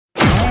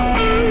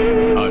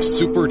a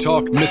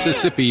SuperTalk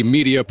Mississippi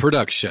media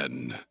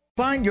production.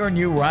 Find your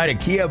new ride at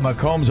Kia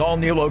Macomb's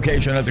all-new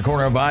location at the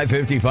corner of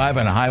I-55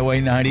 and Highway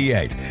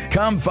 98.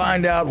 Come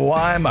find out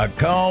why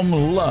Macomb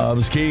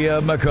loves Kia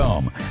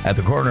Macomb at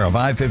the corner of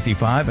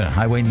I-55 and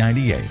Highway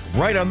 98.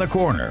 Right on the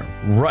corner,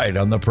 right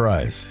on the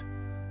price.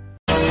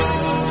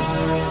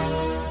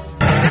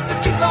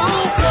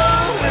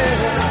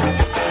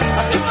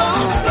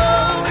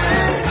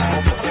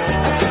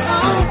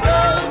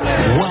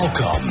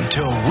 Welcome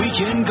to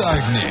Weekend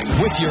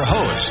Gardening with your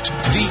host,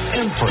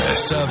 the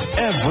Empress of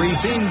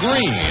Everything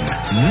Green,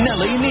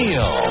 Nellie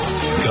Neal.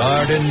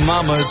 Garden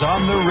Mama's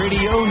on the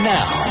radio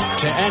now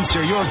to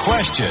answer your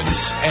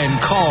questions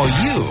and call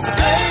you.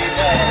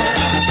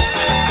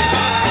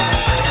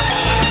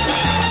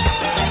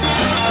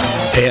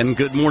 And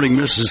good morning,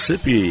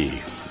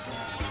 Mississippi.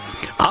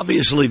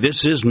 Obviously,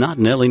 this is not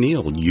Nellie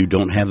Neal. You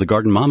don't have the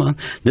Garden Mama.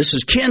 This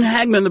is Ken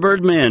Hackman, the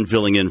Birdman,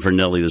 filling in for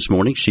Nellie this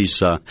morning.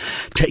 She's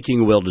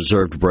taking a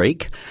well-deserved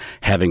break,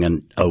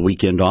 having a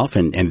weekend off,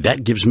 and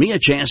that gives me a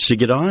chance to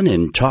get on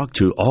and talk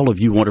to all of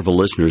you wonderful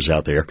listeners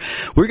out there.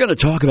 We're going to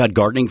talk about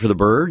gardening for the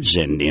birds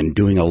and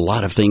doing a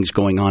lot of things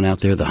going on out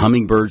there. The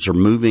hummingbirds are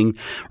moving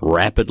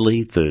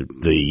rapidly.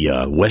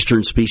 The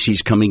western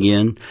species coming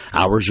in.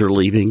 Ours are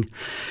leaving.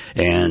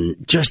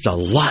 And just a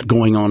lot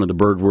going on in the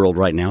bird world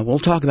right now. We'll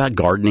talk about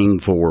gardening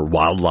for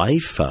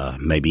wildlife,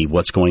 maybe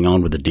what's going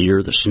on with the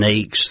deer, the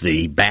snakes,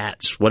 the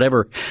bats,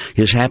 whatever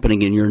is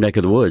happening in your neck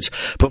of the woods.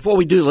 Before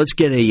we do, let's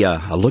get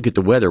a look at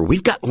the weather.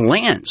 We've got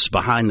Lance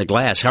behind the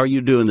glass. How are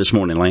you doing this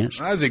morning, Lance?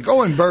 How's it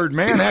going,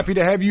 Birdman? Happy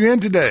to have you in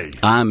today.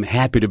 I'm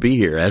happy to be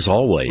here, as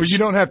always. Well, you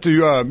don't have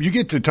to, you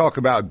get to talk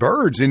about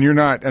birds, and you're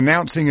not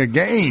announcing a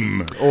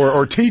game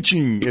or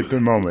teaching at the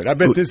moment. I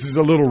bet this is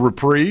a little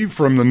reprieve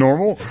from the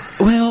normal.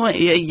 Well,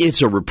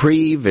 it's a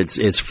reprieve.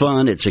 It's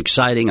fun. It's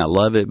exciting. I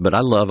love it, but I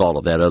love all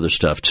of that other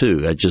stuff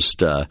too. I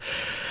just a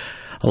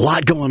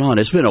lot going on.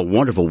 It's been a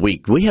wonderful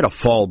week. We had a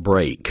fall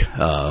break.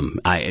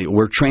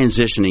 We're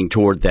transitioning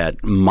toward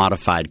that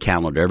modified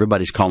calendar.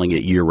 Everybody's calling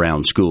it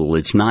year-round school.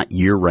 It's not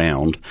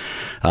year-round,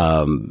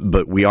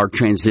 but we are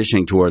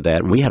transitioning toward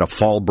that. And we had a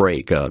fall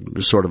break,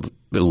 sort of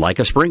like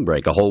a spring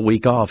break, a whole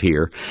week off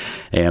here.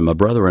 And my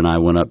brother and I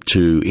went up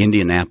to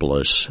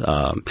Indianapolis.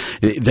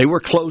 They were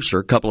closer,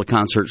 a couple of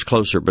concerts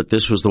closer, but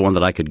this was the one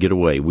that I could get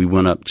away. We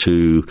went up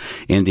to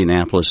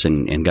Indianapolis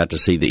and got to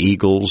see the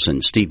Eagles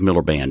and Steve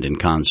Miller Band in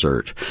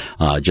concert.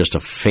 Just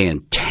a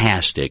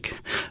fantastic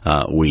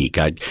week.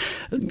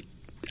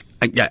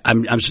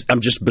 I'm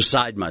just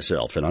beside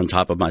myself and on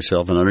top of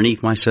myself and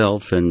underneath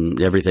myself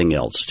and everything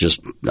else.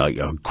 Just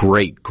a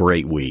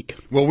great week.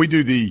 Well, we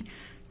do the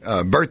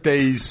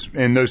birthdays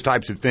and those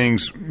types of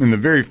things in the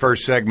very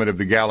first segment of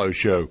the Gallo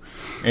Show.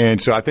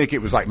 And so I think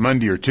it was like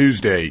Monday or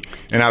Tuesday,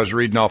 and I was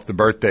reading off the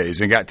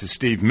birthdays and got to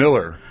Steve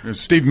Miller.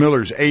 Steve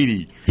Miller's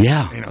 80.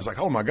 Yeah. And I was like,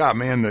 oh, my God,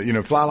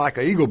 man, fly like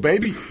an eagle,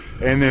 baby.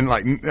 And then,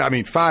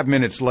 5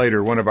 minutes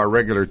later, one of our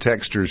regular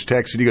texters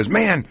texted. He goes,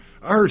 man,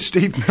 I heard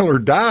Steve Miller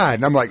died.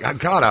 And I'm like,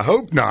 God, I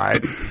hope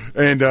not.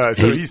 And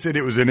so he said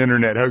it was an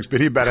internet hoax,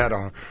 but he about had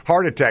a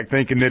heart attack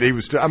thinking that he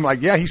was I'm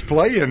like, yeah, he's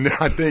playing,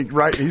 I think,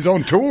 right? He's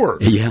on tour.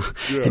 Yeah.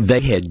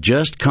 They had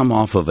just come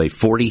off of a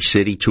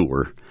 40-city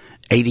tour,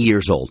 80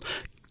 years old.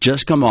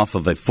 Just come off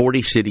of a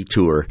 40-city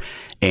tour,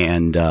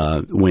 and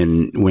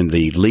when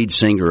the lead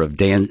singer of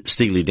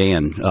Steely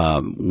Dan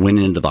went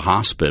into the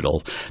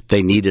hospital,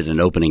 they needed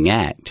an opening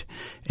act.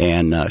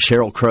 And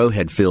Sheryl Crow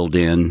had filled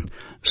in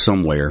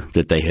somewhere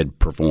that they had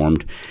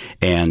performed,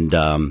 and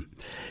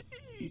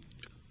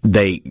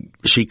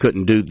she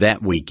couldn't do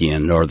that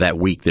weekend or that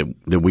week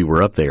that we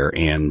were up there,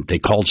 and they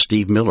called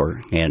Steve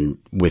Miller, and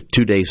with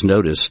 2 days'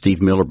 notice,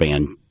 Steve Miller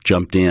Band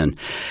jumped in,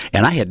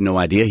 and I had no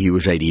idea he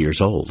was 80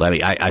 years old. I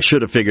mean, I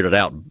should have figured it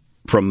out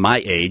from my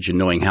age and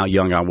knowing how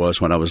young I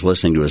was when I was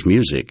listening to his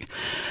music.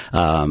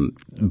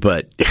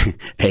 But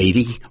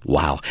 80,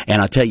 wow.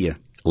 And I tell you,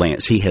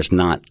 Lance, he has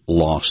not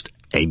lost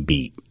a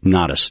beat,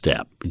 not a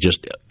step.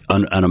 Just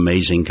an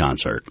amazing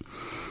concert.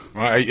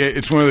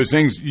 It's one of those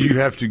things you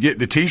have to get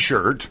the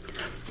T-shirt.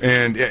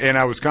 And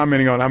I was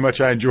commenting on how much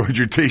I enjoyed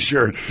your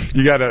T-shirt.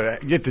 You got to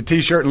get the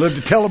T-shirt and live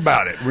to tell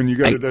about it when you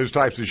go to those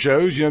types of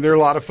shows. They're a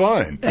lot of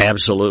fun.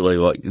 Absolutely.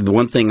 Well, the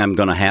one thing I'm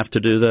going to have to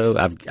do, though,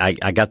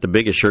 I got the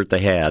biggest shirt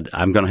they had.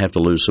 I'm going to have to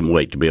lose some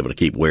weight to be able to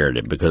keep wearing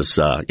it because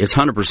it's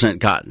 100%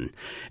 cotton,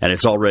 and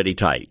it's already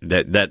tight.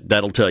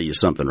 That'll tell you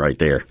something right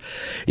there.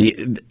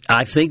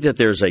 I think that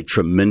there's a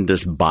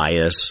tremendous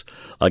bias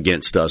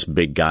against us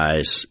big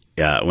guys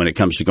when it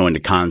comes to going to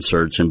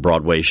concerts and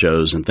Broadway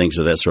shows and things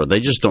of that sort. They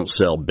just don't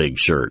sell big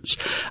shirts.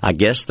 I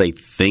guess they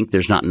think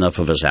there's not enough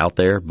of us out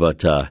there,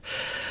 but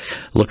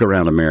look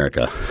around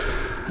America.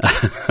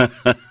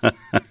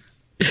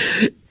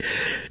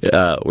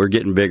 We're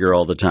getting bigger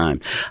all the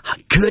time.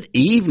 Good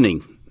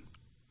evening.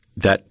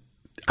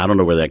 I don't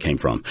know where that came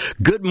from.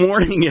 Good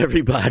morning,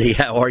 everybody.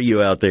 How are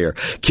you out there?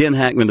 Ken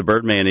Hackman, the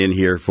Birdman, in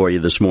here for you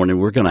this morning.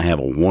 We're going to have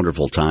a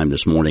wonderful time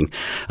this morning.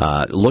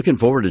 Looking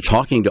forward to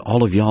talking to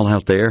all of y'all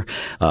out there.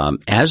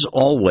 As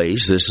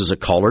always, this is a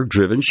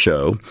caller-driven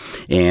show,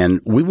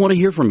 and we want to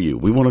hear from you.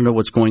 We want to know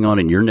what's going on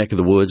in your neck of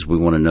the woods. We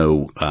want to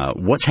know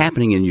what's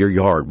happening in your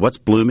yard, what's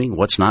blooming,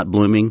 what's not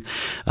blooming,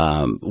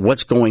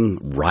 what's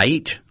going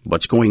right,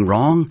 what's going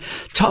wrong.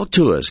 Talk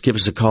to us. Give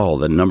us a call.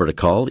 The number to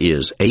call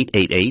is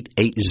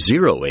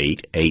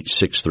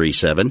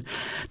 888-808-8637.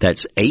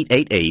 That's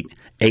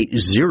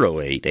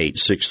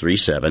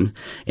 888-808-8637.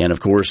 And, of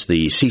course,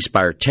 the C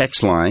Spire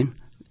text line,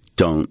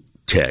 don't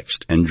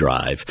text and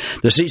drive.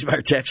 The C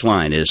Spire text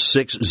line is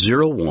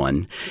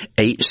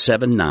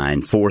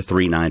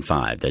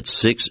 601-879-4395. That's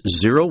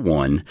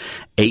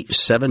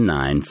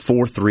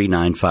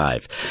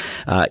 601-879-4395.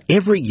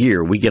 Every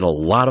year we get a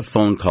lot of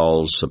phone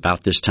calls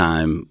about this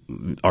time.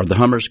 Are the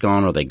hummers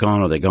gone? Are they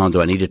gone? Are they gone?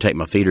 Do I need to take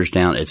my feeders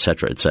down? Et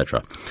cetera, et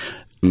cetera.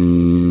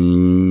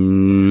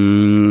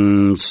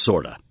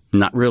 Sort of.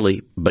 Not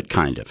really, but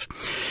kind of.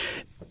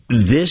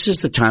 This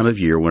is the time of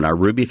year when our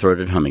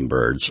ruby-throated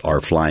hummingbirds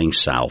are flying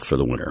south for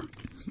the winter.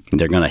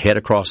 They're going to head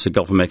across the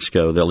Gulf of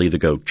Mexico. They'll either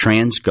go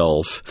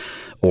trans-Gulf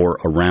or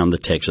around the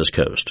Texas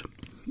coast.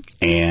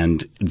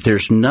 And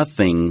there's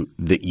nothing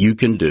that you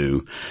can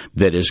do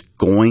that is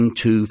going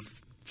to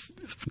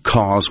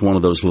cause one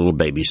of those little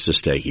babies to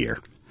stay here.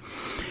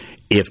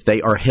 If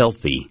they are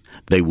healthy,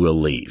 they will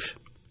leave.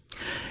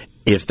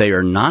 If they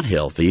are not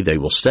healthy, they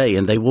will stay,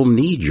 and they will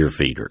need your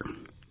feeder.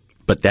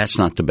 But that's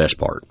not the best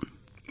part.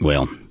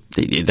 Well,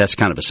 that's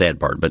kind of a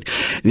sad part. But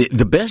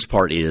the best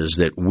part is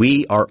that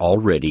we are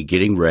already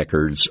getting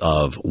records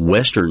of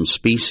western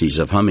species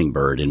of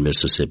hummingbird in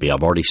Mississippi.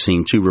 I've already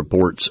seen 2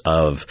 reports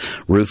of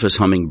rufous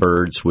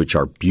hummingbirds, which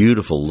are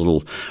beautiful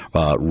little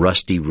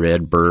rusty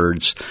red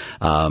birds.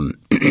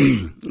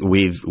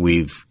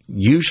 We've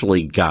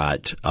usually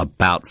got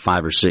about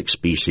 5 or 6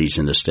 species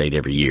in the state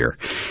every year.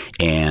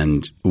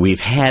 And we've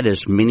had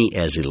as many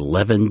as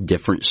 11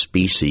 different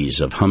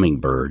species of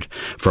hummingbird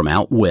from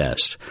out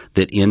west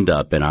that end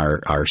up in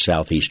our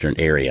southeastern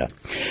area.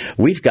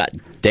 We've got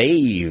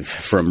Dave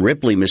from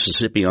Ripley,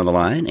 Mississippi on the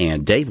line,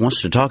 and Dave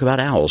wants to talk about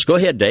owls. Go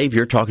ahead, Dave.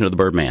 You're talking to the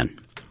Birdman.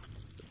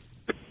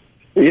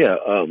 Yeah,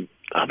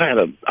 I've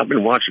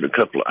been watching a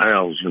couple of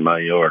owls in my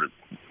yard.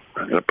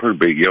 I got a pretty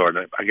big yard.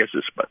 I guess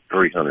it's about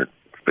 300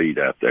 feet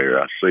out there.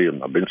 I see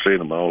them. I've been seeing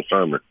them all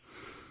summer.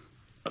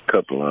 A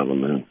couple of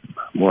them, and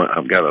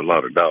I've got a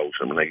lot of dogs.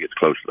 And when they get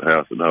close to the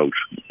house, the dogs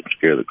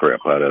scare the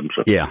crap out of them.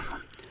 So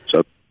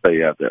I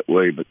stay out that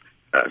way. But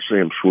I see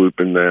them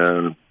swooping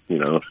down. You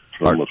know,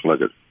 it's almost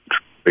like a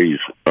trapeze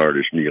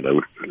artist. You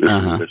know,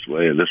 this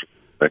way and this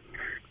way.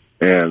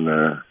 And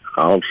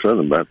all of a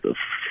sudden, about the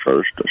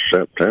 1st of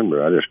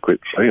September, I just quit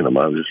seeing them.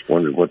 I just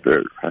wondered what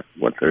their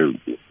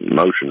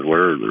motions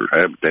were, their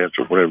habitats,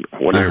 or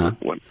whatever.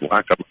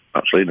 Why come I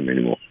not seeing them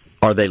anymore?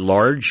 Are they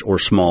large or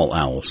small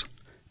owls?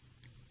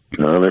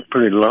 No, they're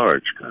pretty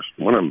large. Cause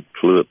one of them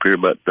flew up here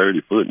about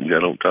 30 foot and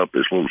got on top of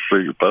this little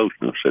cedar post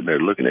and was sitting there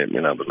looking at me,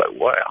 and I was like,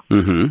 "Wow."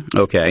 Mm-hmm.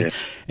 Okay.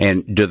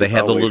 And do they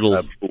have the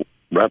little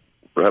right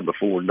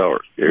before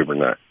dark every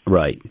night?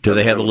 Right. Do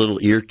they have the little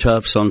ear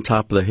tufts on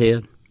top of their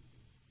head?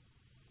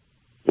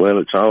 Well,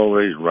 it's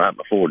always right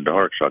before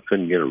dark, so I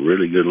couldn't get a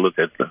really good look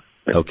at the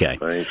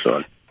thing.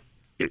 So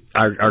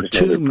our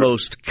 2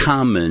 most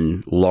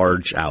common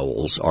large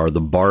owls are the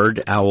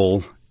barred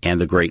owl and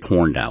the great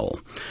horned owl.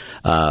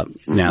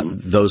 Now,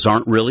 those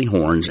aren't really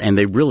horns, and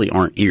they really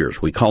aren't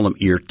ears. We call them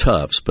ear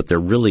tufts, but they're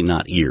really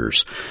not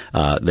ears.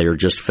 They are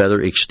just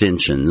feather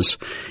extensions,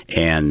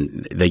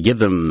 and they give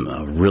them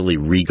a really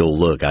regal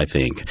look, I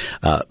think.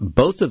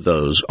 Both of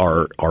those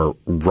are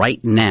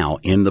right now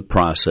in the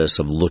process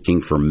of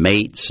looking for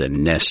mates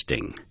and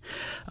nesting.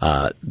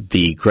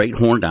 The great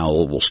horned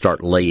owl will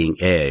start laying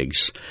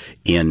eggs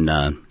in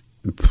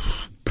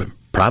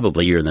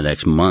probably here in the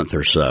next month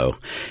or so,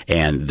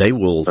 and they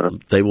will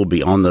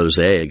be on those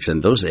eggs,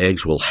 and those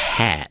eggs will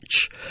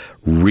hatch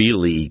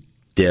really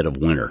dead of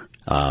winter.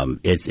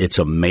 It's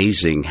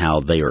amazing how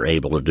they are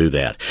able to do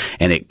that,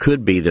 and it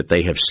could be that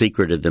they have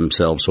secreted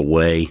themselves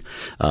away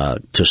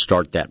to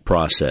start that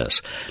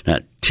process. Now,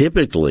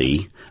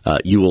 typically,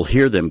 you will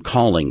hear them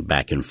calling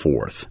back and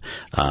forth.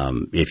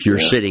 If you're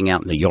sitting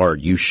out in the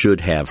yard, you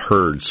should have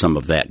heard some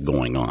of that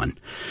going on.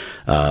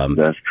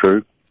 That's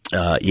true.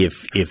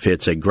 If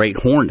it's a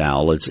great horned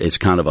owl, it's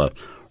kind of a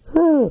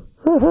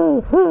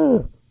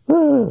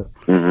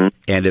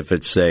and if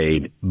it's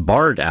a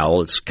barred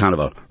owl, it's kind of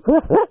a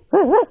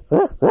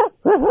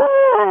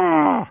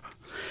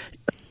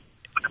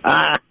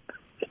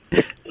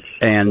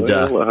and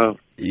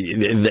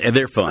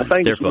they're fun.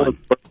 They're fun.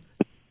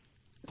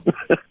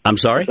 I'm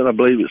sorry? I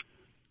believe it's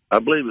I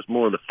believe it's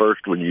more the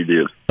first one you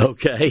did.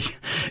 Okay,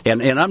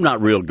 and I'm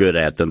not real good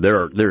at them.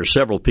 There are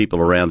several people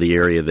around the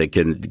area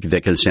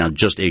that can sound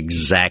just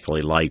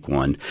exactly like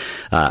one.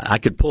 I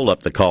could pull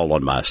up the call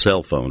on my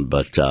cell phone,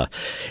 but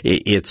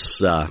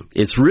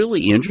it's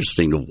really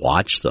interesting to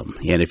watch them.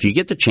 And if you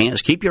get the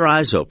chance, keep your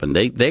eyes open.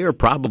 They are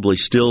probably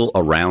still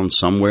around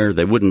somewhere.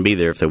 They wouldn't be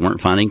there if they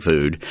weren't finding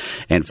food.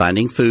 And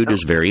finding food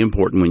is very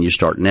important when you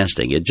start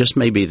nesting. It just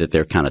may be that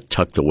they're kind of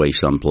tucked away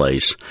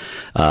someplace.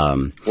 How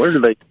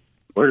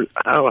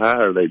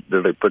high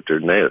do they put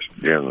their nest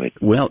generally?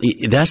 Well,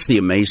 that's the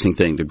amazing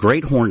thing. The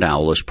great horned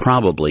owl is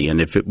probably,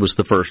 and if it was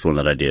the first one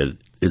that I did,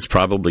 it's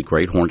probably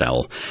great horned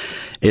owl,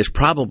 is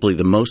probably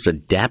the most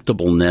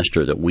adaptable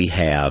nester that we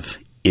have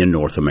in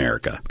North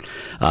America.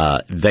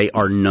 They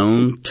are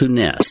known to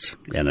nest,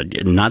 and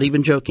I'm not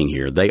even joking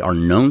here, they are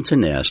known to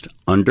nest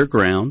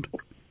underground,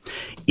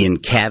 in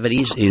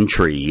cavities in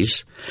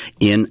trees,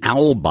 in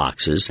owl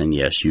boxes, and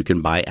yes, you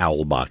can buy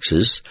owl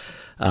boxes,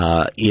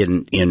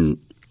 in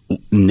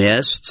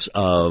nests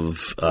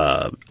of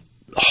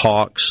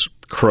hawks,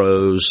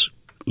 crows,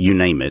 you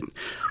name it,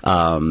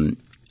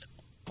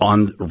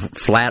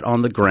 flat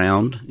on the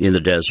ground in the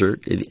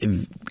desert,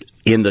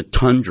 in the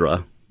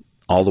tundra,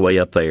 all the way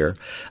up there.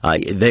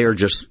 They are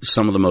just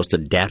some of the most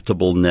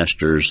adaptable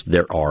nesters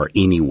there are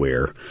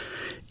anywhere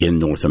in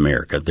North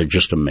America. They're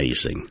just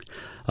amazing.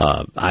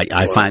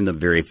 I find them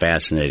very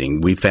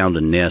fascinating. We found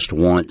a nest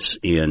once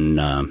in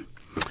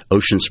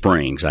Ocean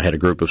Springs. I had a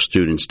group of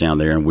students down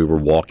there, and we were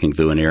walking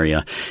through an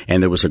area,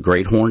 and there was a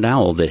great horned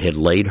owl that had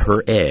laid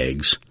her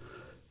eggs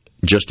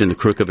just in the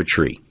crook of a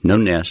tree. No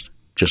nest,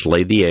 just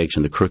laid the eggs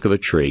in the crook of a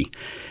tree,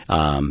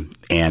 and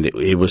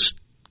it was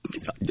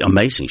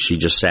amazing. She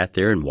just sat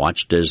there and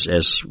watched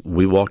as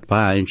we walked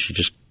by, and she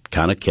just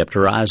kind of kept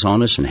her eyes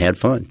on us and had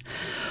fun.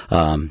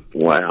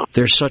 Wow.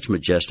 They're such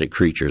majestic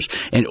creatures.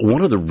 And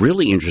one of the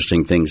really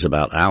interesting things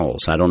about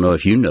owls, I don't know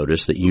if you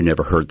noticed that you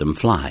never heard them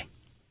fly.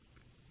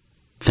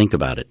 Think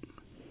about it.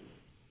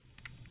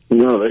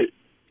 No,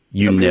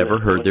 you never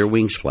heard their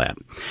wings flap.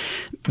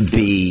 No,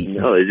 they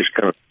just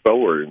kind of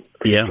soared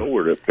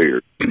up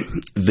here.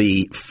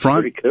 The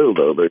front cool,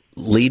 though.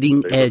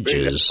 leading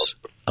edges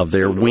of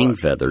their wing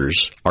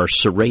feathers are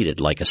serrated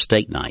like a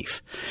steak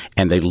knife,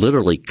 and they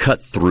literally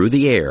cut through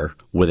the air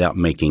without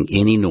making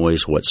any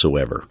noise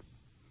whatsoever.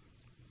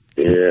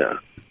 Yeah.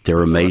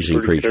 They're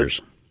amazing creatures.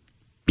 Cool.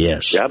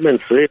 Yes. Yeah, I've been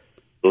seeing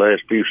the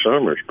last few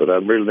summers, but I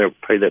really never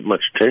paid that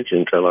much attention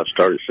until I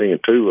started seeing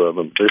two of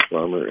them this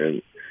summer,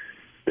 and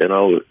then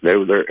they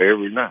were there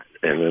every night.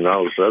 And then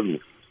all of a sudden,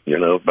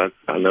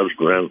 I noticed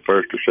around the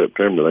 1st of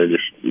September, they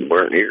just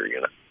weren't here,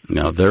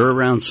 No, they're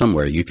around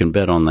somewhere. You can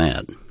bet on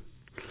that.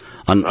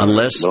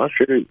 Unless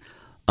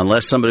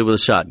somebody with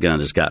a shotgun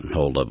has gotten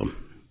hold of them.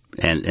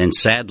 And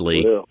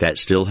sadly, that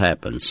still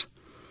happens.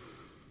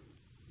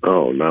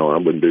 Oh, no, I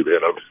wouldn't do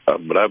that.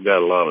 But I've got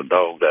a lot of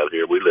dogs out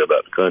here. We live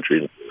out in the country,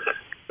 and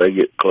they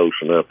get close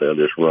enough, they'll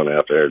just run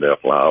out there and they'll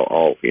fly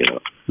off,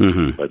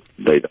 Mm-hmm. But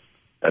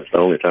that's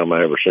the only time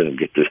I ever seen them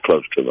get this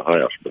close to the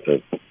house. But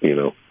then,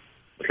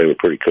 they were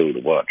pretty cool to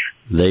watch.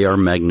 They are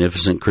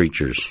magnificent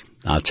creatures.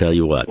 I'll tell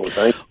you what.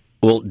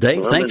 Well,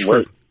 Dave, thanks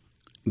for.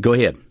 Go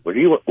ahead. Were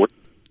you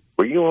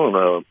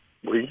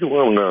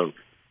on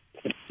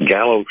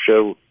Gallo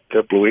show a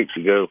couple of weeks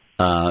ago?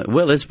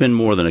 Well, it's been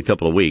more than a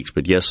couple of weeks,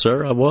 but yes,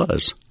 sir, I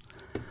was.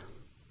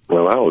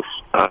 Well,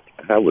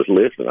 I was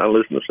listening. I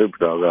listen to Super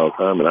Dog all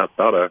the time, and I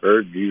thought I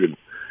heard you, and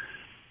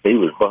he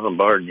was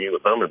bombarding you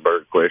with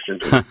hummingbird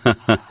questions.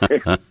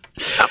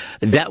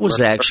 That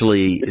was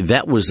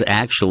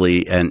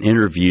actually an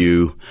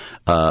interview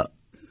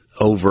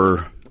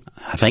over.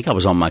 I think I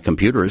was on my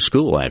computer at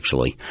school,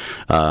 actually.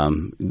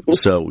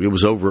 So it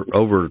was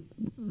over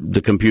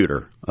the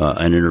computer,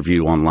 an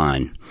interview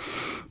online.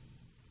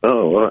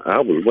 Oh, well,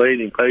 I was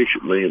waiting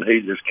patiently, and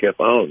he just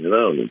kept on and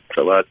on. And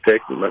so I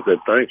texted him. I said,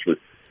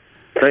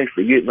 Thanks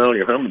for getting on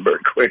your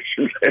hummingbird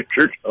questions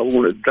after I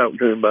wanted to talk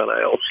to him about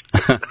owls.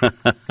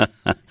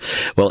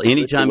 Well,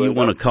 anytime you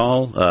want to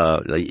call,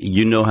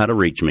 you know how to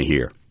reach me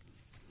here.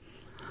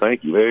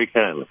 Thank you very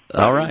kindly.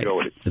 All right.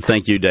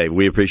 Thank you, Dave.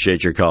 We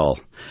appreciate your call.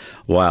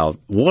 Wow,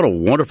 what a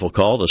wonderful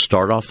call to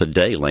start off the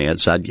day,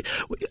 Lance.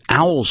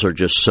 Owls are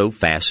just so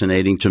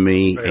fascinating to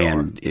me,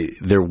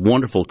 they're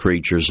wonderful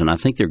creatures, and I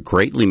think they're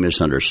greatly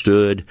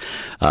misunderstood.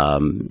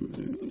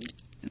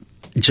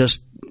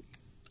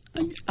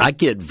 I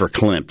get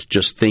verklempt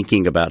just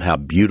thinking about how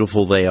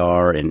beautiful they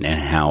are and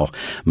how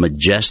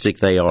majestic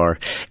they are.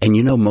 And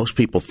most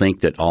people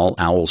think that all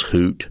owls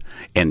hoot,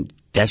 and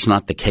that's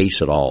not the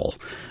case at all.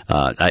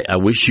 I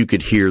wish you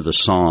could hear the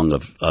song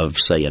of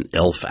say, an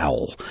elf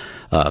owl.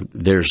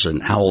 There's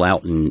an owl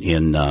out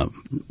in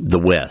the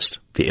West,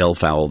 the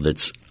elf owl,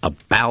 that's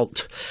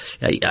about,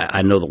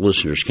 I know the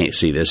listeners can't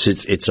see this,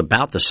 it's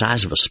about the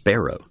size of a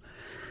sparrow,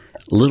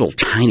 little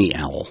tiny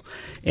owl,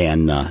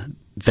 and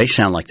they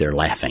sound like they're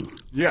laughing.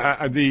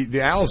 Yeah,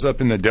 the owls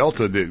up in the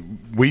Delta that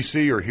we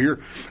see or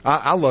hear,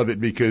 I love it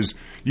because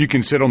you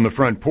can sit on the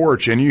front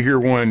porch and you hear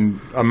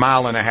one a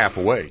mile and a half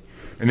away,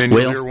 and then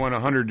you hear one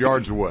 100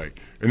 yards away.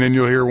 and then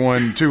you'll hear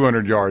one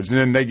 200 yards, and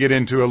then they get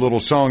into a little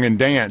song and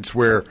dance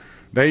where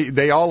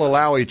they all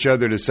allow each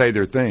other to say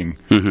their thing,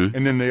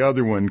 and then the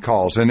other one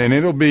calls, and then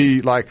it'll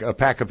be like a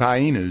pack of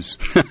hyenas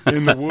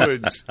in the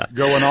woods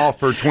going off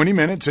for 20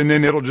 minutes, and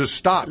then it'll just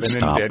stop, and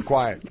then dead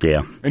quiet.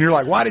 Yeah. And you're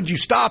like, why did you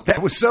stop?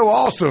 That was so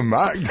awesome.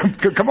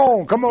 Come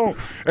on.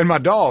 And my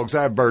dogs,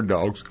 I have bird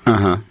dogs,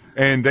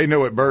 and they know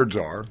what birds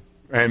are,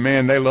 and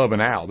man, they love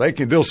an owl.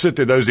 They'll sit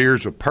there, those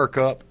ears will perk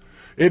up.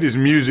 It is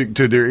music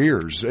to their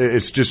ears.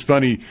 It's just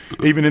funny,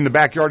 even in the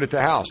backyard at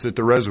the house, at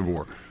the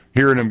reservoir,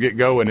 hearing them get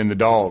going, and the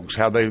dogs,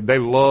 how they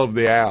love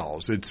the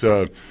owls. It's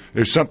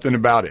there's something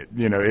about it.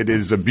 You know, it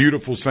is a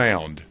beautiful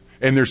sound,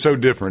 and they're so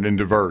different and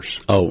diverse.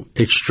 Oh,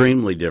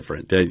 extremely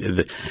different.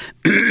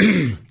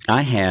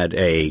 I had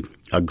a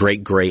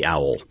great gray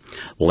owl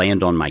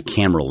land on my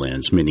camera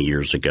lens many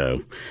years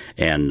ago,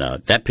 and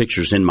that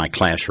picture's in my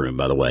classroom,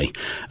 by the way.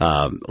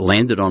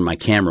 Landed on my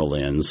camera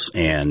lens,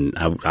 and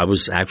I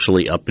was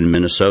actually up in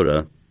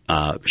Minnesota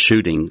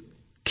shooting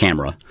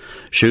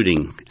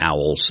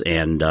owls,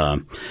 and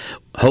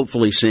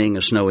hopefully seeing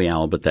a snowy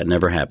owl, but that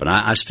never happened.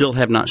 I still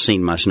have not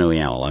seen my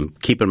snowy owl. I'm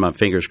keeping my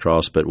fingers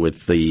crossed, but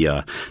with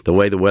the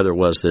way the weather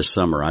was this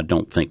summer, I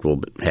don't think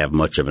we'll have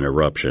much of an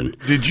eruption.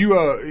 Did you,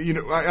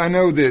 I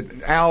know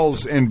that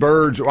owls and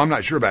birds, well, I'm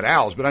not sure about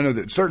owls, but I know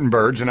that certain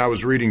birds, and I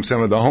was reading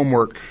some of the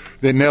homework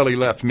that Nellie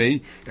left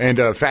me, and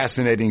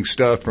fascinating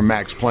stuff from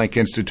Max Planck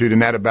Institute,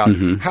 and that about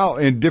how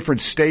in different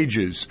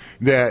stages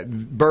that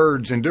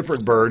birds and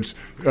different birds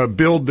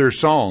build their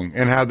song,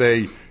 and how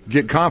they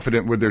get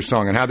confident with their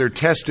song, and how they're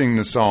testing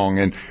the song.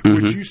 And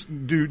would you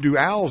do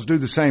owls do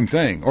the same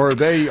thing, or have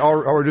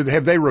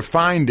they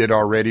refined it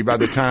already by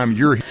the time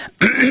you're here?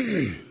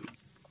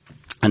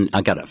 And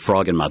I got a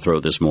frog in my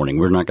throat this morning.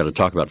 We're not going to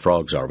talk about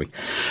frogs, are we?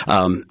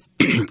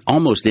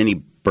 Almost any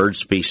bird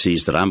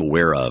species that I'm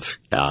aware of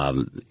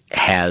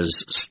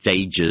has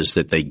stages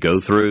that they go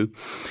through,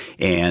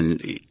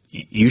 and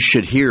you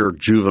should hear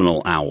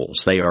juvenile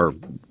owls. They are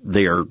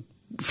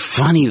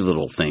funny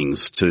little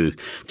things to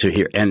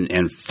hear,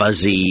 and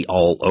fuzzy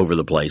all over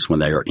the place when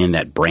they are in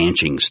that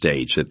branching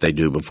stage that they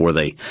do before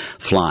they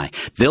fly.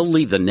 They'll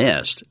leave the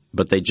nest,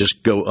 but they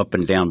just go up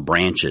and down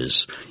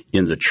branches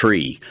in the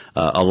tree,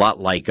 a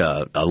lot like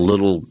a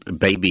little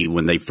baby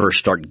when they first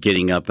start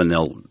getting up, and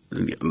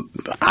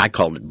I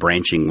called it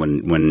branching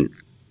when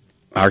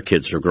our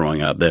kids are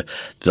growing up.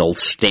 They'll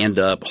stand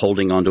up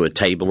holding onto a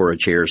table or a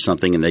chair or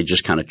something, and they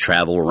just kind of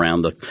travel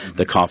around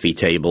the coffee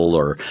table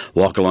or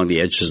walk along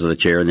the edges of the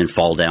chair and then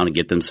fall down and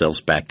get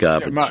themselves back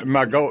up. Yeah,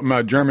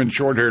 my German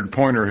short-haired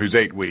pointer who's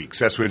 8 weeks,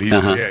 that's what he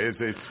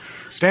it's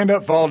stand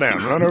up, fall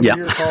down, run over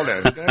here, fall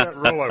down, stand up,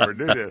 roll over,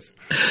 do this.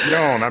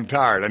 Yawn, I'm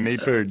tired, I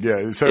need food.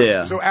 Yeah.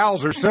 So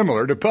owls are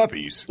similar to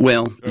puppies.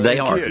 Well, they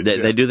are. Kids,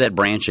 they do that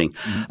branching.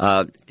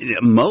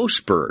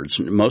 Most birds,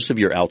 most of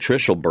your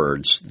altricial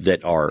birds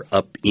that are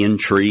up in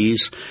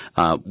trees,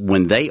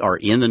 when they are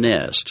in the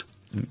nest,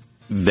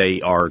 they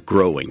are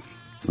growing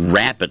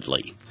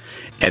rapidly.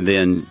 And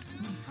then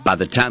by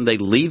the time they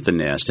leave the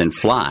nest and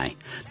fly,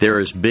 they're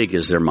as big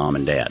as their mom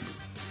and dad.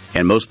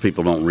 And most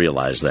people don't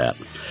realize that.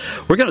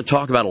 We're going to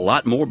talk about a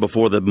lot more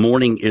before the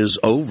morning is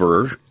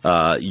over.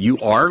 You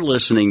are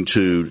listening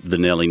to the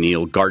Nellie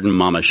Neal Garden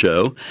Mama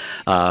Show.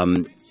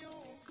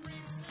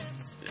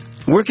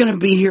 We're going to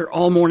be here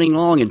all morning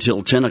long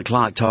until 10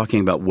 o'clock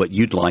talking about what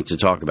you'd like to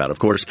talk about. Of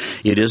course,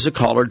 it is a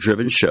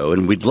caller-driven show,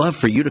 and we'd love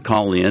for you to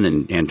call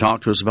in and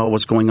talk to us about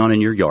what's going on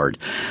in your yard.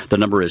 The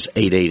number is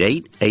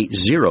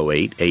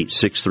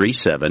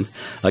 888-808-8637.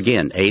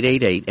 Again,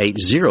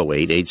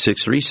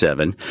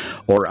 888-808-8637.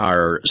 Or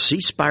our C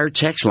Spire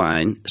text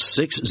line,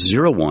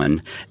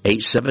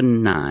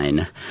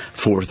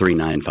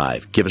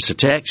 601-879-4395. Give us a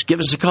text. Give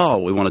us a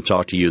call. We want to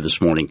talk to you this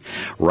morning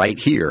right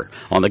here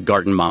on the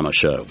Garden Mama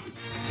Show.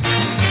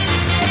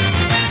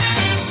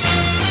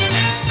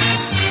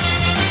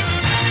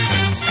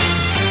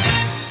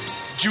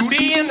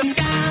 Judy in the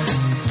sky.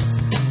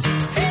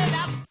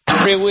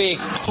 Every week.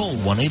 Call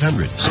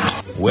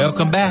 1-800.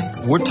 Welcome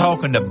back. We're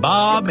talking to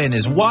Bob and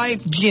his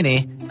wife,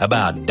 Jenny,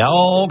 about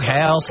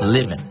doghouse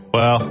living.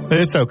 Well,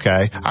 it's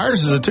okay.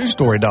 Ours is a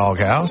 2-story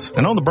doghouse,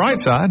 and on the bright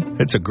side,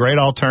 it's a great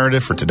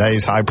alternative for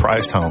today's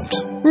high-priced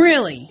homes.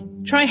 Really?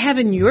 Try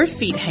having your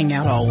feet hang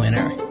out all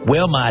winter.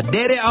 Well, my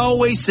daddy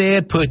always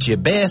said put your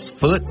best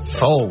foot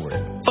forward.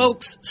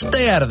 Folks,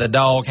 stay out of the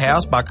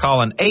doghouse by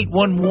calling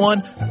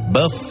 811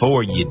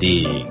 before you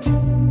dig.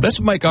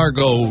 Let's make our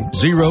goal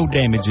 0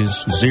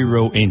 damages,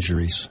 0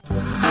 injuries.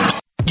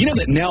 You know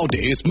that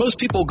nowadays, most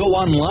people go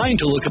online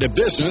to look at a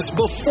business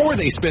before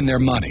they spend their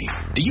money.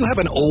 Do you have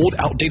an old,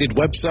 outdated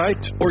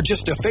website or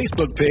just a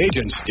Facebook page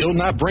and still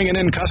not bringing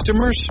in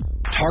customers?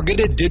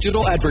 Targeted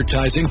digital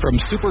advertising from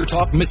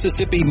SuperTalk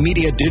Mississippi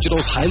Media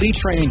Digital's highly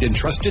trained and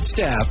trusted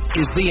staff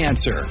is the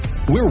answer.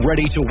 We're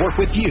ready to work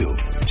with you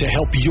to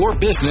help your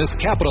business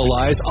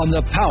capitalize on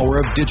the power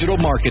of digital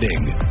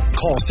marketing.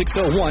 Call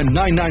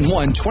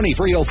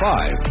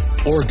 601-991-2305.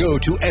 or go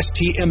to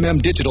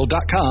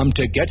stmmdigital.com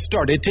to get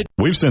started today.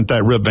 We've sent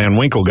that Rip Van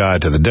Winkle guy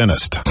to the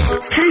dentist.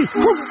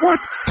 What?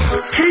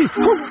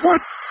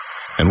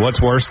 And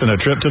what's worse than a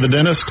trip to the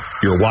dentist?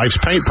 Your wife's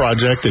paint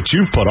project that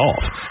you've put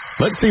off.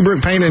 Let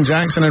Seabrook Paint in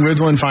Jackson and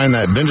Ridgeland find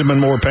that Benjamin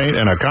Moore paint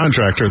and a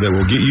contractor that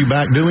will get you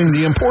back doing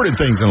the important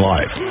things in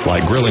life,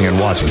 like grilling and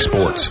watching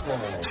sports.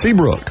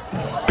 Seabrook,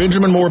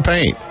 Benjamin Moore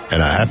Paint,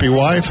 and a happy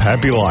wife,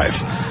 happy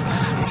life.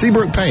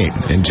 Seabrook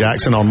Paint in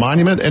Jackson on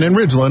Monument and in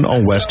Ridgeland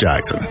on West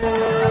Jackson.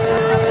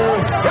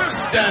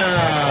 First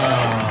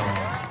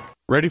down.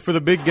 Ready for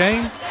the big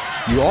game?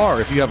 You are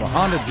if you have a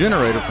Honda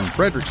generator from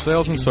Frederick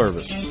Sales and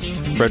Service.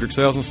 Frederick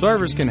Sales and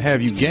Service can have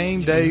you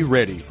game day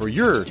ready for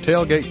your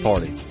tailgate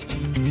party.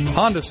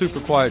 Honda Super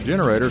Quiet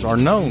generators are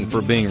known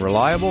for being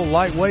reliable,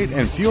 lightweight,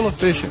 and fuel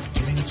efficient,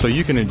 so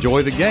you can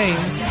enjoy the game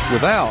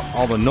without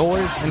all the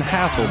noise and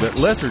hassle that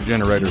lesser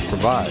generators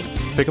provide.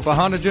 Pick up a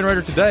Honda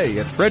generator today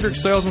at Frederick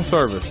Sales and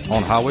Service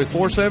on Highway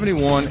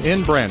 471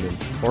 in Brandon,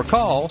 or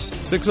call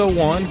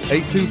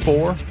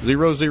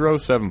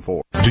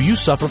 601-824-0074. Do you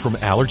suffer from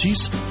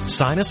allergies,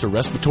 sinus, or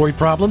respiratory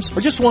problems,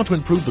 or just want to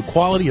improve the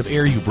quality of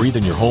air you breathe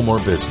in your home or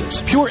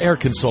business? Pure Air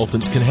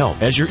Consultants can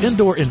help. As your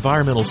indoor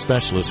environmental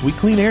specialist, we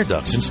clean air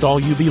ducts,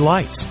 install UV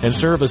lights, and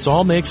service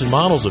all makes and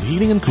models of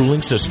heating and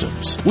cooling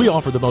systems. We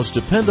offer the most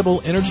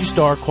dependable Energy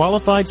Star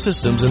qualified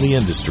systems in the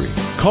industry.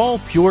 Call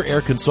Pure Air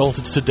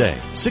Consultants today,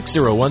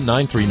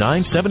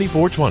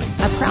 601-939-7420.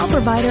 A proud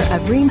provider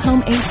of Dream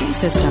Home AC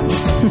systems.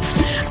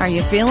 Are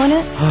you feeling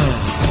it?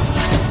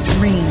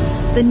 Dream,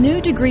 the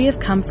new degree of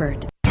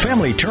comfort.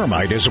 Family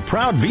Termite is a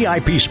proud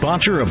VIP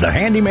sponsor of the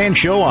Handyman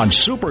Show on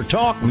Super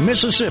Talk,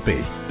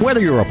 Mississippi. Whether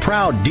you're a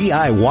proud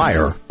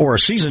DIYer or a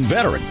seasoned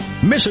veteran,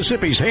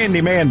 Mississippi's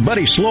handyman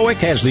Buddy Slowick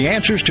has the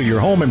answers to your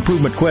home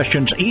improvement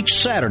questions each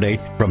Saturday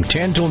from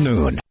 10 till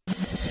noon.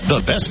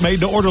 The best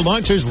made-to-order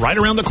lunch is right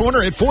around the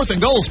corner at 4th and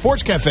Gold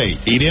Sports Cafe.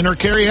 Eat in or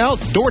carry out,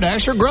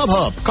 DoorDash or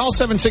Grubhub. Call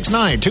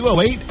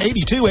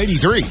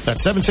 769-208-8283.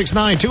 That's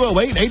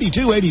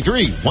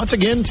 769-208-8283. Once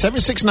again,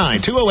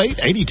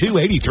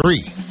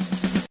 769-208-8283.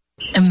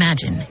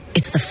 Imagine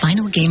it's the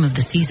final game of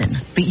the season,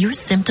 but your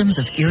symptoms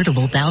of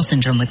irritable bowel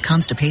syndrome with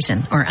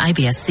constipation, or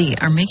IBS-C,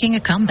 are making a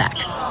comeback.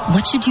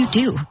 What should you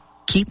do?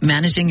 Keep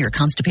managing your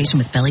constipation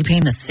with belly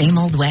pain the same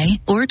old way?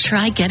 Or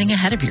try getting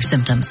ahead of your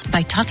symptoms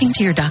by talking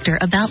to your doctor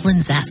about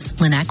Linzess,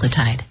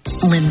 linaclotide.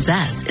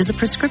 Linzess is a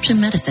prescription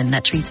medicine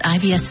that treats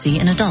IBS-C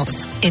in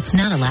adults. It's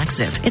not a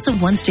laxative. It's a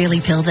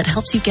once-daily pill that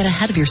helps you get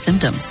ahead of your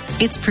symptoms.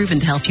 It's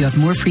proven to help you have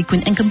more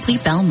frequent and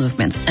complete bowel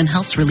movements and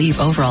helps relieve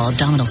overall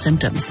abdominal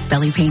symptoms,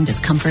 belly pain,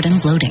 discomfort, and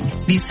bloating.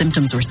 These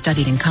symptoms were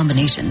studied in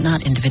combination,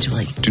 not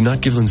individually. Do not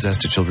give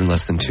Linzess to children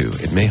less than 2.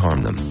 It may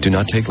harm them. Do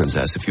not take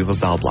Linzess if you have a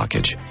bowel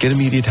blockage. Get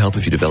immediate help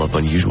if you develop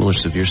unusual or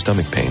severe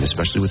stomach pain,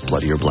 especially with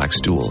bloody or black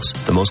stools.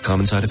 The most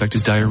common side effect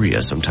is diarrhea,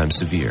 sometimes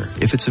severe.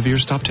 If it's severe,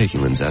 stop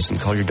taking Linzess and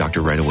call your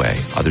doctor right away.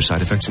 Other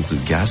side effects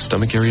include gas,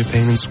 stomach area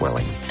pain, and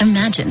swelling.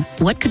 Imagine,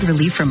 what could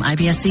relief from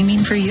IBS-C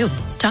mean for you?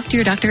 Talk to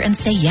your doctor and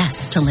say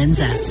yes to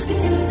Linzess.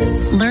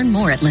 Learn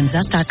more at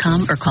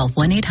linzess.com or call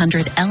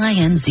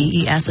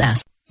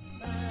 1-800-LINZESS.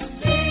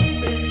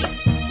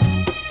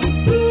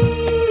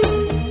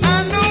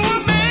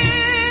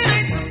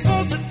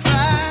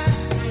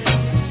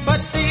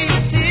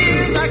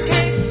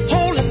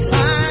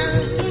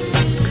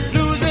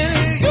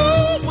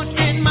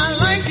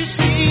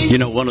 You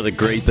know, one of the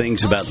great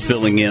things about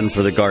filling in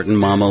for the Garden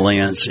Mama,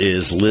 Lance,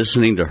 is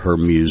listening to her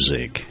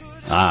music.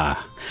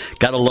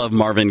 Gotta love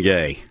Marvin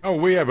Gaye. Oh,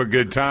 we have a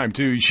good time,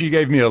 too. She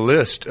gave me a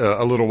list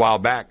a little while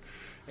back,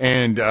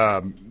 and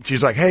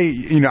she's like, hey,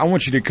 I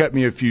want you to cut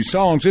me a few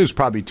songs. It was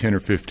probably 10 or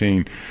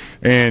 15.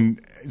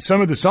 And some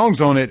of the songs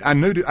on it, I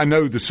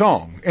know the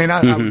song. And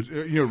I would,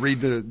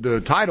 read the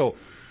title,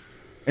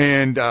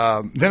 and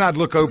then I'd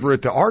look over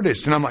at the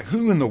artist, and I'm like,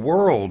 who in the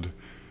world?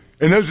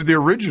 And those are the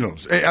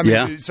originals. I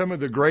mean, some of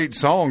the great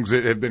songs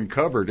that have been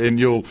covered, and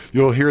you'll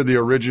hear the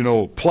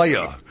original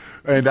playa.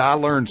 And I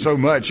learned so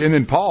much. And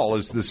then Paul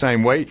is the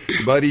same way.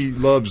 Buddy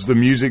loves the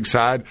music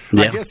side.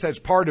 Yeah. I guess that's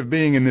part of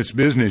being in this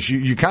business.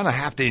 You kind of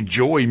have to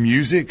enjoy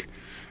music.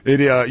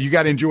 You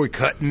got to enjoy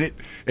cutting it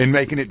and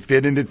making it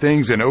fit into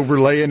things and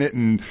overlaying it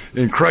and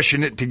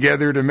crushing it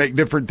together to make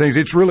different things.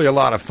 It's really a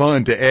lot of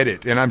fun to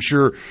edit. And I'm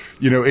sure,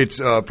 it's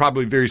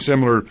probably very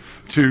similar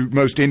to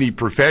most any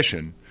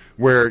profession,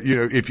 where,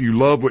 if you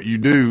love what you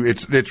do,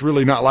 it's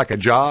really not like a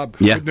job.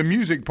 Yeah. But the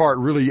music part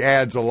really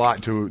adds a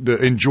lot to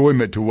the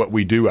enjoyment to what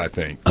we do, I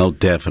think. Oh,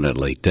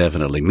 definitely,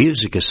 definitely.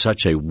 Music is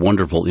such a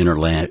wonderful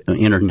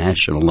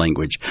international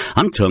language.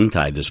 I'm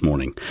tongue-tied this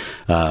morning.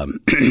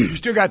 You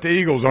still got the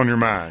Eagles on your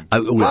mind.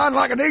 Flying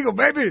like an eagle,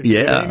 baby.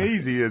 Yeah. It ain't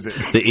easy, is it?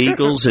 The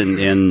Eagles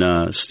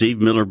and Steve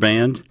Miller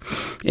Band.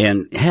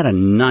 And had a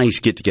nice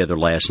get-together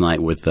last night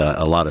with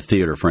a lot of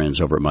theater friends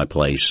over at my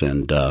place.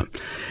 And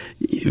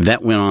that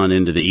went on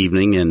into the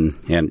evening,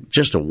 and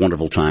just a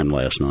wonderful time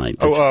last night.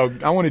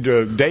 I wanted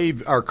to,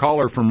 Dave, our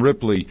caller from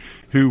Ripley,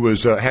 who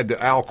was had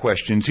the owl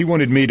questions, he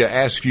wanted me to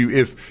ask you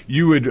if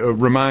you would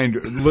remind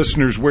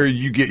listeners where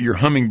you get your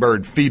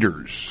hummingbird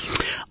feeders.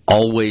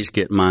 Always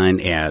get mine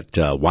at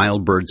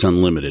Wild Birds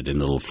Unlimited in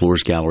the little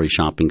Floors Gallery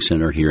Shopping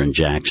Center here in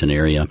Jackson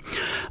area.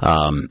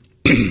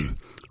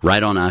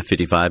 Right on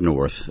I-55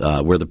 North,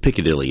 where the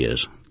Piccadilly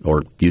is,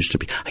 or used to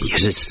be.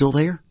 Is it still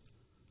there?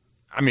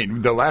 I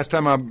mean, the last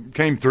time I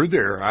came through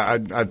there,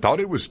 I thought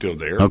it was still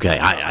there. Okay,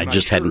 I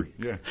just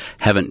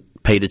haven't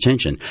paid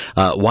attention.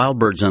 Wild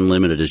Birds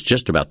Unlimited is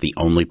just about the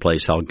only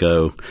place I'll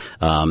go.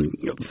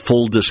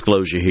 Full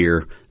disclosure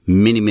here,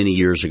 many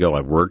years ago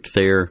I worked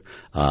there.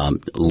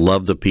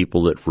 Love the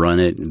people that run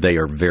it. They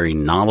are very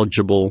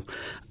knowledgeable.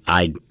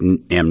 I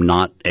am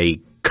not a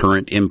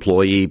current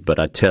employee, but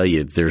I tell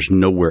you, there's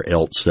nowhere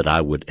else that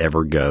I would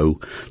ever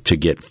go to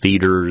get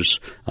feeders,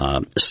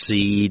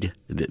 seed.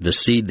 The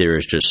seed there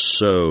is just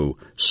so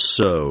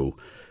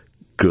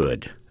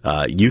good.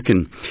 You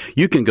can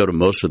go to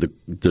most of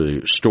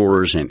the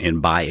stores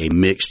and buy a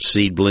mixed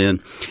seed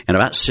blend, and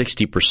about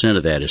 60%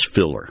 of that is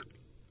filler.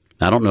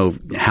 I don't know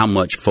how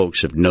much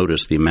folks have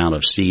noticed the amount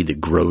of seed that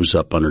grows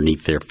up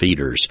underneath their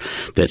feeders.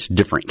 That's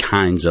different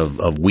kinds of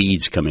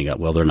weeds coming up.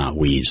 Well, they're not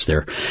weeds.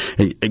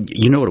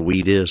 You know what a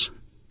weed is?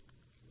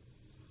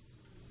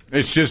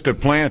 It's just a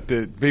plant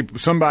that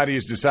somebody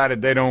has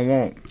decided they don't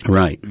want.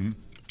 Right. Mm-hmm.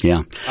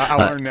 Yeah. I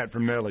learned that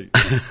from Nellie.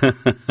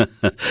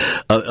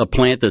 A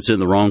plant that's in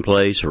the wrong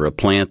place, or a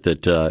plant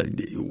that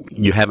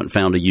you haven't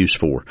found a use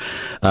for.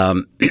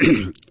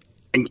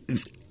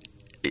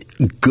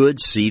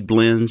 Good seed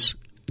blends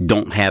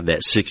don't have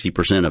that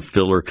 60% of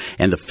filler,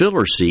 and the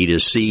filler seed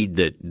is seed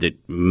that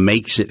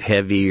makes it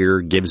heavier,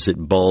 gives it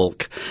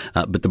bulk,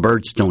 but the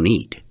birds don't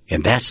eat,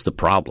 and that's the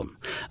problem.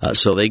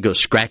 So they go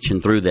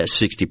scratching through that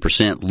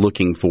 60%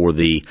 looking for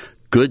the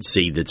good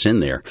seed that's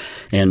in there,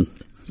 and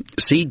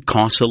seed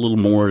costs a little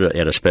more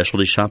at a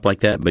specialty shop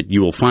like that, but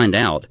you will find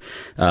out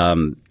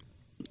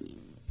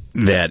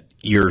that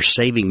you're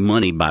saving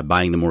money by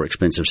buying the more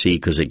expensive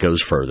seed because it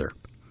goes further,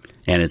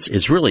 and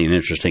it's really an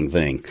interesting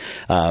thing.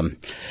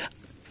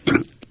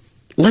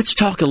 Let's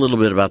talk a little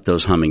bit about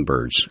those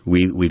hummingbirds.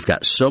 We've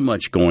got so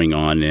much going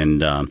on,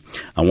 and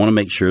I want to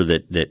make sure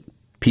that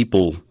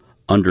people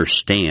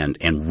understand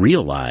and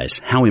realize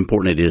how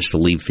important it is to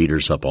leave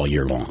feeders up all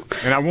year long.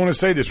 And I want to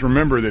say this.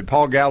 Remember that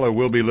Paul Gallo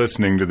will be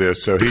listening to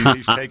this, so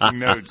he's taking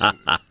notes.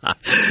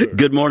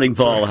 Good morning,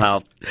 Paul.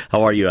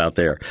 How are you out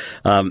there?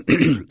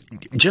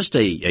 Just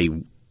a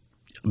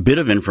bit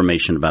of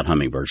information about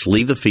hummingbirds.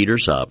 Leave the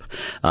feeders up.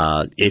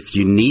 If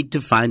you need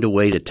to find a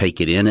way to take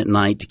it in at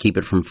night to keep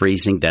it from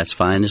freezing, that's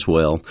fine as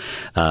well.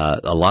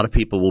 A lot of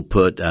people will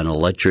put an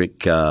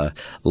electric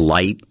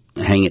light,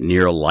 hang it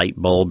near a light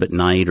bulb at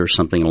night or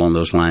something along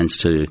those lines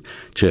to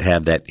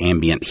have that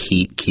ambient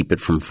heat, keep it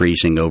from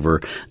freezing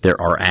over. There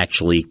are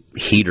actually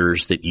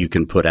heaters that you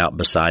can put out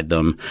beside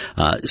them.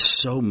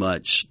 So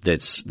much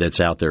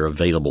that's out there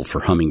available for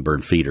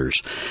hummingbird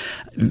feeders.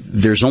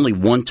 There's only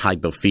one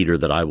type of feeder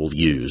that I will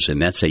use,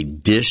 and that's a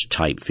dish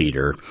type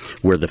feeder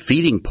where the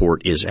feeding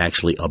port is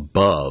actually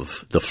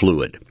above the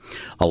fluid.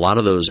 A lot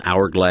of those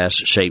hourglass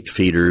shaped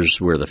feeders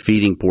where the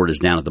feeding port is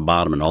down at the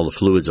bottom and all the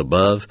fluid's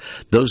above,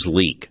 those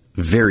leak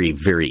very,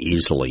 very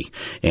easily,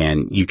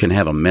 and you can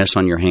have a mess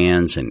on your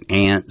hands and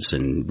ants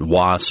and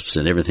wasps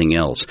and everything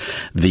else.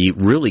 The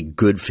really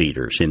good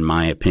feeders, in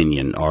my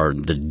opinion, are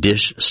the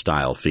dish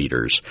style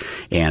feeders,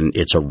 and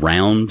it's a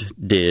round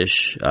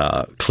dish,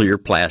 clear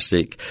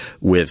plastic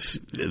with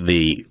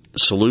the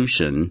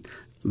solution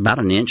about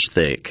an inch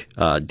thick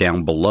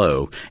down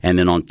below, and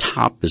then on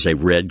top is a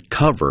red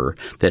cover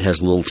that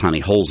has little tiny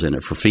holes in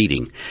it for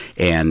feeding.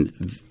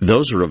 And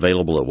those are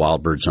available at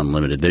Wild Birds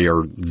Unlimited. They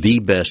are the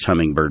best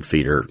hummingbird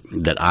feeder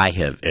that I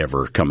have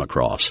ever come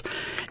across,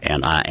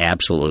 and I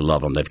absolutely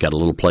love them. They've got a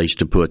little place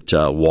to put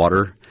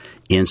water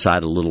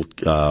inside a little,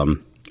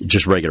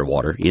 just regular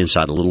water,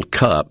 inside a little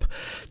cup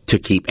to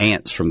keep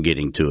ants from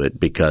getting to it,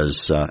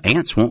 because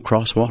ants won't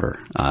cross water.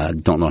 I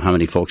don't know how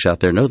many folks out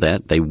there know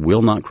that. They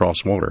will not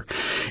cross water.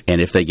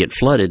 And if they get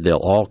flooded, they'll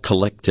all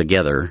collect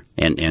together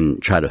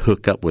and try to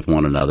hook up with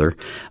one another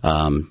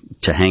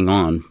to hang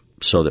on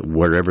so that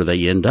wherever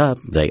they end up,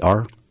 they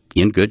are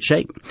in good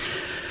shape.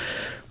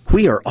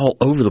 We are all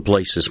over the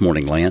place this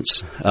morning,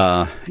 Lance.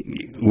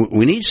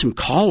 We need some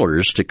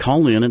callers to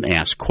call in and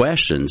ask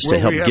questions to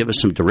help give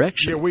us some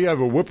direction. Yeah, we have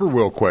a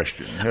whippoorwill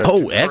question.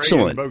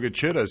 Excellent.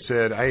 Bogachita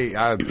said, hey,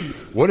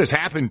 what has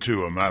happened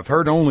to him? I've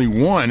heard only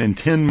one in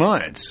 10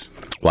 months.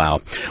 Wow.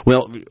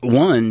 Well,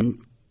 one,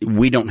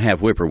 we don't have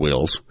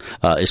whippoorwills,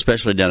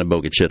 especially down in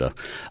Bogachita.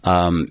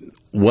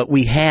 What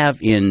we have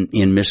in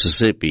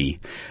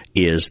Mississippi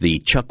is the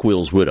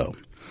chuckwill's widow.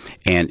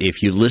 And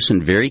if you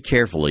listen very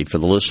carefully, for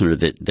the listener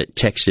that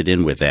texted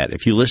in with that,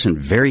 if you listen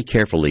very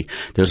carefully,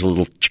 there's a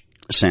little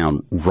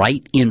sound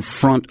right in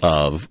front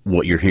of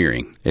what you're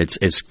hearing. It's.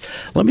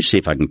 Let me see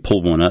if I can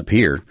pull one up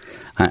here.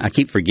 I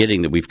keep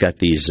forgetting that we've got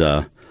these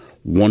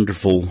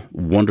wonderful,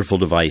 wonderful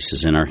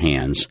devices in our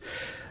hands.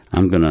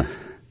 I'm going to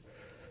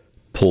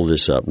pull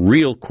this up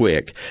real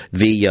quick.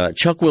 The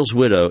chuck-will's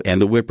widow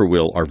and the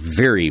whippoorwill are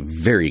very,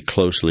 very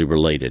closely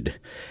related,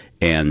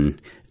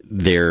 and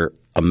they're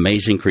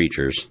amazing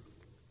creatures.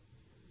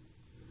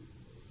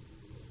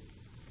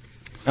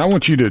 I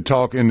want you to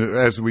talk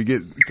as we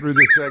get through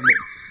this segment.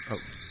 Oh.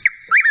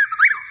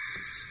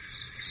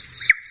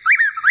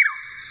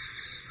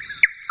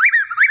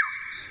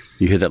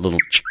 You hear that little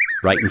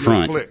right in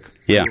front. Click.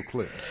 Yeah.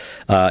 Click.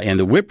 And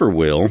the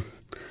whippoorwill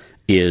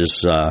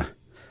is a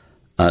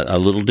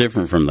little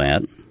different from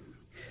that.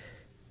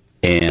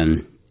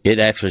 And it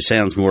actually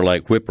sounds more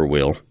like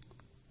whippoorwill.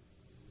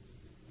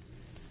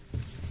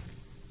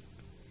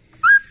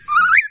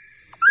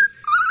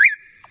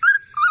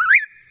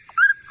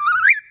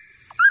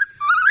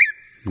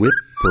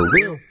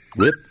 Whippoorwill,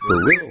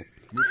 whippoorwill.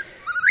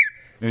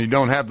 And you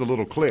don't have the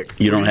little click.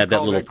 You don't have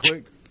that little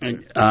click.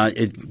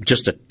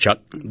 Just a Chuck,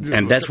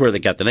 and that's where they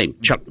got the name.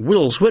 Chuck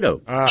Will's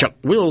widow. Chuck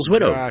Will's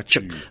widow.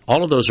 Chuck.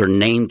 All of those are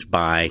named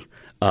by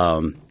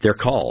their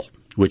call,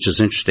 which is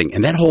interesting.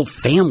 And that whole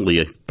family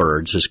of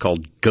birds is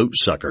called goat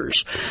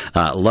suckers.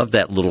 Love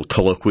that little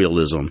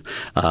colloquialism,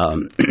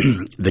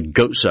 the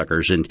goat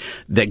suckers. And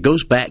that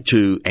goes back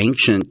to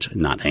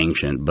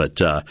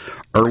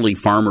early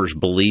farmers'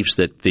 beliefs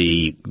that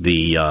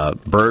the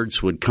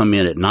birds would come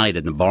in at night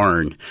in the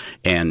barn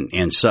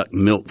and suck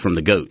milk from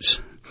the goats.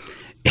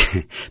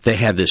 They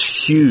have this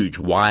huge,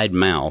 wide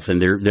mouth,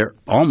 and they're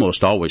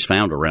almost always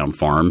found around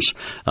farms.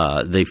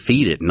 They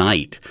feed at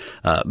night.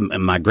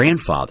 My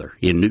grandfather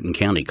in Newton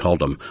County called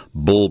them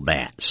bull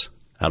bats.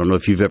 I don't know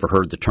if you've ever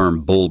heard the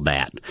term bull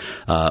bat,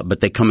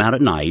 but they come out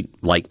at night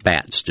like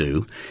bats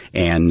do,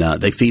 and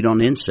they feed on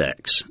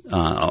insects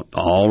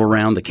all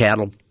around the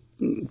cattle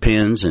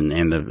pens and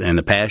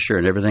the pasture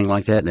and everything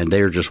like that, and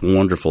they are just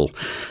wonderful.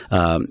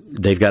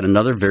 They've got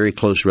another very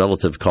close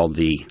relative called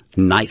the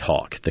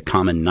nighthawk, the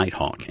common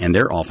nighthawk, and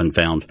they're often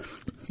found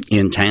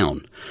in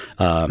town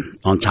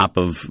on top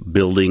of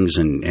buildings,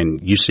 and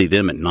you see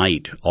them at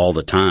night all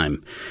the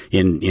time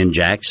in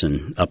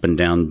Jackson, up and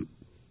down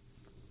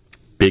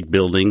big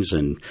buildings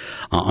and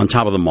on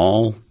top of the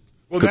mall.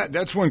 Well,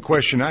 that's one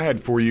question I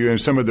had for you, and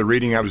some of the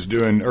reading I was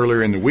doing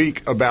earlier in the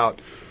week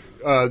about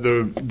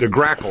the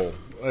grackle.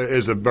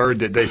 Is a bird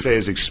that they say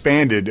has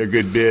expanded a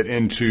good bit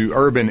into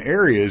urban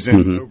areas,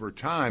 and over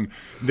time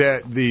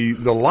that the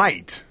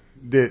light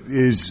that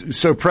is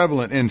so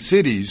prevalent in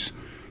cities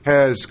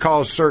has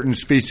caused certain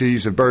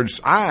species of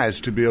birds'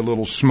 eyes to be a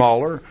little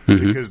smaller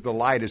because the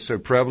light is so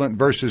prevalent,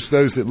 versus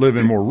those that live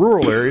in more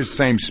rural areas,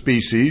 same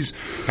species,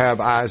 have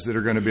eyes that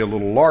are going to be a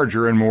little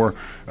larger and more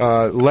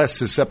less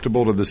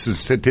susceptible to the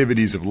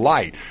sensitivities of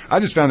light. I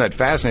just found that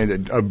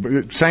fascinating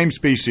that same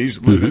species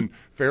living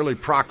fairly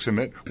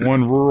proximate,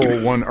 one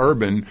rural, one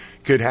urban,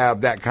 could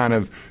have that kind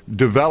of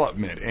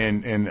development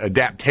and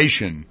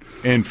adaptation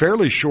in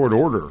fairly short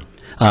order.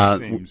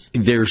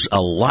 There's a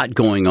lot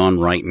going on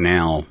right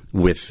now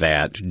with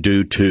that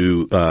due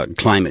to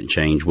climate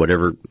change,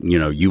 whatever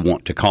you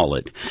want to call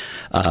it.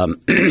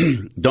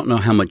 Don't know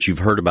how much you've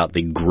heard about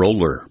the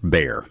growler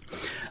bear.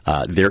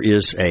 There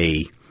is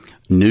a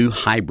new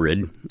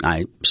hybrid,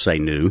 I say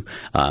new,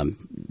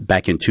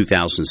 back in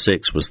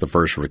 2006 was the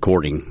first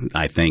recording,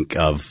 I think,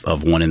 of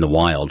one in the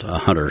wild. A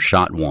hunter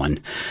shot one,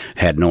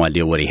 had no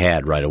idea what he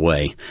had right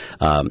away.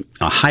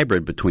 A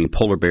hybrid between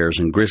polar bears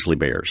and grizzly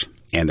bears.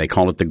 And they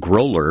call it the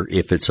growler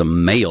if it's a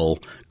male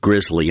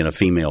grizzly and a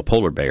female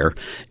polar bear.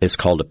 It's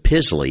called a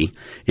pizzly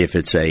if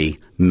it's a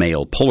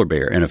male polar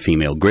bear and a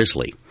female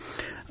grizzly.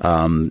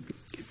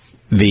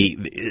 The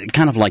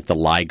kind of like the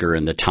liger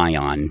and the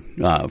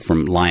tayan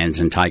from lions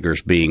and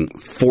tigers being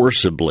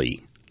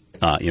forcibly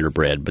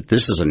interbred, but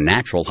this is a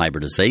natural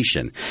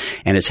hybridization,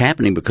 and it's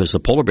happening because the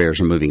polar bears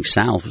are moving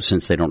south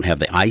since they don't have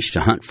the ice to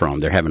hunt from.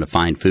 They're having to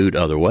find food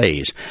other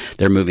ways.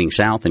 They're moving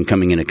south and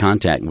coming into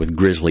contact with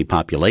grizzly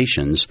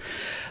populations.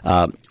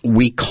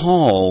 We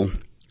call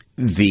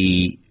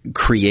the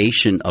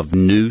creation of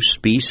new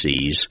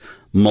species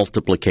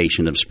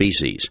multiplication of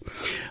species.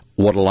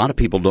 What a lot of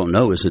people don't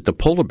know is that the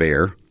polar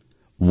bear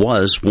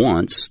was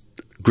once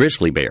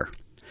grizzly bear.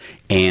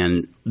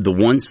 And the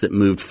ones that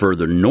moved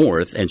further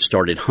north and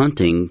started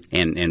hunting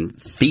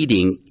and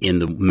feeding in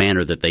the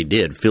manner that they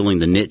did, filling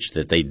the niche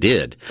that they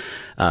did,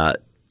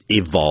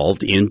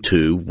 evolved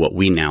into what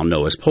we now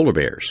know as polar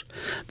bears.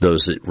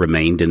 Those that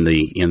remained in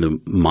the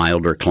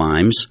milder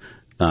climes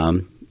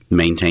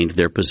maintained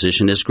their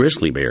position as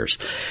grizzly bears.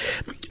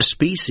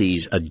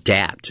 Species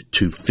adapt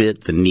to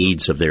fit the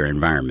needs of their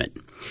environment.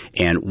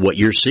 And what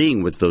you're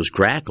seeing with those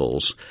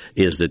grackles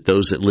is that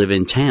those that live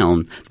in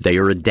town, they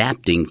are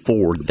adapting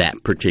for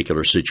that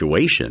particular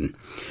situation.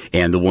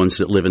 And the ones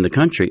that live in the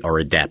country are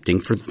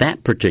adapting for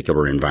that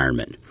particular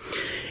environment.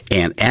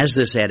 And as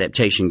this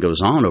adaptation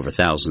goes on over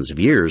thousands of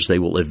years, they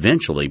will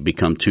eventually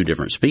become two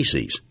different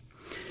species.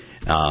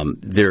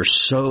 There are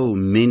so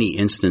many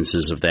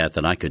instances of that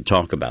I could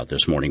talk about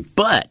this morning.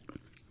 But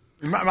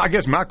I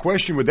guess my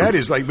question with that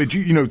is but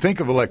you think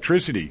of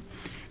electricity.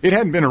 It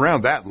hadn't been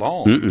around that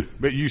long,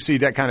 but you see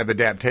that kind of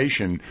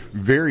adaptation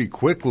very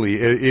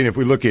quickly. And if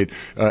we look at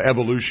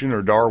evolution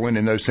or Darwin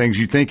and those things,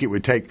 you think it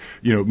would take,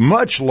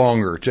 much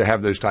longer to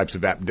have those types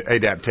of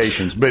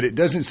adaptations, but it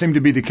doesn't seem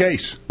to be the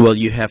case. Well,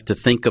 you have to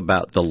think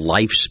about the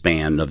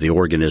lifespan of the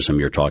organism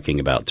you're talking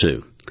about,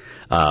 too.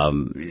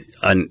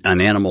 An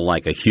animal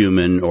like a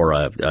human or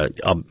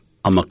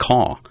a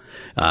macaw.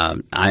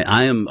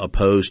 I am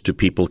opposed to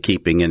people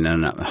keeping,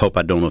 and I hope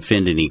I don't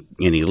offend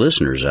any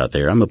listeners out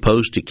there, I'm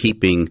opposed to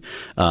keeping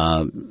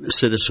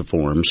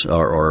psittaciforms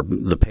or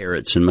the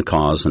parrots and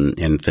macaws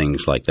and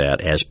things like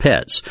that as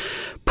pets,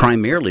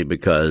 primarily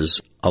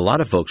because a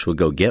lot of folks would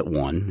go get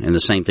one, and the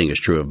same thing is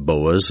true of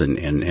boas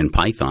and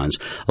pythons.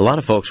 A lot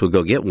of folks would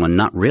go get one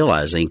not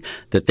realizing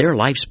that their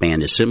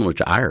lifespan is similar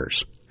to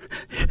ours.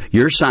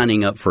 You're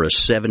signing up for a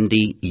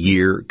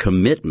 70-year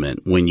commitment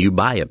when you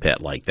buy a pet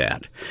like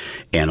that.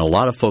 And a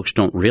lot of folks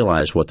don't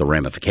realize what the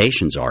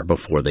ramifications are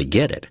before they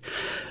get it.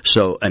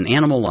 So an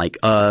animal like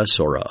us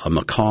or a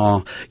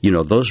macaw,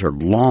 those are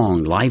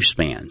long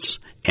lifespans.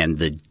 And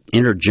the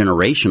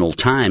intergenerational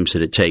times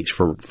that it takes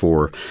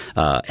for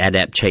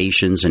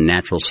adaptations and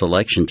natural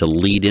selection to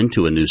lead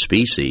into a new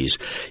species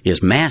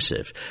is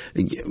massive.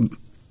 Do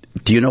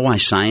you know why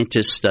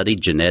scientists study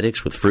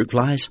genetics with fruit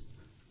flies?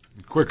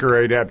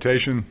 Quicker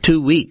adaptation.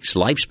 2 weeks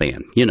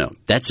lifespan.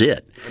 That's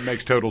it. It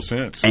makes total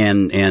sense.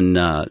 And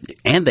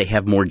they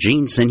have more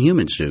genes than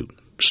humans do,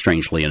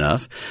 strangely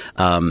enough.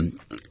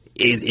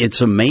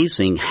 It's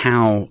amazing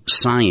how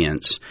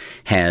science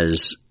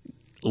has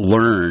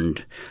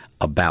learned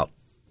about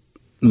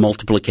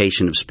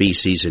multiplication of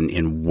species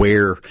and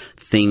where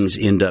things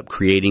end up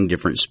creating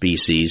different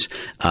species.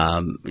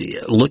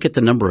 Look at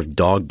the number of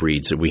dog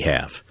breeds that we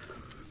have.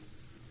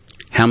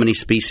 How many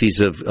species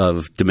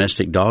of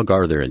domestic dog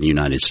are there in the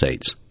United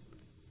States?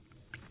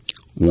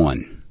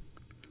 One.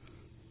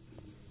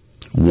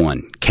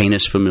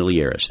 Canis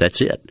familiaris.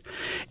 That's it.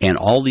 And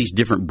all these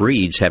different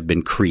breeds have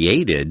been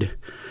created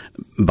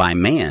by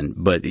man,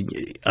 but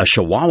a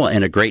Chihuahua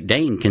and a Great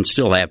Dane can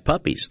still have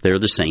puppies. They're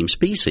the same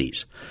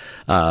species.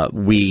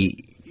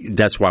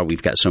 That's why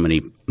we've got so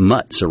many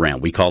mutts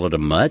around. We call it a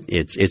mutt.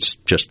 It's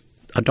just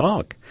a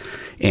dog.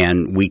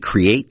 And we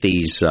create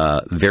these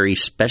very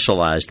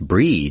specialized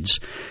breeds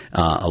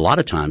a lot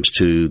of times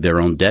to their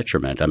own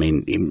detriment. I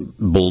mean,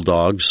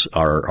 bulldogs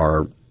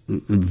are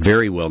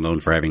very well known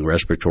for having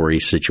respiratory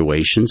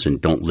situations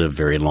and don't live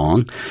very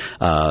long.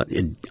 A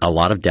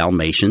lot of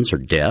Dalmatians are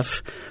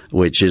deaf,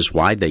 which is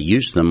why they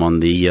used them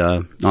on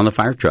the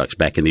fire trucks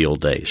back in the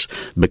old days,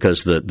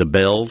 because the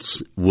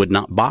bells would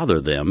not bother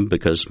them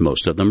because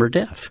most of them are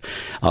deaf.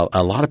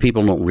 A lot of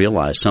people don't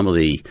realize some of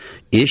the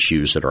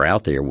issues that are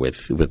out there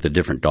with the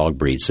different dog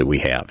breeds that we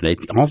have.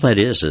 All that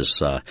is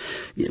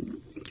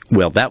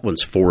well, that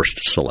one's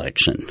forced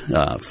selection,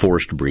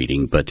 forced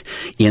breeding. But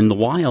in the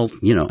wild,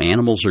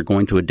 animals are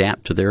going to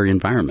adapt to their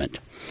environment.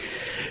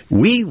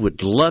 We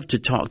would love to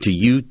talk to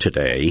you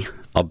today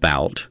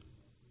about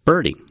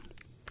birding.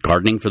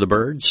 Gardening for the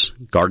birds,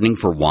 gardening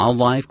for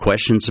wildlife,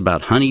 questions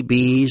about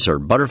honeybees or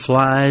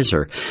butterflies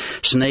or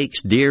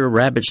snakes, deer,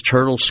 rabbits,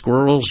 turtles,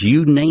 squirrels,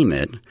 you name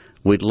it.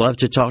 We'd love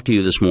to talk to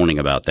you this morning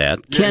about that.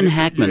 Ken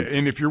Hackman. Yeah,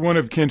 and if you're one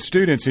of Ken's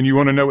students and you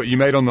want to know what you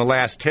made on the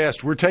last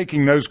test, we're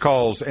taking those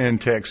calls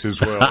and texts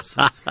as well.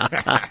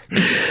 I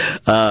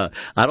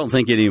don't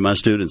think any of my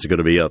students are going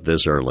to be up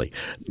this early.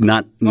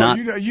 Not.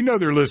 You know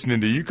they're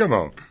listening to you. Come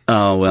on.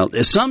 Oh, well,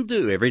 some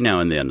do every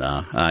now and then.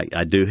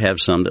 I do have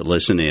some that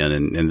listen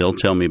in, and they'll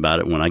tell me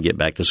about it when I get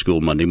back to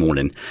school Monday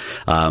morning.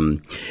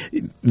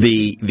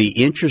 The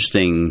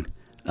interesting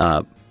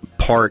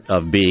part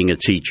of being a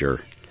teacher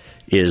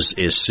is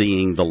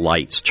seeing the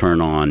lights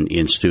turn on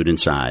in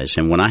students' eyes.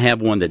 And when I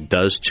have one that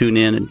does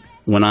tune in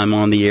when I'm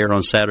on the air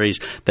on Saturdays,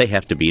 they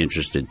have to be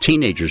interested.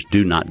 Teenagers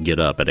do not get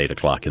up at 8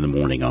 o'clock in the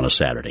morning on a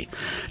Saturday.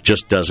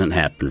 Just doesn't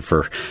happen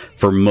for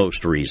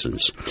most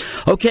reasons.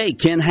 Okay,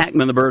 Ken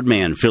Hackman, the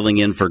Birdman, filling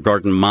in for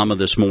Garden Mama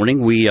this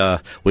morning. We'd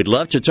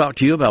love to talk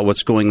to you about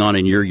what's going on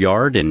in your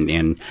yard,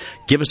 and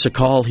give us a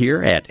call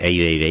here at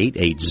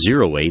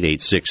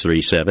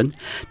 888-808-8637.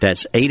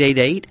 That's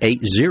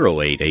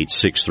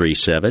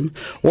 888-808-8637.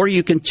 Or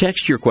you can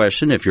text your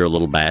question if you're a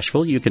little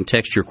bashful. You can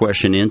text your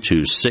question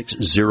into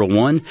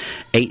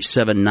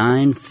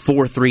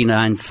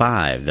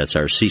 601-879-4395. That's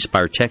our C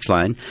Spire text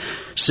line,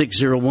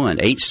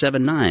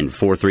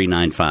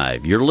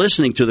 601-879-4395. You're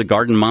listening to the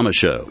Garden Mama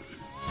Show.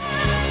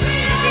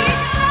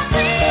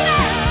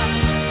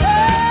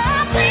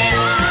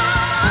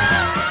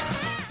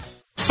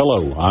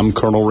 Hello, I'm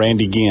Colonel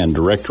Randy Ginn,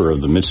 Director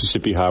of the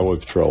Mississippi Highway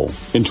Patrol.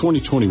 In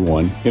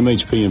 2021,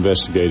 MHP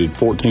investigated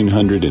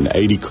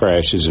 1,480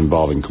 crashes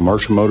involving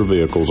commercial motor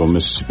vehicles on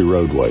Mississippi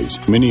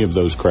roadways. Many of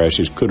those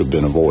crashes could have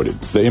been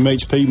avoided. The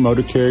MHP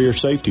Motor Carrier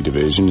Safety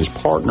Division is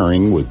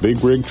partnering with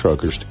big rig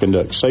truckers to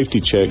conduct safety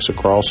checks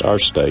across our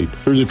state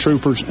through the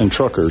Troopers and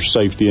Truckers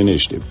Safety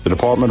Initiative. The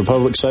Department of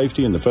Public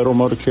Safety and the Federal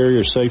Motor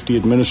Carrier Safety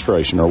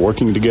Administration are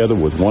working together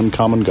with one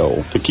common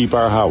goal: to keep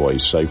our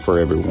highways safe for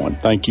everyone.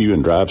 Thank you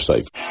and drive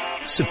safe.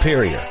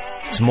 Superior.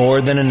 It's more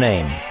than a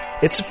name.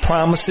 It's a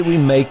promise that we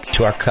make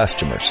to our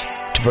customers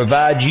to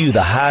provide you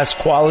the highest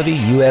quality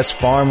U.S.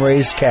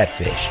 farm-raised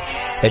catfish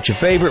at your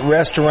favorite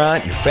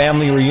restaurant, your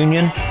family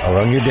reunion,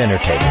 or on your dinner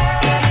table.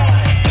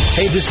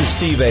 Hey, this is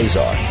Steve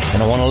Azar,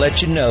 and I want to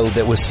let you know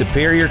that with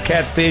Superior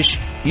Catfish,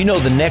 you know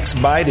the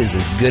next bite is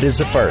as good as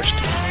the first,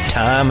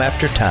 time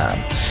after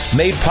time.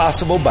 Made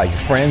possible by your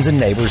friends and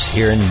neighbors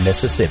here in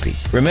Mississippi.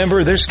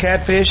 Remember, there's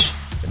catfish,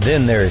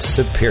 then there is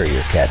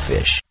Superior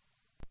Catfish.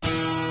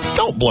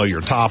 Don't blow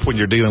your top when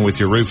you're dealing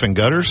with your roof and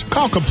gutters.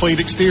 Call Complete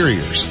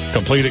Exteriors.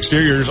 Complete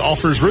Exteriors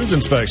offers roof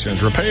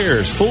inspections,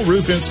 repairs, full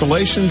roof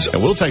installations,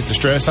 and we'll take the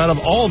stress out of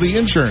all the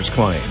insurance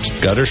claims.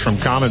 Gutters from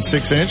common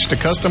 6-inch to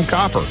custom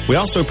copper. We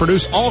also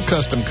produce all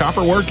custom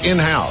copper work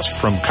in-house,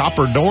 from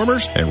copper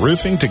dormers and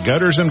roofing to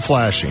gutters and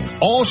flashing.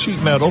 All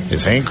sheet metal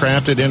is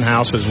handcrafted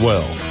in-house as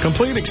well.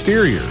 Complete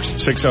Exteriors,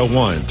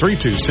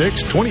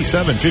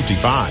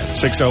 601-326-2755.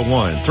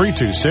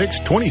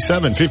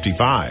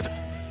 601-326-2755.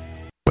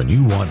 When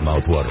you want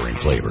mouth-watering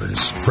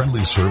flavors,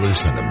 friendly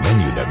service, and a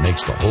menu that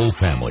makes the whole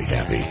family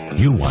happy,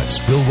 you want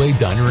Spillway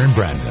Diner in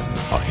Brandon,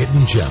 a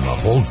hidden gem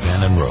of Old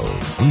Fannin Road.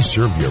 We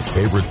serve your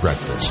favorite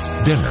breakfast,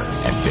 dinner,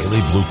 and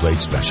daily blue plate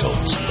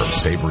specials. From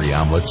savory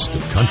omelets to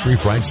country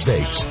fried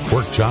steaks,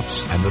 pork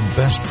chops, and the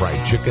best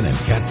fried chicken and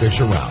catfish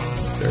around.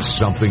 There's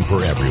something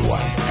for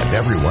everyone, and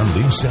everyone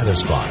leaves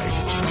satisfied.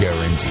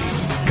 Guaranteed.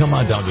 Come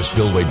on down to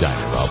Spillway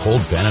Diner off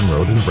Old Fannin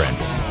Road in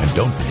Brandon. And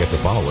don't forget to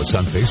follow us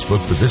on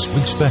Facebook for this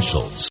week's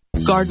specials.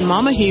 Garden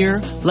Mama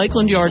here.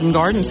 Lakeland Yard and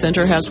Garden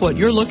Center has what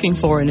you're looking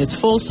for in its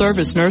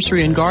full-service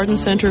nursery and garden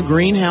center,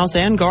 greenhouse,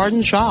 and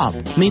garden shop.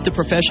 Meet the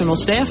professional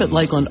staff at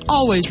Lakeland,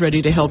 always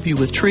ready to help you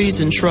with trees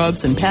and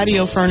shrubs and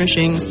patio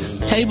furnishings,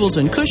 tables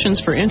and cushions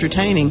for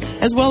entertaining,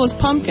 as well as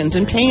pumpkins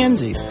and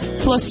pansies,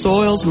 plus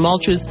soils,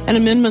 mulches, and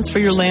amendments for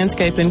your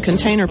landscape and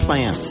container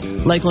plants.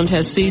 Lakeland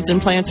has seeds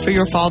and plants for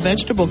your fall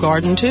vegetable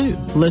garden, too.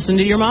 Listen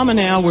to your mama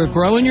now. We're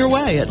growing your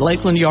way at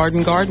Lakeland Yard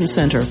and Garden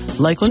Center,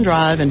 Lakeland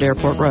Drive and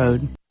Airport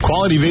Road.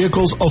 Quality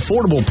vehicles,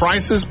 affordable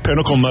prices,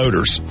 Pinnacle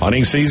Motors.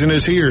 Hunting season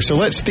is here, so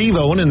let Steve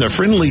Owen and the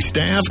friendly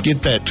staff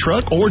get that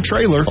truck or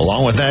trailer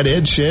along with that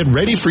Ed shed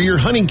ready for your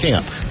hunting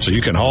camp so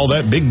you can haul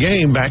that big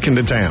game back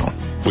into town.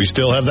 We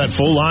still have that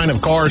full line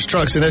of cars,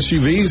 trucks, and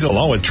SUVs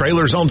along with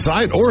trailers on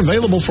site or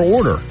available for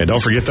order. And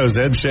don't forget those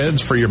Ed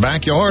sheds for your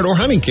backyard or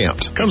hunting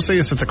camps. Come see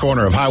us at the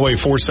corner of Highway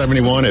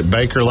 471 at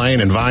Baker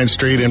Lane and Vine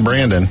Street in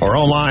Brandon, or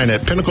online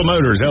at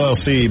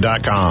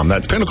PinnacleMotorsLLC.com.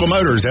 That's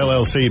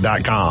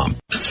PinnacleMotorsLLC.com.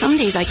 Some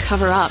days I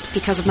cover up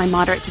because of my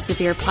moderate to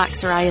severe plaque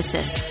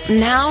psoriasis.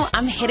 Now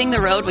I'm hitting the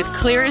road with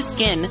clearer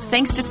skin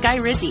thanks to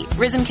Skyrizi,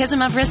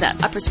 Risankizumab Riza,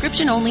 a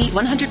prescription-only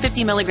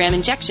 150 milligram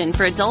injection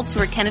for adults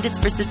who are candidates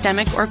for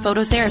systemic or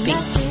phototherapy.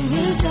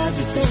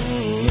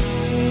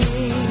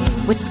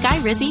 With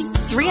Skyrizi,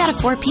 3 out of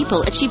 4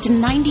 people achieved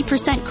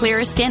 90%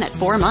 clearer skin at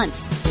 4 months.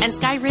 And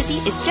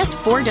Skyrizi is just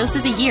 4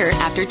 doses a year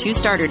after 2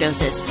 starter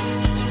doses.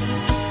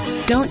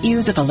 Don't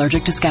use if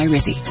allergic to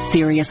Skyrizi.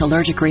 Serious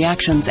allergic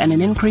reactions and an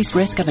increased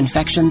risk of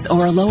infections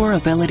or a lower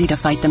ability to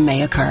fight them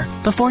may occur.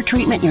 Before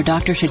treatment, your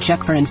doctor should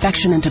check for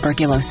infection and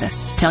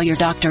tuberculosis. Tell your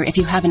doctor if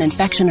you have an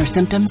infection or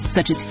symptoms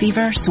such as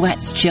fever,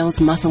 sweats,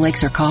 chills, muscle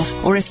aches, or cough,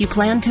 or if you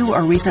plan to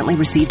or recently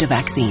received a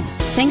vaccine.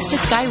 Thanks to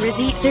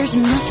Skyrizi, there's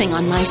nothing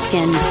on my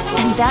skin,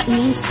 and that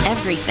means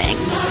everything.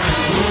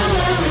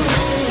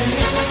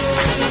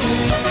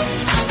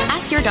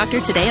 Your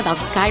doctor today about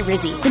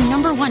Skyrizi, the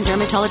 #1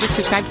 dermatologist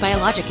prescribed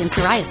biologic in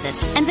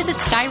psoriasis, and visit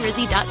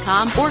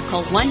skyrizi.com or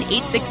call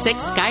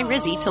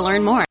 1-866-SKYRIZI to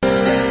learn more. I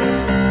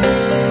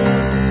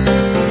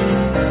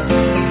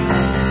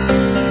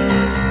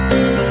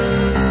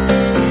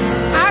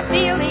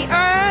feel the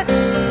earth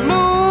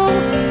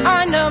move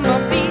under my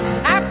feet.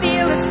 I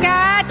feel the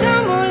sky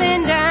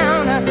tumbling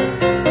down.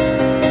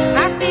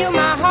 I feel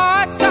my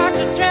heart start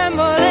to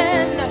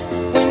trembling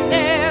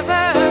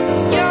whenever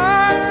you're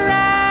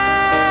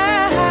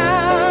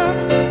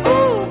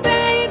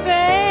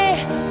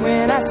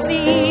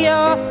see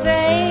your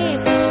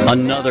face.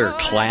 Another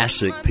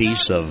classic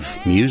piece of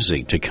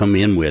music to come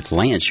in with.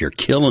 Lance, you're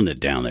killing it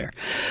down there.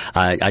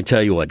 I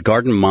tell you what,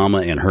 Garden Mama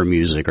and her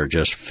music are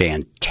just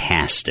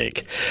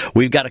fantastic.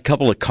 We've got a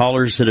couple of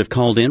callers that have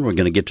called in. We're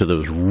going to get to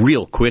those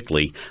real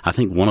quickly. I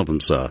think one of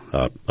them's a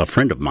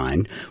friend of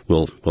mine.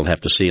 We'll have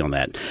to see on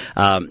that.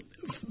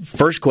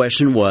 First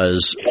question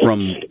was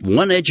from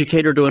one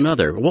educator to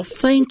another. Well,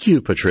 thank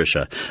you,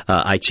 Patricia.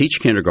 I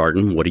teach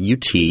kindergarten. What do you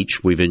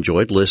teach? We've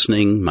enjoyed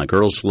listening. My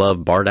girls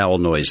love barred owl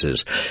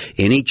noises.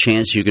 Any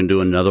chance you can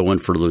do another one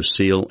for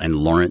Lucille and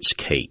Lawrence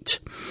Kate?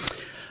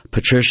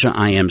 Patricia,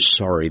 I am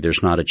sorry.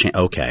 There's not a chance.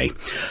 Okay.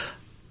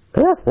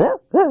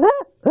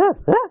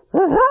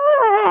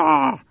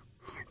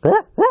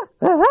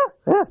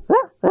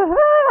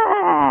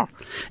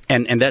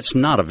 And that's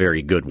not a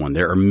very good one.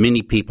 There are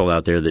many people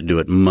out there that do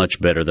it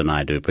much better than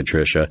I do,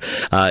 Patricia.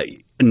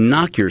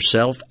 knock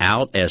yourself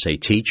out as a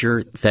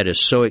teacher. That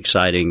is so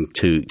exciting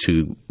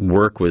to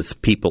work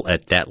with people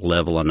at that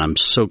level, and I'm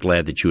so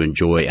glad that you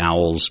enjoy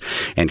owls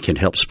and can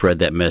help spread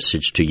that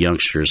message to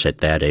youngsters at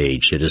that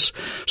age. It is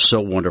so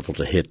wonderful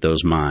to hit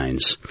those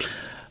minds.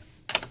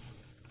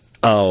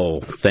 Oh,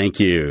 thank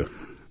you.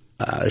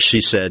 She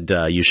said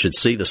you should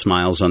see the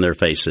smiles on their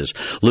faces.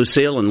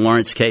 Lucille and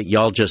Lawrence Kate,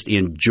 y'all just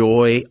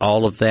enjoy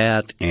all of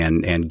that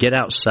and get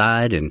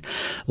outside and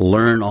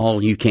learn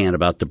all you can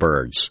about the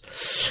birds.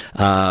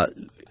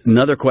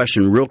 Another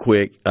question real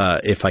quick.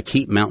 If I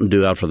keep Mountain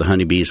Dew out for the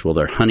honeybees, will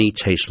their honey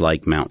taste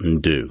like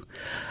Mountain Dew?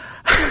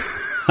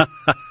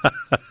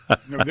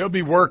 No, they'll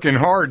be working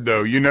hard,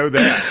 though. You know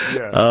that.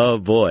 Yeah. Oh,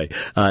 boy.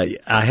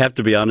 I have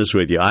to be honest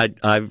with you.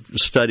 I've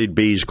studied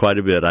bees quite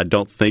a bit. I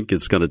don't think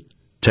it's going to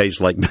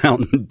taste like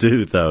Mountain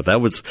Dew, though. That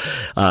was,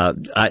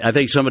 I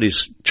think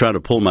somebody's trying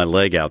to pull my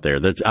leg out there.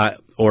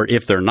 Or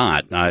if they're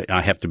not,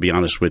 I have to be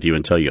honest with you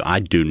and tell you, I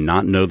do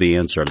not know the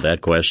answer to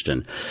that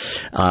question.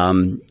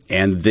 And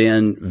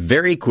then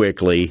very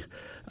quickly,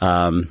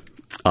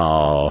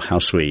 oh, how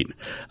sweet.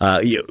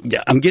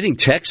 I'm getting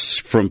texts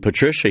from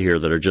Patricia here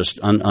that are just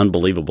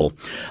unbelievable.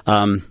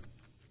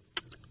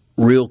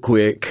 Real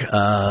quick,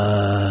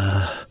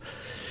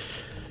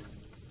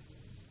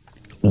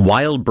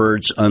 Wild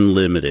Birds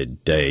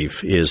Unlimited,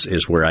 Dave,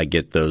 is where I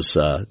get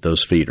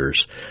those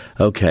feeders.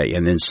 Okay,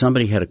 and then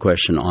somebody had a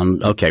question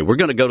on. Okay, we're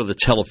going to go to the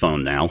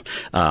telephone now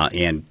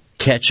and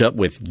catch up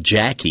with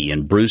Jackie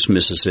in Bruce,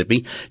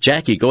 Mississippi.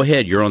 Jackie, go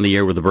ahead. You're on the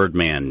air with the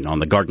Birdman on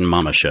the Garden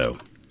Mama Show.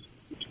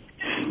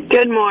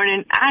 Good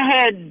morning. I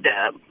had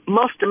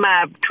most of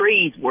my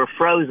trees were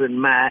frozen.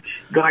 My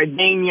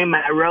gardenia,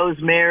 my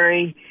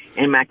rosemary,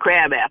 and my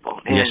crabapple.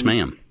 Yes,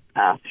 ma'am.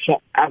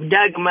 So I've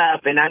dug them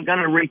up, and I'm going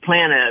to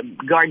replant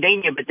a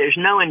gardenia, but there's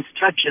no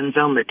instructions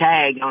on the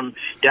tag.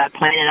 Do I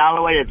plant it all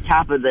the way to the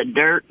top of the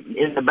dirt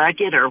in the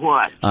bucket, or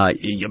what?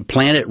 You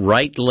plant it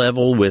right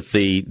level with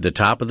the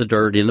top of the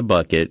dirt in the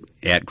bucket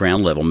at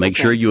ground level. Make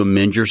sure you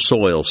amend your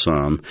soil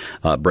some,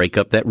 break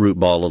up that root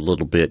ball a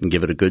little bit, and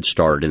give it a good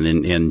start.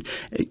 And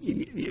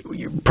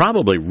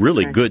probably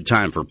really good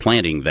time for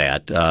planting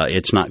that.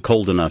 It's not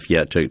cold enough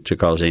yet to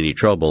cause any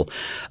trouble.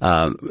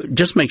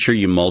 Just make sure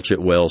you mulch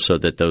it well so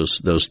that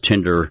those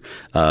tender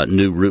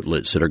new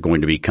rootlets that are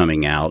going to be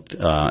coming out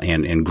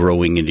and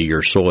growing into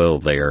your soil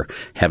there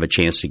have a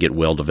chance to get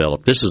well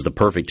developed. This is the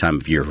perfect time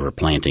of year for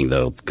planting,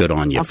 though. Good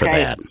on you for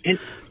that. And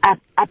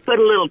I put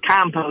a little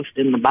compost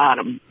in the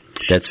bottom.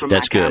 That's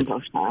good.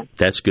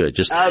 That's good.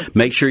 Just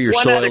make sure your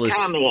soil is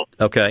comment.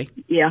 Okay.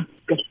 Yeah.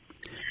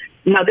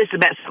 No, this is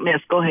about something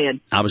else. Go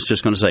ahead. I was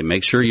just going to say,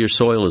 make sure your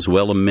soil is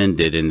well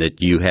amended and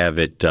that you have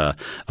it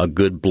a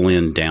good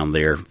blend down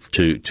there.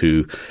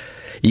 To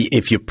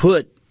if you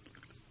put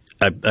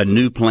a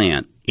new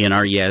plant in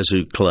our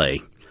Yazoo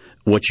clay,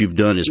 what you've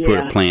done is put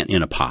a plant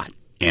in a pot,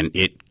 and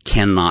it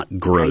cannot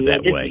grow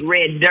that way.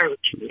 Red dirt.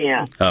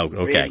 Yeah. Oh,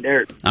 okay. Red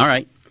dirt. All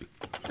right.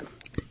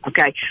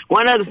 Okay.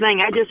 One other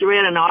thing, I just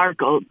read an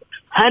article.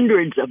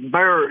 Hundreds of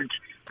birds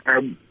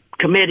are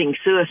committing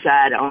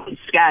suicide on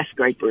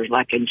skyscrapers,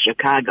 like in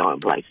Chicago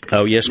and places.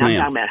 Oh, yes, ma'am.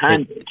 I'm talking about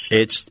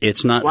hundreds.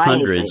 It's not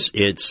hundreds,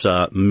 it's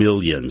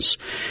millions.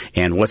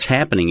 And what's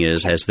happening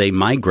is, as they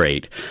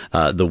migrate,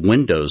 the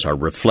windows are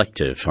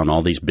reflective on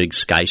all these big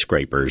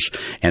skyscrapers,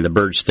 and the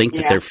birds think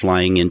that they're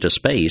flying into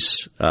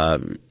space,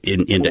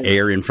 into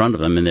air in front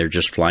of them, and they're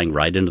just flying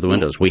right into the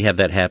windows. We have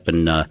that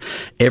happen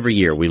every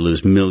year. We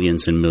lose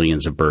millions and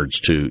millions of birds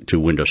to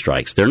window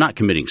strikes. They're not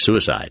committing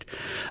suicide.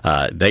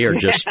 They're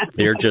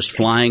just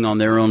flying on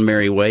their own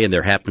merry way, and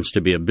there happens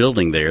to be a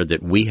building there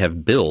that we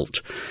have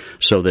built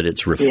so that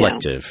it's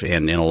reflective.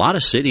 And a lot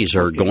of cities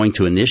are going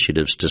to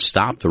initiatives to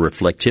stop the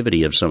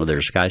reflectivity of some of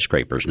their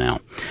skyscrapers now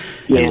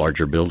in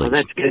larger buildings.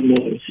 Well, that's good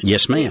news.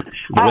 Yes, ma'am.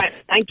 All right.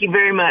 Thank you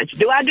very much.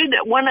 Do I do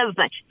that? One other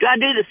thing. Do I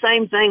do the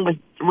same thing with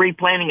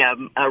replanting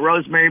a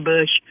rosemary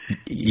bush?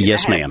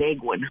 Yes, ma'am. A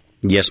big one.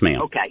 Yes,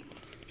 ma'am. Okay.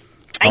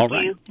 Thank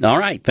you. All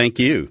right. Thank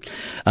you.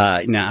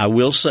 Now, I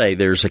will say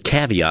there's a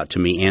caveat to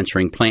me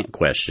answering plant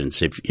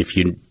questions. If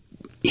you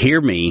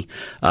hear me,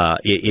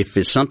 if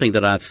it's something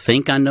that I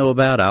think I know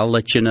about, I'll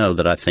let you know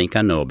that I think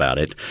I know about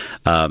it.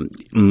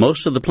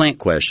 Most of the plant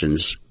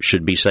questions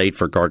should be saved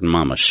for Garden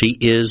Mama. She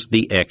is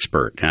the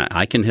expert.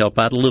 I can help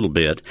out a little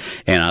bit,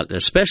 and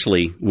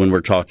especially when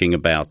we're talking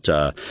about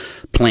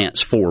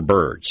plants for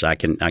birds. I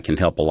can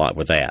help a lot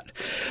with that.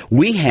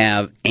 We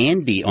have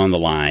Andy on the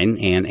line,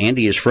 and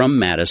Andy is from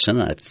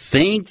Madison. I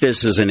think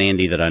this is an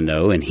Andy that I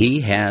know, and he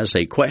has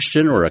a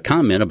question or a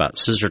comment about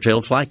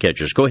scissor-tailed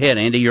flycatchers. Go ahead,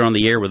 Andy. You're on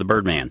the air with the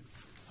Birdman.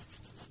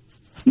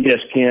 Yes,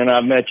 Ken,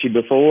 I've met you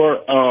before.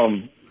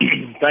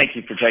 Thank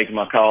you for taking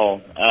my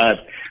call.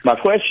 My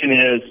question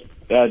is,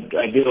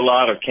 I do a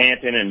lot of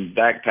camping and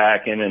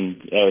backpacking,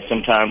 and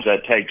sometimes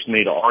that takes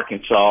me to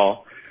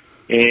Arkansas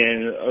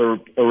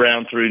and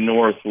around through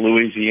North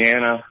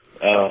Louisiana.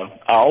 I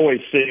always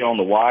see on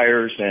the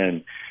wires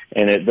and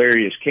at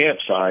various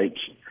campsites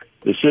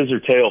the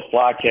scissor-tailed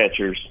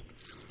flycatchers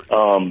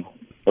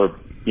are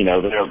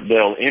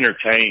they'll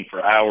entertain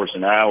for hours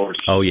and hours.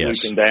 Oh, yes.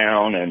 Swooping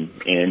down, and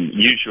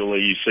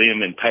usually you see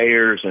them in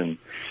pairs, and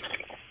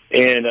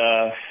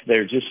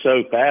they're just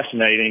so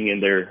fascinating in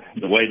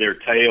the way their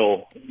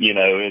tail, you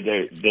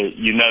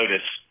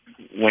notice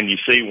when you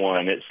see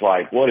one, it's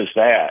like, what is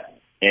that?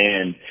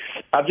 And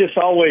I've just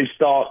always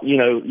thought,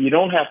 you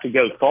don't have to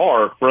go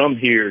far from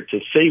here to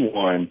see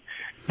one.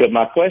 But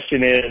my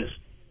question is,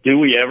 do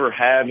we ever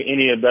have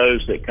any of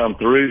those that come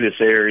through this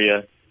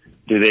area?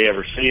 Do they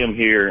ever see them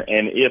here?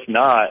 And if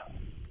not,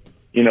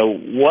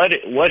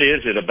 what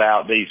is it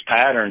about these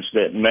patterns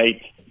that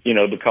make,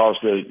 because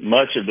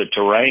much of the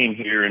terrain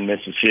here in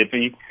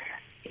Mississippi,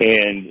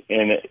 and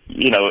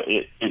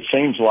it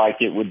seems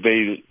like it would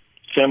be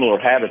similar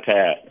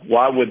habitat.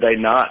 Why would they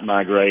not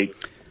migrate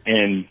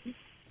and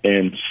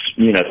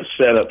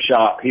set up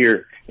shop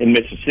here in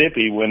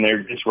Mississippi when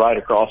they're just right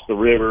across the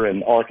river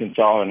in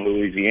Arkansas and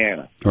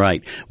Louisiana?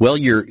 Right. Well,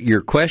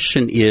 your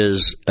question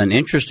is an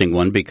interesting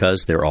one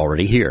because they're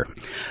already here.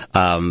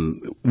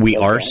 We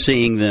are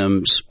seeing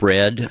them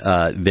spread.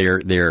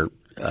 Their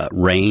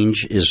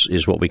range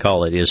is what we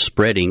call it, is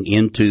spreading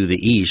into the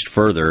east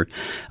further.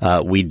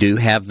 We do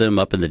have them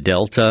up in the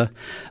Delta.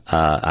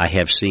 I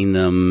have seen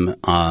them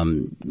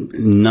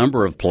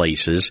number of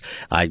places.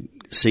 I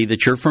see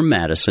that you're from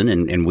Madison,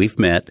 and we've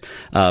met.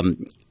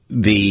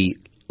 The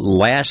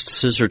last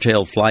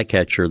scissor-tailed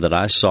flycatcher that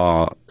I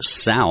saw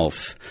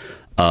south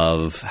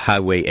of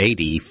Highway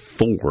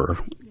 84,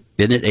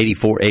 isn't it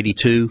 84,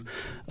 82?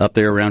 Up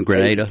there around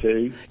Grenada?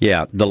 82.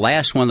 Yeah, the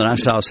last one that I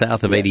saw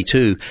south of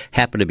 82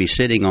 happened to be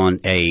sitting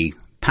on a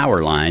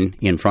power line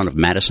in front of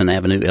Madison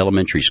Avenue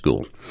Elementary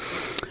School.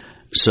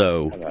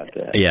 So,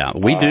 yeah,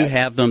 we do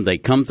have them. They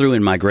come through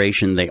in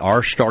migration. They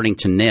are starting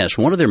to nest.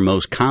 One of their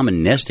most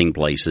common nesting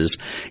places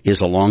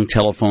is along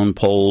telephone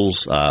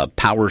poles,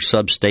 power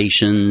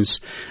substations.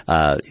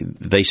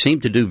 They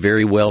seem to do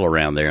very well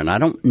around there, and I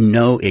don't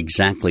know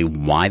exactly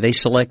why they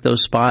select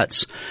those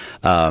spots.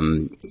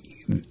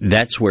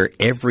 That's where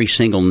every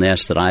single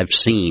nest that I've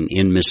seen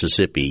in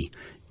Mississippi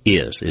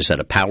is at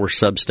a power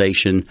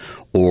substation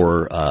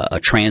or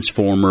a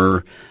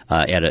transformer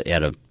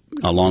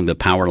along the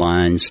power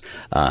lines,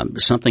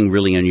 something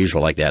really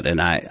unusual like that.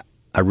 And I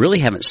really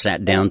haven't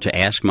sat down to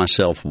ask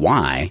myself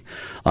why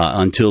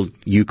until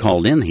you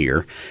called in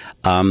here.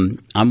 I'm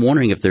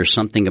wondering if there's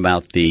something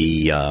about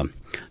the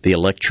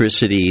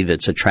electricity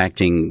that's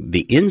attracting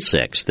the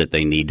insects that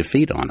they need to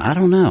feed on. I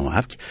don't know.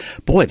 That's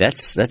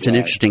an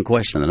interesting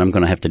question that I'm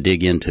going to have to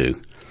dig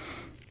into.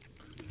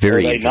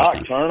 Very Are they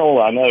interesting.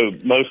 Nocturnal? I know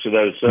most of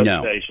those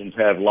substations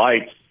have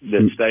lights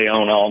that stay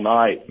on all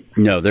night.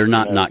 No, they're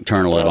not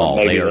nocturnal at all.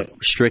 They are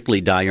strictly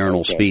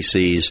diurnal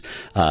species.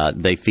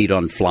 They feed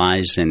on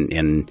flies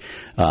and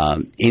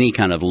any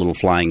kind of little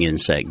flying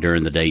insect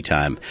during the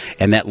daytime.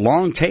 And that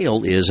long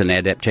tail is an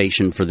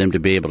adaptation for them to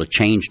be able to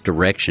change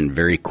direction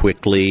very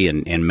quickly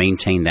and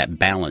maintain that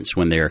balance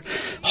when they're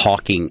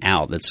hawking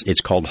out.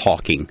 It's called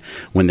hawking,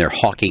 when they're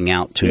hawking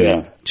out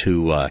to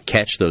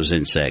catch those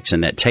insects.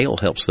 And that tail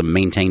helps them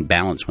maintain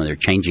balance when they're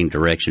changing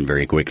direction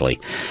very quickly.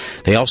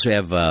 They also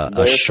have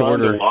a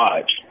shorter.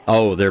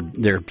 Oh,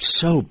 they're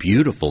so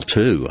beautiful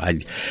too.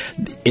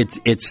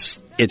 It's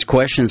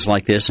questions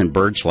like this and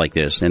birds like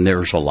this, and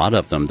there's a lot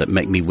of them that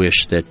make me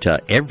wish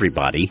that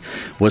everybody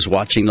was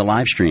watching the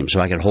live stream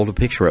so I could hold a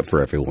picture up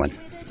for everyone.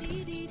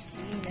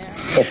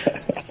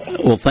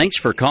 Well, thanks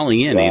for calling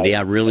in, Andy.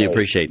 I really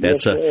appreciate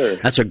that.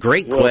 That's a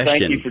great question.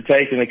 Thank you for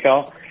taking the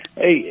call.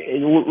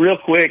 Hey, real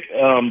quick,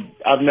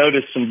 I've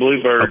noticed some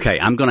bluebirds. Okay,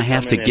 I'm going to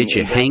have to get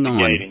you. Hang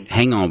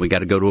on. We got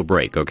to go to a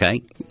break,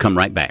 okay? Come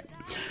right back.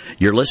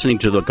 You're listening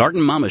to the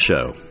Garden Mama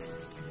Show.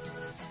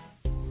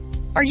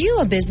 Are you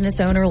a business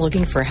owner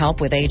looking for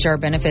help with HR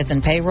benefits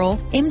and payroll?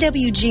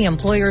 MWG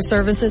Employer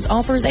Services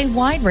offers a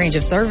wide range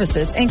of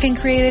services and can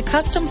create a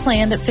custom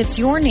plan that fits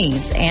your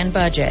needs and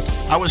budget.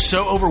 I was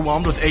so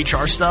overwhelmed with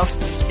HR stuff.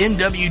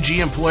 MWG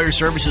Employer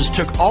Services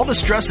took all the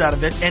stress out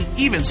of it and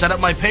even set up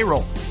my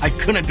payroll. I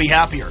couldn't be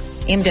happier.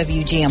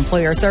 MWG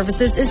Employer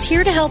Services is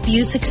here to help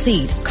you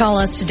succeed. Call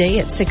us today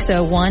at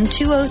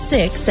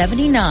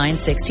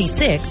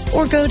 601-206-7966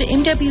 or go to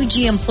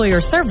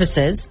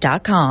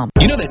MWGEmployerServices.com.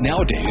 You know that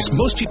nowadays,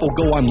 most people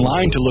go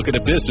online to look at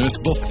a business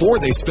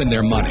before they spend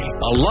their money.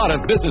 A lot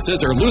of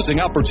businesses are losing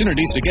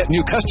opportunities to get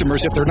new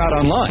customers if they're not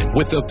online.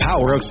 With the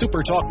power of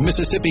SuperTalk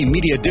Mississippi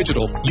Media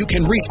Digital, you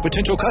can reach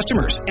potential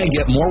customers and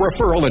get more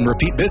referral and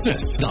repeat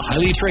business. The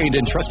highly trained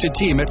and trusted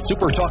team at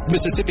SuperTalk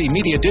Mississippi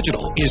Media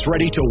Digital is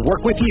ready to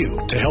work with you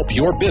to help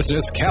your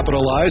business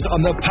capitalize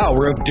on the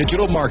power of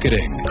digital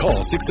marketing. Call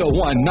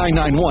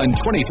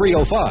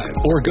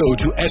 601-991-2305 or go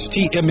to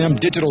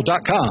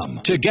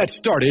stmmdigital.com to get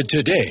started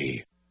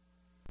today.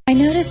 I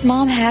noticed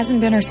Mom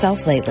hasn't been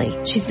herself lately.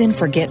 She's been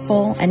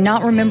forgetful and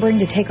not remembering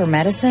to take her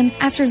medicine.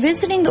 After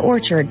visiting the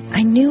Orchard,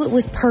 I knew it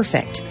was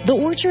perfect. The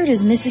Orchard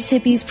is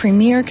Mississippi's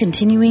premier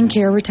continuing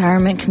care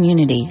retirement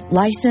community,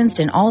 licensed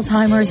in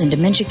Alzheimer's and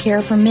dementia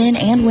care for men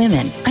and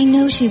women. I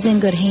know she's in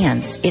good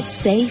hands. It's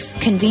safe,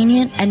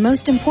 convenient, and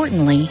most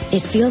importantly,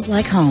 it feels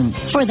like home.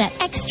 For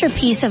that extra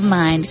peace of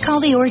mind, call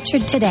the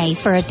Orchard today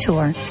for a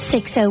tour.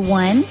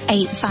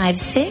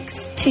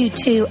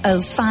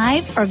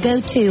 601-856-2205 or go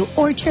to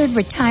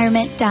orchardretirement.com.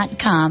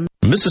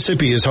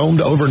 Mississippi is home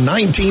to over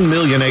 19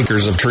 million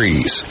acres of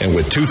trees, and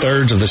with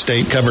 2/3 of the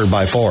state covered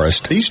by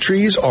forest, these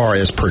trees are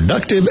as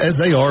productive as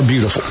they are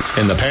beautiful.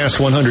 In the past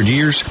 100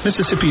 years,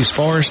 Mississippi's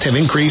forests have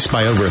increased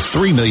by over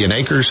 3 million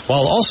acres,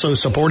 while also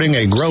supporting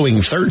a growing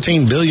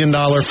 $13 billion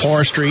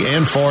forestry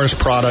and forest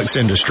products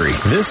industry.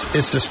 This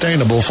is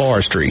sustainable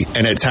forestry,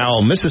 and it's how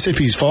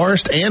Mississippi's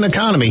forest and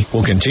economy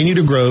will continue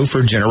to grow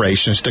for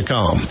generations to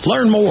come.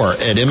 Learn more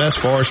at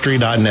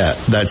msforestry.net.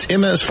 That's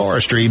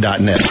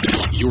msforestry.net.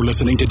 You're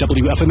listening to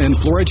WFMN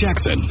Flora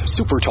Jackson,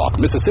 Super Talk,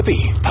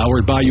 Mississippi.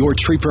 Powered by your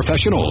tree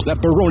professionals at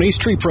Barone's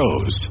Tree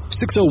Pros.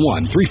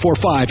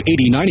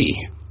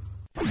 601-345-8090.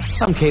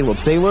 I'm Caleb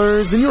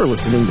Sailors, and you're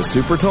listening to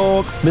Super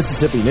Talk,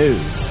 Mississippi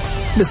News.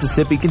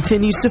 Mississippi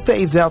continues to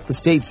phase out the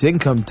state's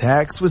income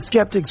tax, with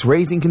skeptics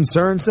raising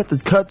concerns that the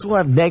cuts will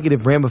have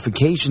negative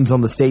ramifications on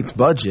the state's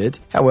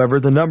budget. However,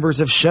 the numbers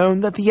have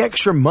shown that the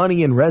extra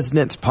money in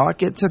residents'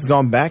 pockets has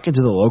gone back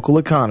into the local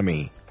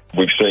economy.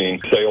 We've seen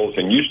sales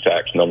and use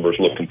tax numbers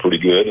looking pretty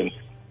good, and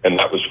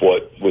that was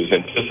what was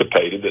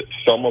anticipated, that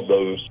some of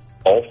those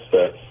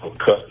offsets of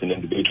cuts in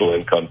individual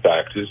income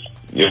taxes,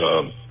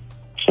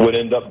 would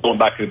end up going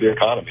back into the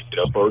economy,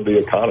 for the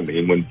economy.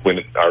 And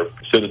when our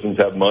citizens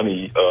have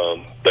money,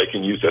 they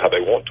can use it how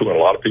they want to, and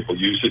a lot of people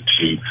use it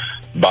to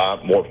buy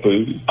more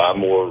food, buy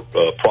more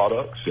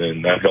products,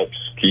 and that helps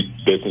keep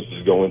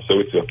businesses going. So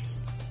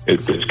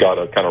it's got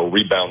a kind of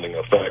rebounding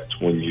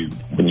effect when you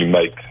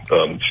make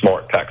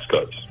smart tax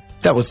cuts.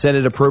 That was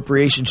Senate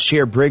Appropriations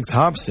Chair Briggs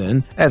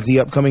Hobson. As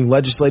the upcoming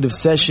legislative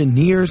session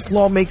nears,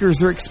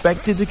 lawmakers are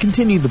expected to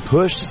continue the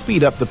push to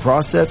speed up the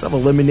process of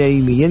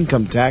eliminating the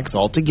income tax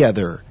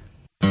altogether.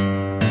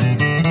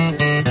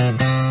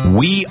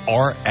 We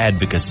are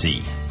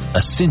advocacy,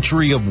 a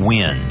century of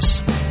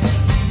wins.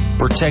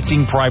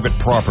 Protecting private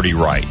property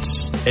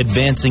rights,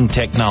 advancing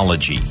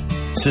technology,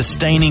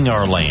 sustaining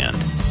our land,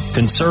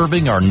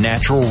 conserving our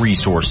natural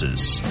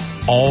resources,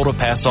 all to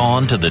pass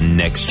on to the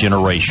next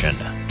generation.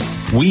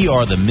 We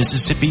are the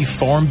Mississippi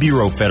Farm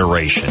Bureau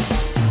Federation.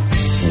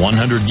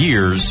 100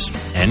 years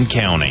and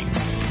counting.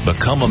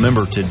 Become a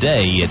member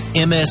today at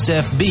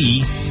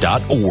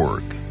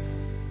msfb.org.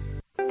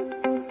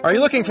 Are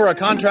you looking for a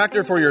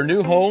contractor for your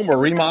new home or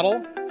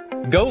remodel?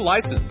 Go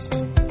licensed.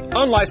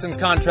 Unlicensed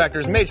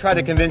contractors may try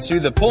to convince you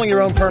that pulling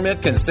your own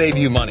permit can save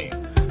you money,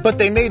 but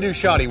they may do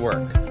shoddy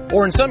work,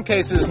 or in some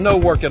cases, no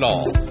work at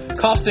all,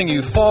 costing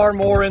you far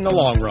more in the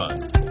long run.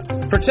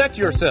 Protect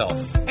yourself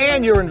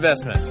and your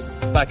investment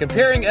by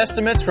comparing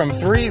estimates from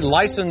 3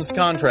 licensed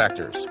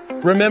contractors.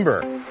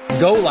 Remember,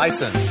 go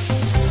licensed.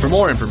 For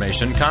more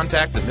information,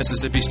 contact the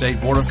Mississippi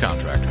State Board of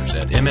Contractors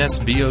at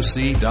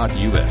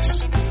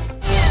msboc.us.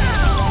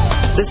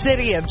 The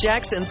City of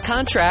Jackson's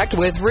contract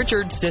with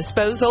Richards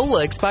Disposal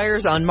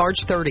expires on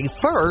March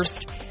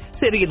 31st.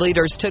 City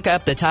leaders took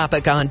up the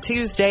topic on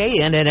Tuesday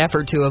in an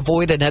effort to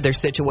avoid another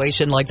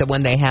situation like the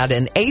one they had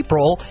in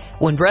April,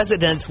 when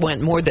residents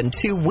went more than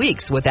 2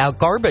 weeks without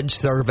garbage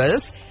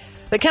service.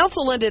 The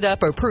council ended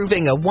up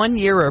approving a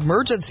 1-year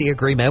emergency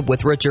agreement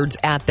with Richards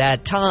at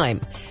that time.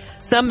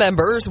 Some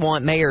members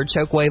want Mayor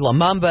Chokwe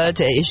Lumumba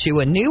to issue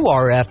a new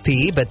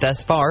RFP, but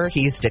thus far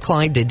he's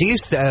declined to do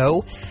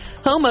so.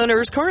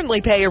 Homeowners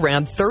currently pay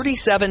around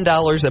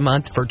 $37 a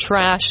month for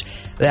trash.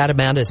 That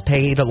amount is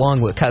paid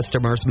along with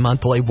customers'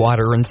 monthly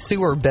water and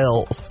sewer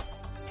bills.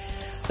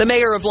 The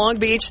mayor of Long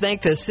Beach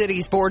thanked the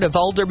city's Board of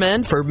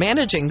Aldermen for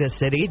managing the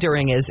city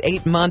during his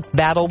 8-month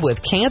battle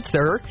with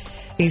cancer.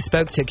 He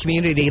spoke to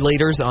community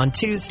leaders on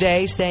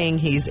Tuesday, saying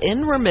he's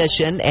in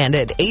remission and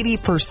at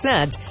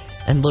 80%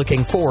 and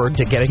looking forward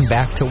to getting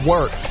back to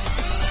work.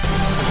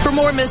 For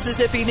more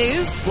Mississippi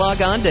news,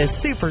 log on to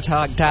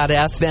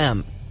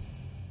supertalk.fm.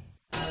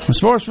 From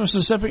Sports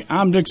Mississippi,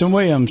 I'm Dixon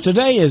Williams.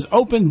 Today is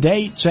Open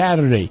Date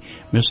Saturday.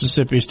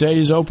 Mississippi State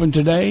is open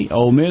today.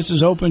 Ole Miss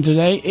is open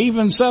today.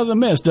 Even Southern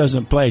Miss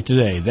doesn't play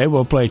today. They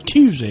will play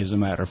Tuesday, as a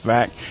matter of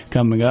fact,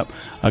 coming up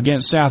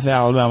against South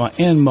Alabama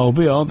in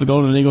Mobile. The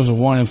Golden Eagles are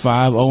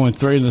 1-5,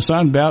 0-3 in the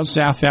Sun Belt.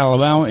 South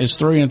Alabama is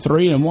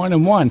 3-3 and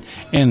 1-1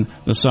 in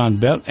the Sun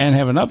Belt, and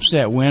have an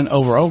upset win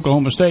over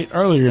Oklahoma State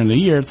earlier in the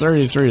year,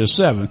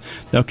 33-7.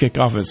 They'll kick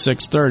off at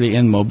 6:30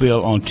 in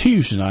Mobile on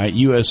Tuesday night.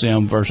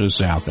 USM versus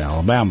South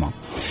Alabama.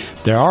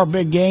 There are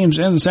big games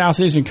in the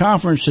Southeastern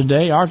Conference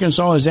today.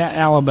 Arkansas is at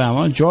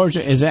Alabama.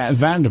 Georgia is at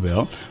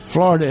Vanderbilt.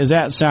 Florida is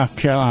at South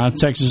Carolina.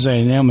 Texas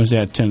A&M is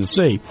at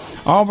Tennessee.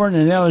 Auburn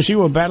and LSU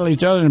will battle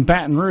each other in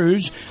Baton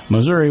Rouge.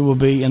 Missouri will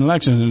be in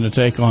Lexington to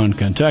take on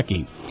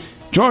Kentucky.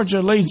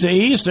 Georgia leads the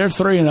East. They're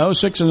 3-0,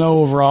 6-0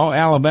 overall.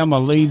 Alabama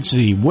leads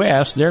the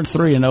West. They're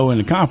 3-0 in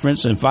the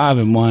conference and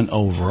 5-1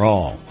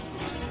 overall.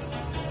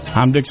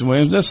 I'm Dixon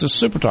Williams. This is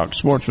Super Talk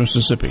Sports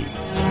Mississippi.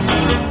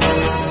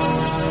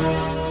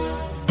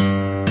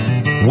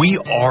 We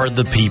are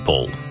the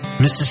people,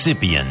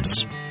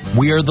 Mississippians.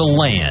 We are the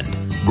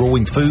land,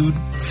 growing food,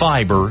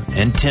 fiber,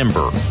 and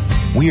timber.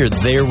 We are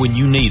there when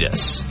you need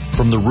us,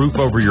 from the roof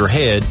over your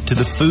head to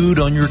the food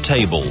on your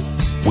table.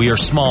 We are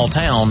small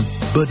town,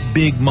 but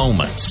big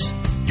moments.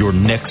 Your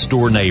next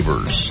door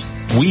neighbors.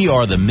 We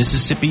are the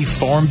Mississippi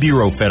Farm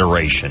Bureau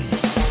Federation.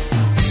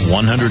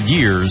 100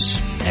 years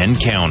and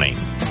counting.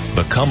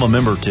 Become a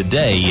member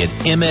today at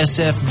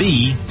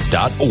msfb.org.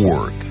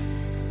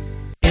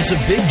 It's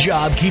a big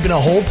job keeping a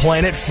whole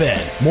planet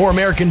fed. More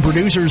American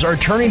producers are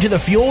turning to the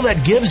fuel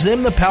that gives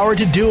them the power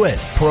to do it,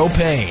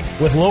 propane.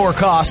 With lower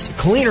costs,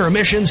 cleaner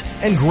emissions,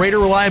 and greater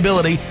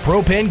reliability,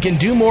 propane can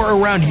do more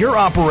around your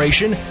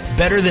operation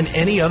better than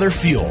any other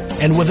fuel.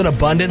 And with an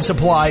abundant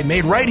supply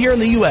made right here in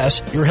the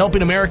U.S., you're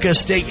helping America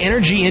stay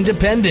energy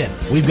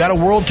independent. We've got a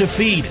world to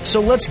feed,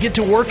 so let's get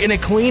to work in a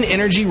clean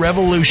energy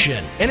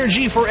revolution.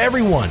 Energy for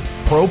everyone.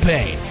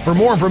 Propane. For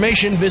more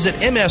information, visit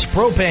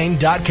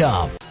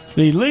mspropane.com.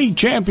 The League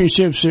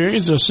Championship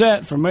Series is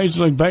set for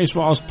Major League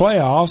Baseball's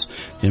playoffs.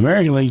 The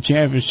American League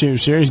Championship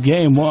Series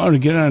Game 1 will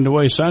get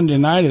underway Sunday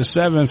night at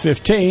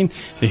 7:15.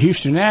 The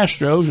Houston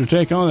Astros will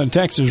take on the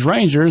Texas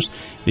Rangers.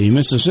 The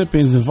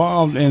Mississippians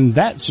involved in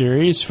that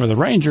series for the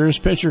Rangers,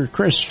 pitcher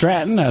Chris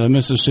Stratton out of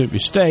Mississippi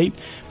State,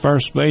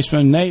 first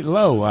baseman Nate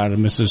Lowe out of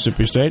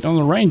Mississippi State on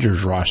the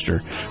Rangers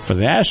roster. For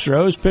the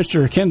Astros,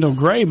 pitcher Kendall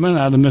Graveman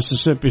out of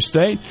Mississippi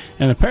State,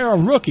 and a pair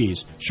of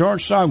rookies.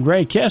 Shortstop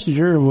Gray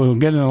Kessinger will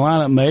get in the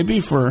lineup maybe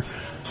for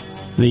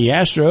the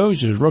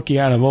Astros, is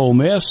rookie out of Ole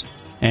Miss,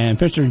 and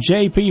pitcher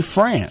J.P.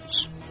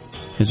 France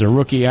is a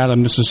rookie out of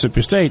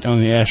Mississippi State on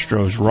the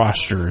Astros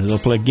roster. They'll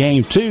play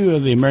Game 2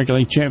 of the American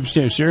League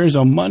Championship Series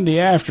on Monday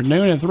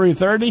afternoon at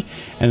 3:30,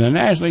 and the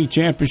National League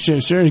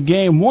Championship Series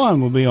Game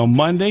 1 will be on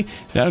Monday.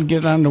 That'll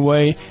get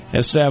underway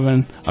at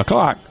 7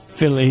 o'clock.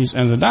 Phillies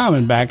and the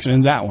Diamondbacks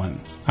in that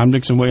one. I'm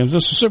Dixon Williams.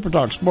 This is Super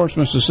Talk Sports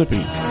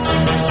Mississippi.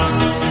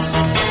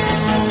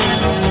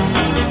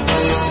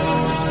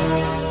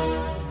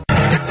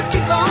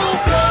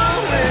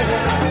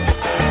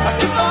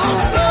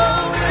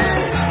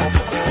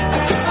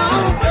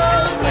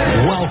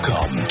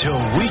 Welcome to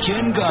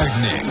Weekend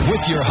Gardening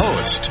with your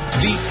host,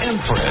 the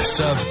Empress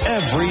of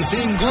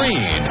Everything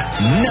Green,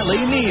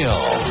 Nellie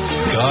Neal.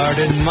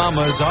 Garden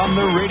Mama's on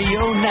the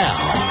radio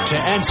now to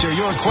answer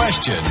your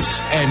questions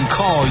and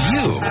call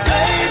you.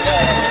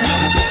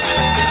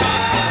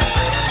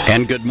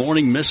 And good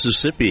morning,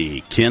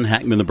 Mississippi. Ken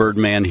Hackman, the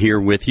Birdman, here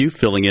with you,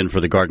 filling in for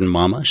the Garden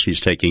Mama.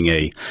 She's taking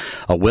a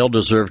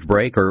well-deserved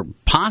break, or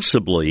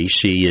possibly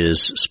she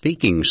is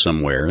speaking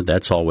somewhere.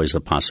 That's always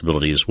a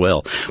possibility as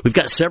well. We've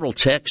got several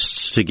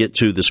texts to get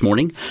to this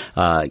morning,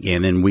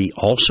 and then we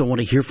also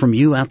want to hear from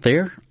you out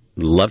there.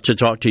 Love to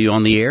talk to you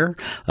on the air,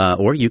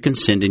 or you can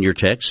send in your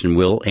text and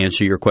we'll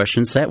answer your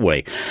questions that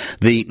way.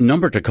 The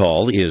number to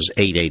call is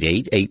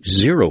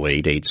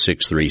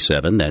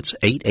 888-808-8637. That's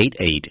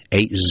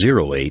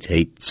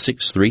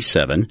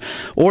 888-808-8637.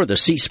 Or the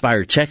C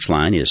Spire text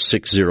line is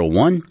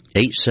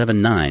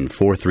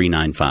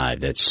 601-879-4395.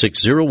 That's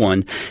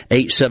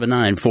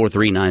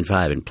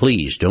 601-879-4395. And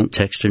please don't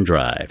text and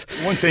drive.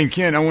 One thing,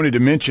 Ken, I wanted to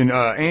mention,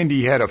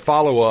 Andy had a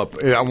follow-up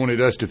I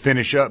wanted us to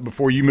finish up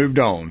before you moved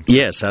on.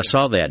 Yes, I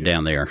saw that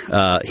down there.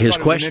 His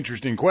question, an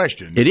interesting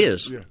question. It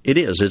is. Yeah. It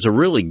is. It's a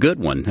really good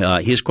one.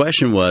 His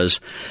question was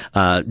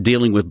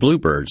dealing with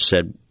bluebirds.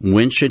 Said,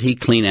 when should he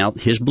clean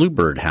out his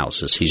bluebird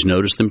houses? He's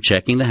noticed them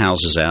checking the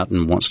houses out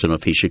and wants to know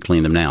if he should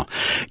clean them now.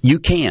 You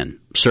can.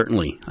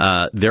 Certainly.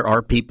 There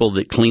are people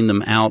that clean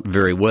them out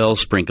very well,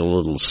 sprinkle a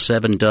little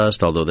 7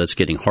 dust, although that's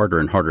getting harder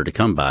and harder to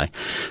come by.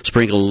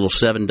 Sprinkle a little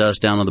 7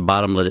 dust down on the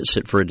bottom, let it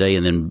sit for a day,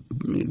 and then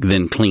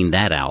clean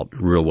that out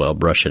real well,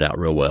 brush it out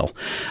real well.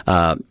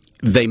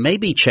 They may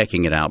be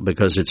checking it out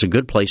because it's a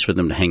good place for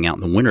them to hang out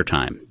in the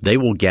wintertime. They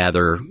will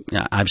gather,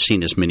 I've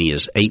seen as many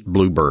as 8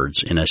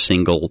 bluebirds in a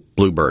single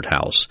bluebird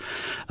house,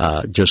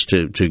 just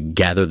to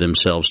gather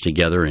themselves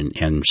together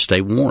and stay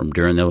warm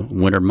during the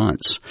winter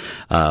months.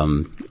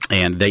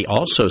 And they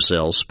also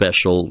sell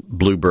special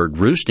bluebird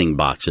roosting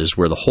boxes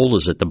where the hole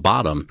is at the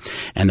bottom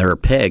and there are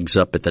pegs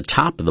up at the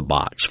top of the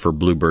box for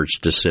bluebirds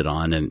to sit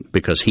on, and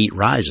because heat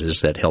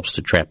rises, that helps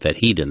to trap that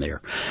heat in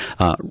there.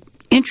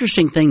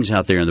 Interesting things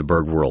out there in the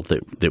bird world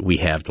that we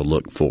have to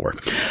look for.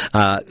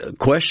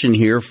 Question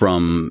here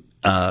from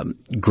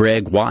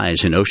Greg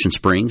Wise in Ocean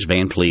Springs,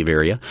 Van Cleve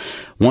area,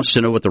 wants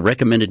to know what the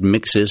recommended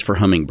mix is for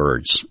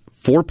hummingbirds.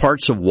 4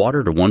 parts of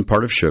water to 1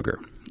 part of sugar.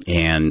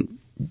 And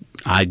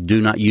I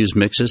do not use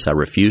mixes. I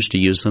refuse to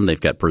use them.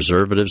 They've got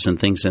preservatives and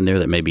things in there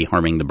that may be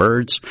harming the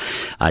birds.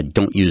 I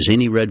don't use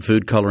any red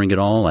food coloring at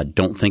all. I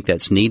don't think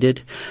that's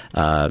needed.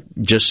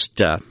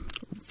 Just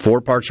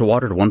 4 parts of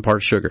water to 1 part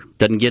of sugar.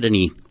 Doesn't get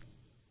any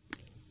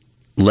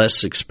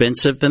less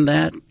expensive than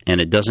that,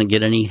 and it doesn't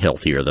get any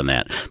healthier than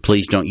that.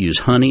 Please don't use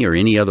honey or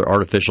any other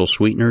artificial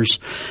sweeteners.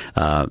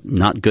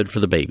 Not good for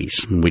the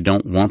babies. We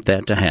don't want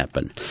that to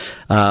happen.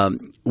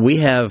 We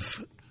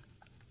have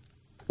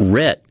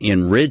Rhett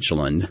in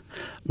Ridgeland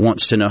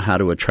wants to know how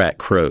to attract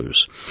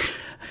crows.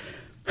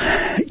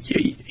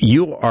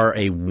 You are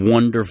a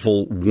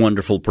wonderful,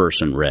 wonderful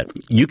person, Rhett.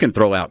 You can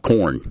throw out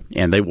corn,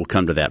 and they will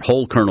come to that,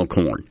 whole kernel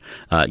corn.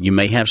 You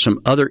may have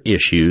some other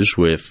issues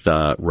with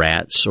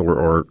rats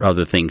or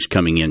other things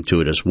coming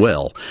into it as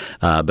well,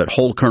 but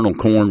whole kernel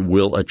corn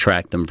will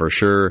attract them for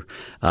sure.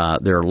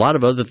 There are a lot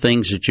of other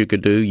things that you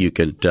could do. You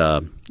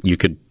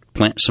could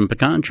plant some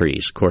pecan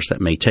trees. Of course,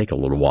 that may take a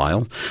little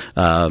while,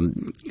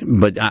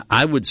 but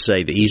I would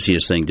say the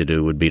easiest thing to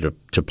do would be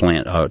to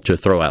plant to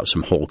throw out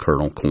some whole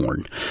kernel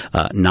corn,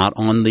 not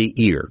on the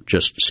ear,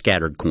 just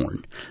scattered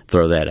corn.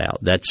 Throw that out.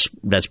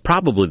 That's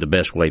probably the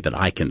best way that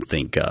I can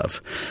think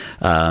of.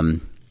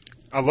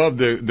 I love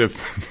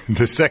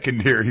the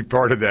secondary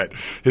part of that.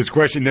 His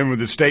question then with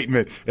the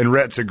statement, and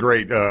Rhett's a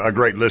great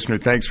listener.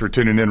 Thanks for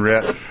tuning in,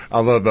 Rhett. I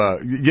love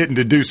getting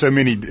to do so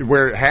many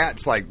wear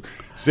hats like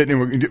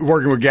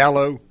working with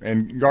Gallo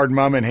and Garden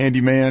Mama and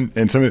Handyman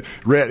and some of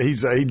Rhett. He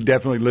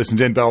definitely listens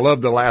in. But I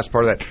love the last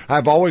part of that.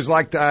 I've always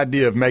liked the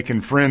idea of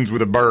making friends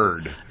with a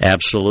bird.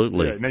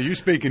 Absolutely. Yeah, now you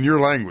speak in your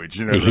language.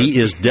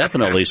 He is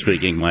definitely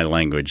speaking my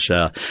language.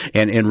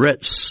 And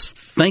Rhett,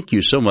 thank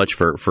you so much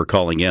for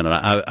calling in.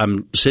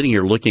 I'm sitting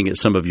here looking at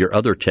some of your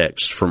other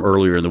texts from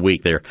earlier in the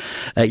week there.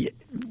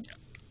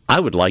 I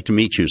would like to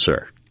meet you,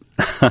 sir.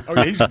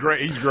 Oh, he's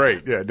great. He's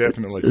great. Yeah,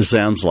 definitely.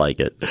 Sounds like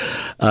it.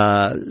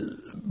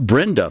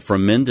 Brenda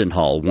from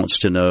Mendenhall wants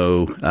to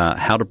know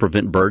how to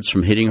prevent birds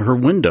from hitting her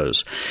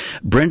windows.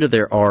 Brenda,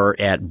 there are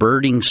at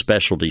birding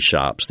specialty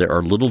shops, there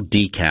are little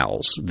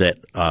decals that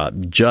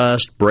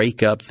just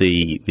break up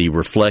the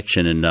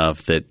reflection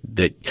enough that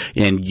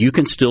and you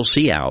can still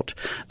see out,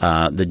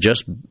 that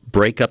just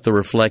break up the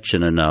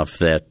reflection enough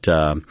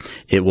that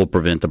it will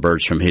prevent the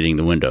birds from hitting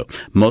the window.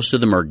 Most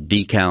of them are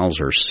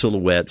decals or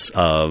silhouettes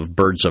of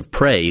birds of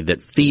prey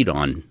that feed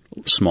on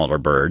smaller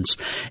birds,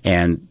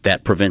 and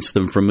that prevents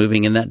them from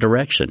moving in that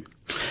direction.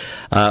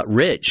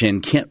 Rich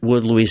in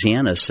Kentwood,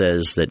 Louisiana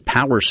says that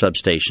power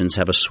substations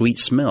have a sweet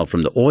smell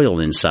from the oil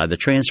inside the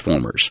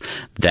transformers.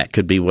 That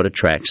could be what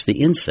attracts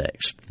the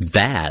insects.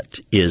 That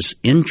is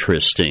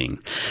interesting.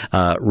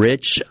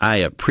 Rich, I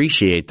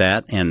appreciate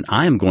that, and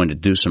I'm going to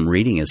do some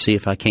reading and see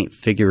if I can't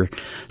figure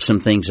some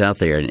things out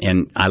there.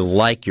 And I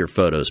like your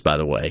photos, by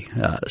the way.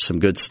 Some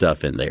good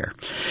stuff in there.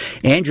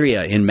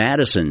 Andrea in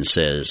Madison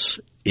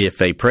says,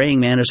 if a praying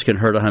mantis can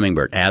hurt a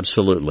hummingbird,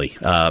 absolutely.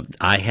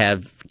 I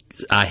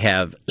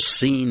have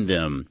seen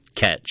them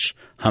catch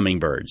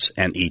hummingbirds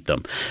and eat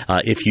them.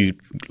 If you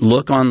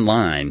look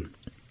online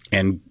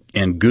and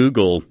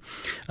Google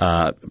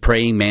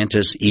praying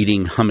mantis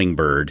eating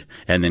hummingbird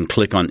and then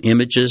click on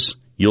images,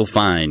 you'll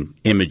find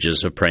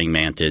images of praying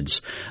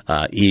mantids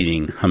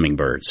eating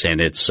hummingbirds. And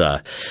it's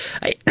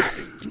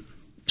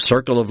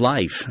circle of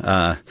life.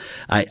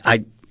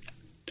 I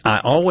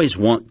always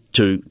want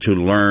to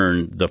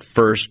learn the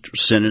first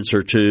sentence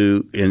or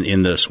two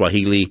in the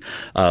Swahili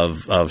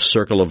of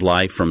Circle of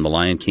Life from The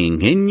Lion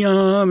King.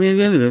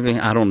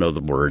 I don't know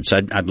the words.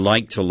 I'd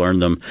like to learn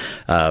them.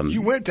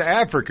 You went to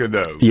Africa,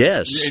 though.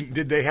 Yes.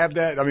 Did they have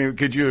that? I mean,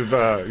 could you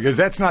have, because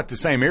that's not the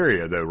same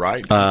area, though,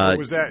 right? Or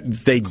was that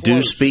they close?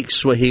 do speak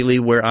Swahili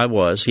where I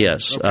was,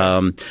 yes.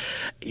 Okay.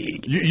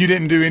 You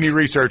didn't do any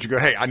research and go,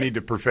 hey, I need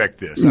to perfect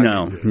this.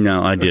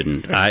 No, I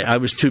didn't. I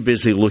was too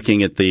busy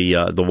looking at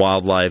the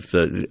wildlife.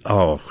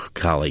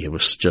 Golly, it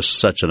was just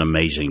such an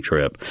amazing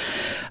trip.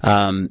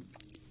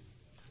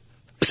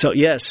 So,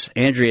 yes,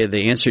 Andrea,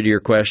 the answer to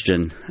your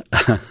question,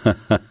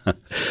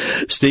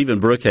 Stephen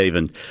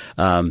Brookhaven,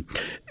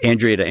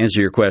 Andrea, to answer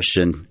your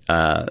question,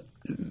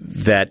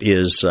 that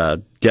is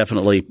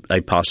definitely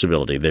a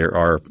possibility. There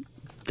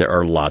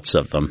are lots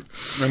of them.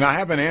 And I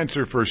have an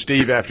answer for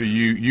Steve after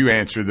you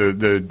answer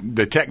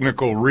the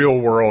technical real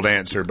world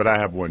answer, but I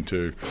have one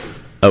too.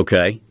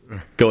 Okay,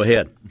 go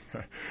ahead.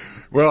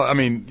 Well, I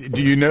mean,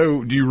 do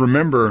you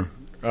remember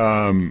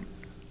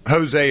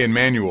Jose and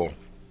Manuel?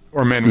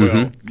 Or Manuel,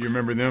 Mm-hmm. Do you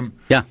remember them?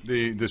 Yeah.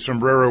 The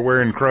sombrero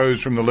wearing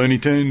crows from the Looney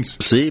Tunes?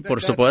 Sí, por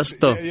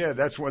supuesto. Yeah,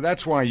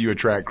 that's why you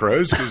attract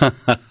crows. 'Cause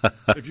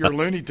if you're a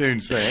Looney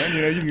Tunes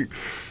fan,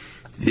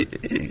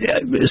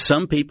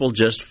 Some people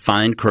just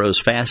find crows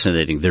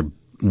fascinating. They're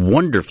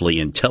wonderfully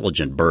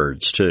intelligent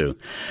birds too.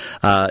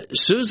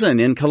 Susan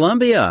in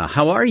Colombia,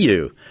 how are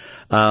you?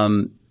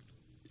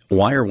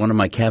 Why are one of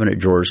my cabinet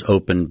drawers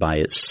open by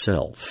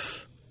itself?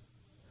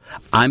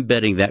 I'm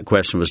betting that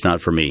question was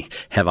not for me.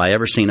 Have I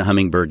ever seen a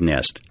hummingbird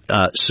nest?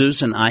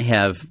 Susan, I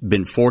have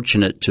been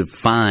fortunate to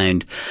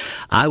find,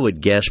 I would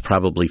guess,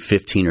 probably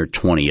 15 or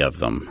 20 of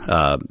them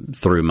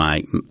through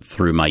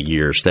my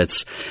years.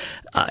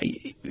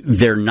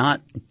 They're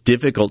not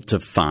difficult to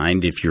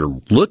find if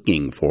you're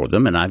looking for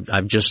them, and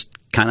I've just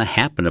kind of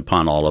happened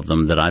upon all of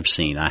them that I've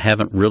seen. I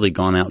haven't really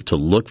gone out to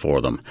look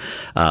for them,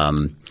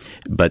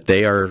 but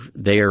they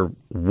are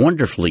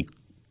wonderfully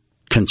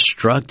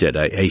constructed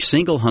a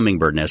single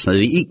hummingbird nest. Now,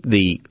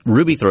 the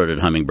ruby-throated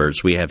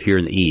hummingbirds we have here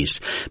in the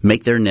East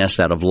make their nest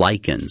out of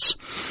lichens.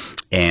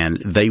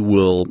 And they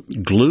will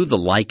glue the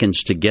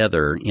lichens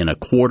together in a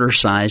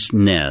quarter-sized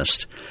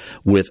nest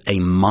with a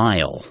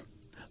mile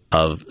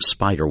of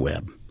spider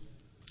web.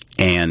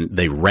 And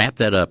they wrap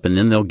that up, and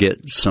then they'll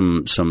get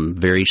some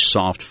very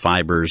soft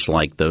fibers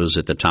like those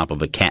at the top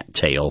of a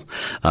cattail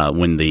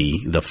when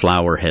the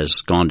flower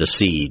has gone to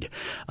seed.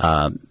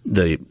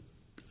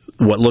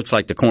 What looks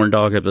like the corn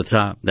dog at the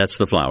top, that's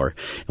the flower.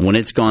 And when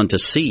it's gone to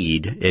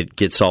seed, it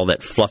gets all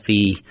that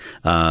fluffy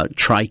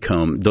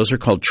trichome. Those are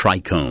called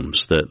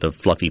trichomes, the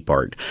fluffy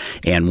part.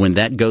 And when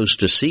that goes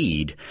to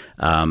seed,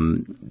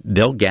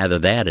 they'll gather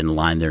that and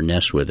line their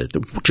nest with it.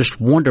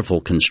 Just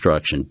wonderful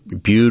construction.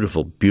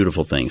 Beautiful,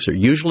 beautiful things. They're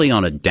usually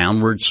on a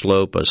downward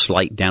slope, a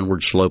slight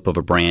downward slope of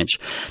a branch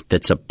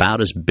that's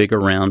about as big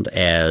around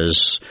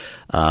as,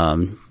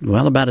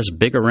 about as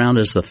big around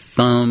as the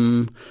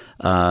thumb.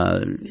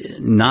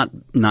 Not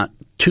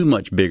too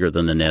much bigger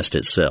than the nest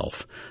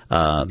itself.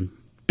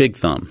 Big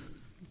thumb.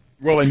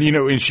 Well,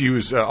 and she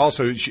was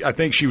also, I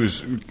think she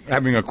was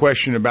having a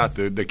question about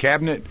the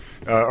cabinet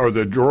or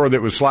the drawer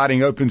that was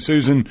sliding open,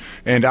 Susan.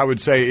 And I would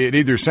say it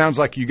either sounds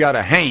like you got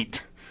a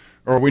haint,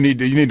 or you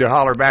need to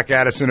holler back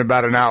at us in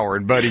about an hour,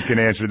 and Buddy can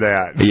answer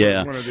that.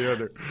 Yeah, one or the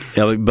other.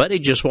 Yeah, Buddy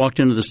just walked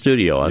into the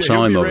studio. I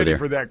saw him over there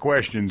for that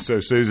question. So,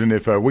 Susan,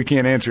 if we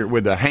can't answer it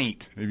with a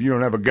haint, if you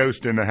don't have a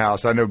ghost in the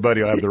house, I know Buddy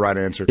will have the right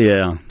answer.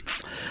 Yeah.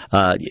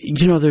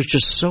 There's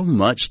just so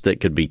much that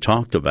could be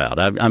talked about.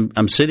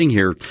 I'm sitting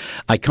here.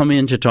 I come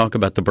in to talk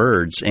about the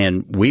birds,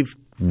 and we've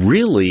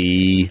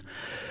really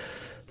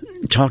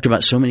talked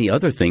about so many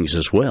other things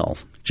as well.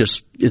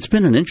 It's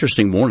been an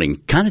interesting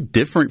morning, kind of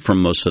different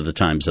from most of the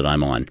times that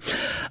I'm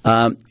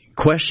on.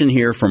 Question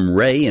here from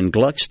Ray in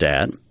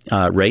Gluckstadt.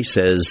 Ray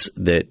says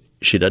that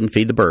she doesn't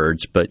feed the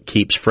birds, but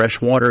keeps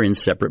fresh water in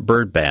separate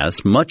bird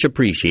baths, much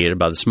appreciated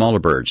by the smaller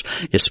birds,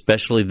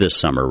 especially this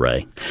summer,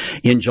 Ray.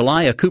 In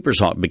July, a Cooper's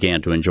hawk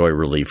began to enjoy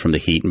relief from the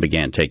heat and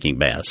began taking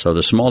baths. So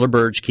the smaller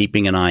birds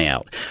keeping an eye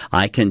out.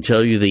 I can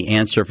tell you the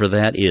answer for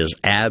that is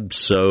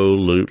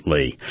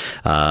absolutely.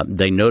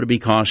 They know to be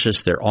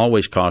cautious. They're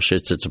always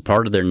cautious. It's a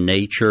part of their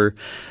nature.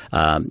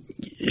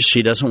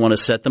 She doesn't want to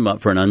set them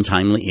up for an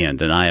untimely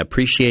end, and I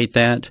appreciate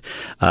that.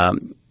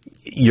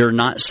 You're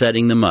not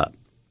setting them up.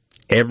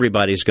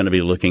 Everybody's going to be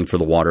looking for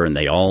the water, and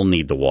they all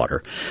need the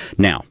water.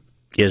 Now,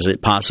 is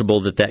it possible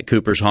that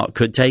Cooper's hawk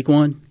could take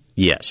one?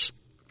 Yes,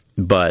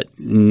 but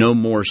no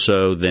more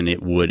so than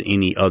it would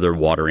any other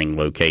watering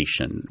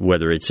location,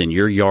 whether it's in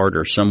your yard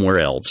or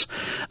somewhere else.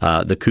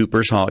 The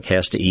Cooper's hawk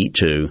has to eat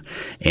too,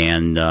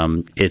 and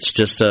it's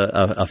just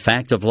a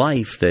fact of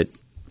life that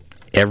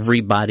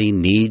everybody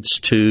needs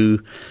to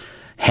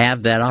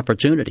have that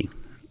opportunity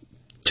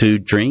to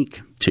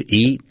drink, to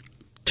eat,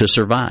 to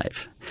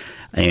survive.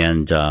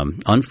 And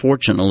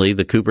unfortunately,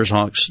 the Cooper's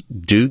hawks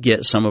do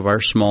get some of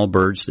our small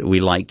birds that we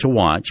like to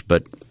watch,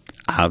 but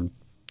I'm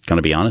going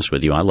to be honest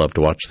with you, I love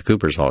to watch the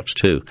Cooper's hawks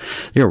too.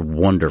 They're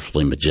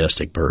wonderfully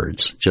majestic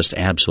birds, just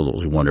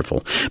absolutely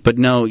wonderful. But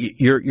no,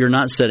 you're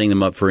not setting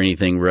them up for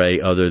anything, Ray,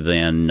 other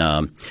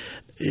than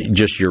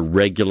just your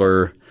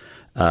regular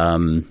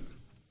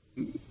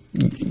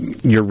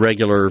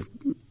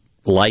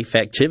life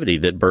activity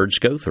that birds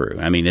go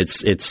through. I mean,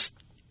 it's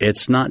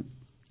not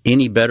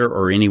any better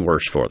or any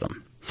worse for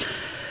them.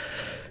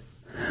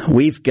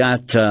 We've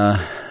got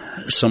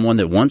someone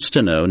that wants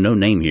to know, no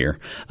name here,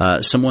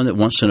 someone that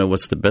wants to know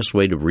what's the best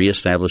way to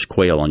reestablish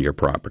quail on your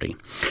property.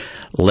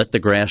 Let the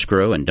grass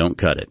grow and don't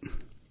cut it.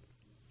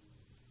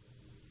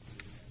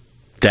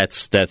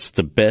 That's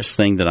the best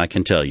thing that I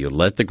can tell you.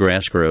 Let the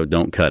grass grow,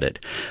 don't cut it.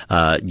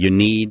 You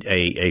need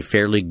a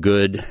fairly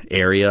good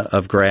area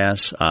of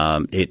grass.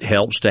 It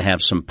helps to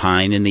have some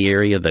pine in the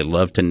area. They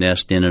love to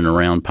nest in and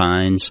around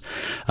pines.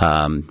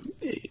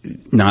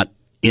 Not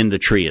in the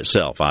tree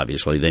itself,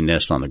 obviously. They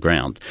nest on the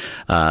ground.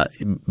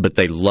 But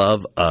they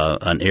love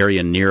an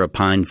area near a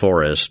pine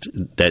forest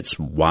that's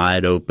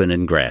wide open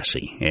and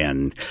grassy.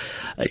 And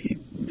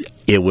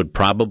it would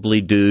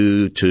probably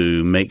do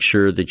to make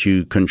sure that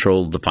you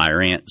control the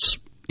fire ants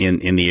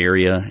in the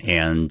area,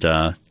 and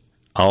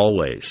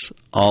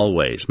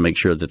always make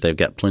sure that they've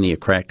got plenty of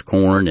cracked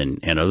corn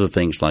and other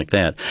things like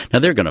that. Now,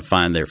 they're going to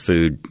find their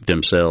food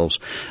themselves,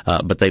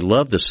 but they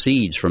love the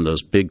seeds from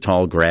those big,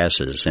 tall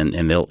grasses,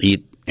 and they'll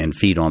eat and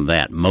feed on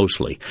that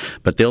mostly.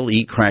 But they'll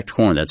eat cracked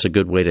corn. That's a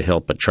good way to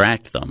help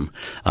attract them,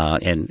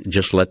 and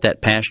just let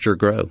that pasture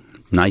grow.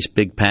 Nice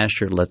big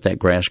pasture, let that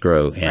grass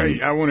grow.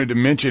 And I wanted to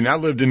mention, I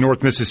lived in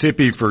North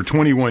Mississippi for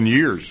 21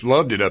 years.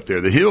 Loved it up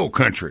there, the hill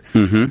country.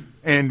 Mm-hmm.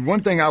 And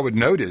one thing I would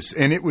notice,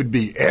 and it would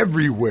be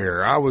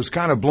everywhere, I was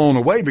kind of blown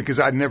away because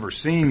I'd never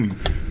seen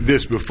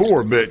this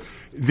before, but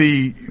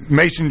the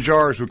mason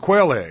jars with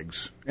quail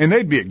eggs. And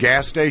they'd be at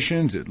gas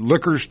stations, at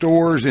liquor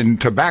stores,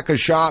 and tobacco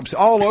shops,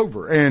 all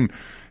over. And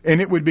and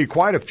it would be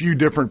quite a few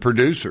different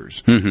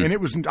producers. Mm-hmm.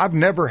 And I've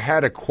never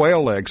had a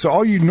quail egg. So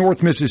all you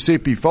North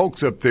Mississippi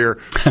folks up there,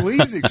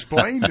 please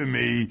explain to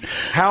me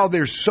how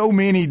there's so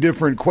many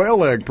different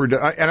quail egg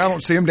and I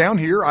don't see them down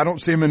here. I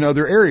don't see them in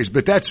other areas,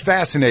 but that's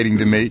fascinating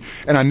to me.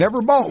 And I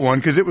never bought one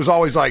because it was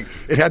always like,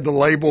 it had the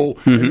label,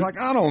 and like,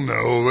 I don't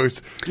know,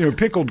 it's,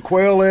 pickled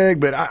quail egg,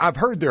 but I've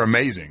heard they're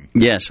amazing.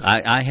 Yes,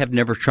 I have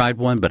never tried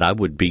one, but I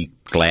would be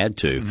glad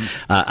to. Mm-hmm.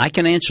 I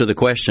can answer the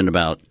question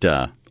about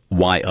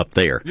why up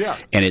there. Yeah.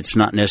 And it's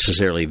not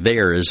necessarily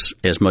there as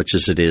much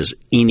as it is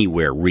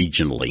anywhere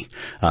regionally.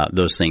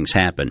 Those things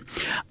happen.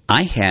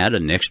 I had a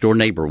next-door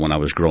neighbor when I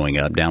was growing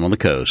up down on the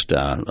coast.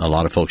 A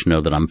lot of folks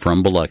know that I'm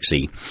from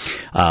Biloxi.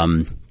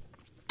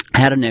 I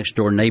had a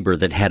next-door neighbor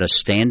that had a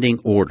standing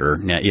order.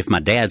 Now, if my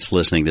dad's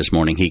listening this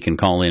morning, he can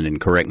call in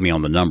and correct me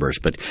on the numbers,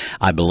 but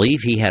I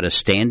believe he had a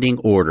standing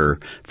order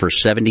for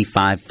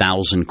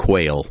 75,000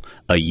 quail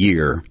a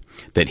year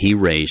that he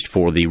raised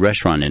for the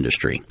restaurant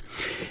industry.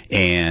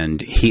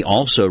 And he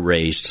also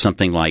raised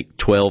something like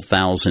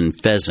 12,000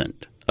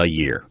 pheasant a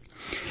year,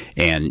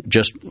 and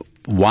just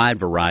wide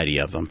variety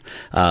of them.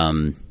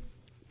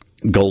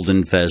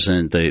 Golden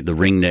pheasant, the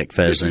ringneck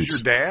pheasants. This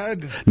is your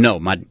dad? No,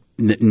 my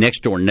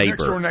next door neighbor.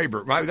 Next door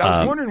neighbor. I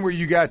was wondering where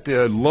you got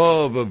the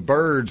love of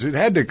birds. It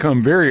had to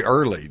come very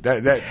early.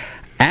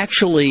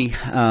 Actually,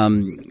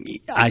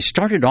 I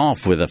started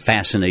off with a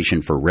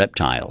fascination for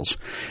reptiles,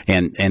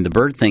 and the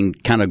bird thing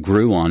kind of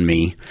grew on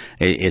me.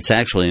 It's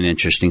actually an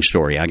interesting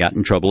story. I got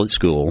in trouble at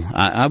school.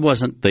 I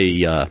wasn't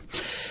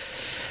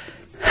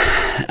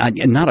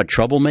not a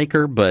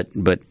troublemaker, but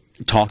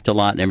talked a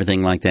lot and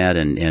everything like that,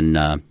 and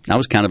I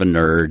was kind of a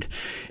nerd,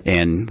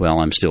 and, well,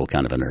 I'm still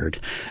kind of a nerd.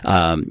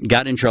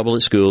 Got in trouble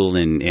at school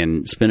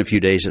and spent a few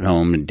days at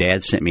home, and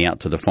Dad sent me out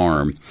to the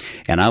farm,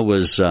 and I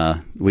was,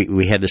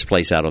 we had this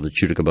place out on the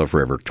Chuticabuff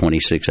River,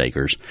 26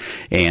 acres,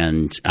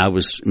 and I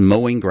was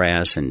mowing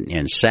grass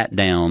and sat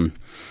down,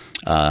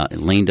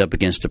 leaned up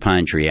against a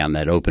pine tree out in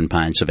that open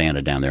pine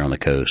savanna down there on the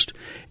coast,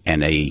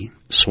 and a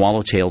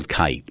swallow-tailed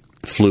kite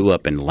flew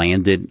up and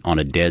landed on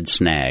a dead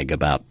snag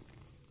about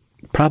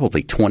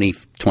probably 20,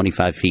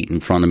 25 feet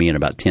in front of me and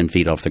about 10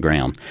 feet off the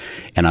ground.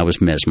 And I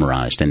was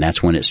mesmerized, and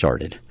that's when it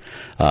started.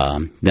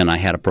 Then I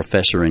had a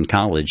professor in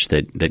college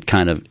that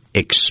kind of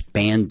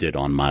expanded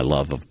on my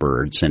love of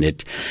birds, and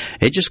it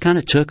just kind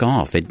of took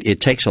off. It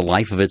takes a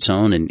life of its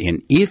own, and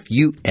if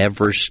you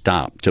ever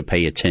stop to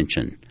pay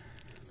attention,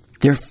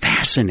 they're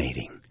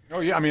fascinating. Oh,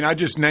 yeah. I mean, I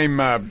just named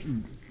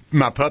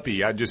my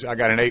puppy. I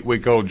got an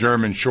 8-week-old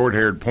German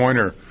short-haired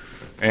pointer,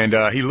 and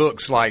he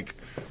looks like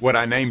what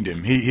I named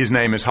him. His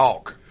name is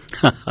Hawk,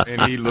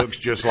 and he looks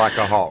just like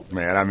a hawk,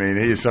 man. I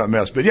mean, he's something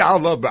else. But yeah,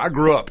 I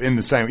grew up in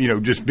the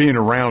same, just being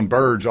around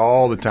birds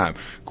all the time.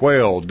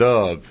 Quail,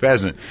 dove,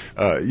 pheasant,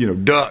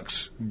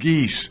 ducks,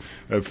 geese,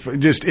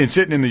 and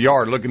sitting in the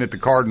yard looking at the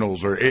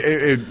cardinals.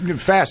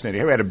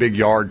 Fascinating. We had a big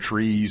yard,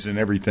 trees and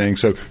everything.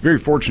 So very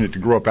fortunate to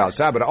grow up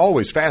outside, but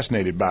always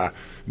fascinated by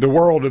the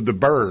world of the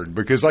bird,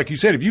 because like you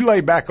said, if you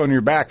lay back on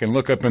your back and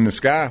look up in the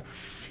sky,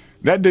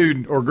 that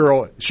dude or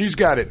girl, she's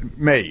got it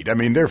made. I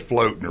mean, they're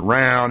floating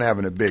around,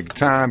 having a big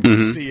time. You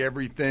can see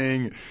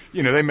everything.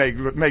 They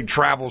make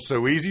travel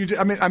so easy.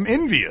 I mean, I'm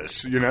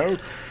envious,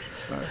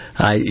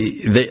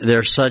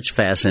 They're such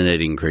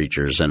fascinating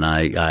creatures, and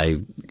I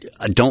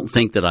don't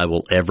think that I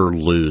will ever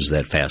lose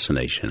that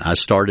fascination. I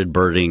started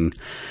birding,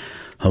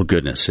 oh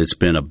goodness, it's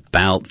been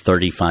about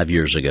 35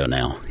 years ago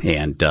now,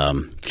 and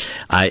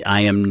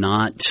I am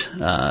not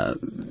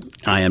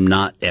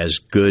as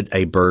good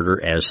a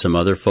birder as some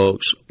other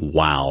folks.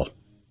 Wow.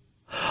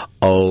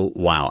 Oh,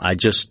 wow. I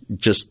just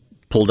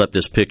pulled up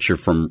this picture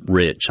from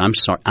Rich. I'm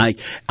sorry.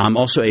 I'm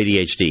also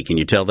ADHD. Can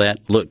you tell that?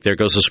 Look, there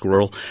goes a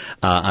squirrel.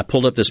 I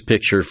pulled up this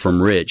picture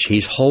from Rich.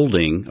 He's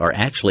holding, or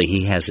actually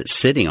he has it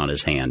sitting on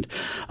his hand.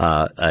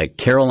 A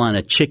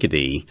Carolina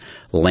chickadee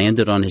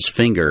landed on his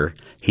finger.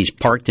 He's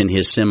parked in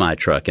his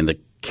semi-truck, and the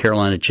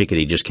Carolina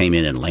chickadee just came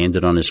in and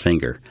landed on his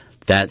finger.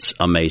 That's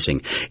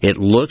amazing. It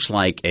looks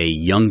like a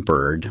young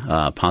bird,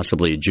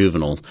 possibly a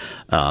juvenile,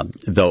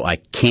 though I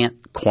can't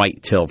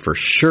quite tell for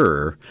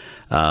sure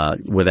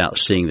without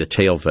seeing the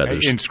tail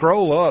feathers. And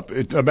scroll up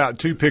about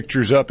 2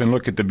 pictures up and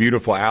look at the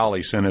beautiful owl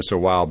he sent us a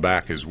while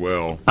back as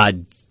well. I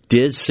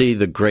did see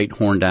the great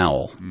horned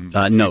owl.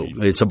 No,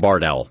 it's a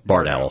barred owl.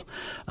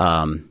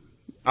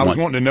 I was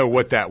wanting to know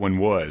what that one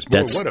was.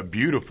 Boy, what a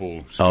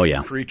beautiful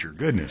creature.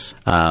 Goodness.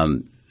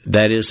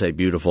 That is a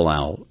beautiful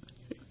owl.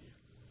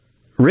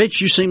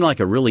 Rich, you seem like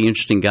a really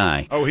interesting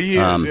guy. Oh, he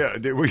is. Yeah,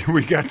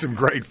 we got some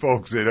great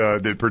folks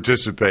that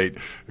participate.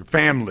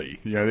 Family.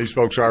 These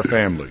folks are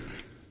family.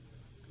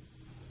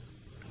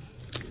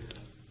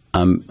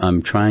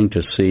 I'm trying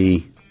to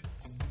see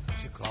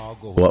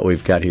what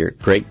we've got here.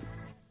 Great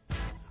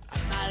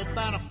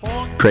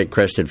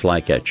crested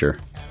flycatcher.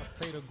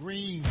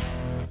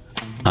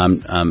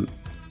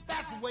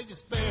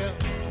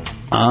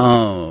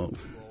 Oh.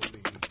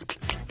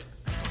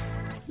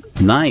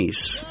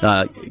 Nice.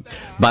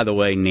 By the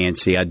way,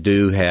 Nancy, I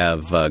do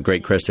have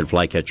great crested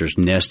flycatchers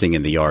nesting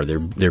in the yard.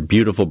 They're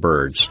beautiful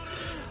birds.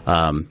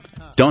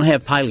 Don't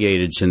have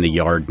pileated in the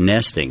yard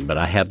nesting, but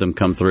I have them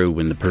come through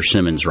when the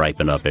persimmons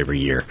ripen up every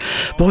year.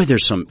 Boy,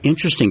 there's some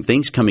interesting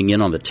things coming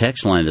in on the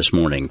text line this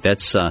morning.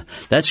 That's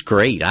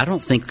great. I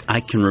don't think I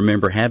can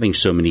remember having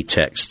so many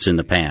texts in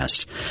the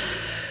past.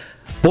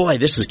 Boy,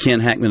 this is Ken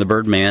Hackman, the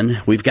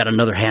Birdman. We've got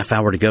another half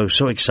hour to go.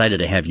 So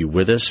excited to have you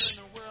with us.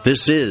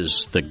 This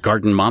is the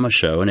Garden Mama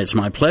Show, and it's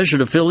my pleasure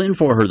to fill in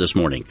for her this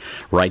morning,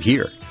 right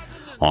here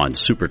on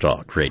Super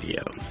Talk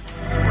Radio.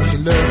 What you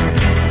love?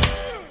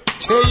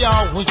 Tell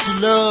y'all what you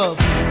love.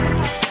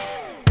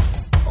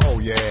 Oh,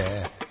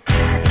 yeah.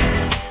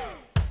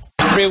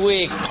 Every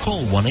week.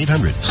 Call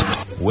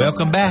 1-800.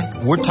 Welcome back.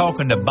 We're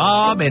talking to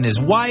Bob and his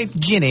wife,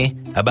 Jenny,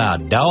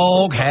 about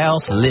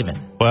doghouse living.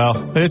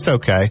 Well, it's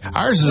okay.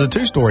 Ours is a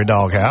 2-story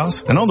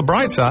doghouse, and on the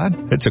bright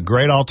side, it's a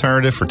great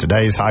alternative for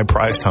today's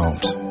high-priced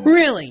homes.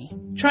 Really?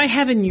 Try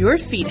having your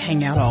feet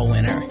hang out all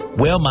winter.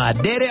 Well, my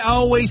daddy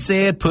always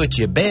said put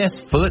your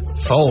best foot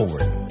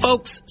forward.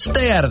 Folks,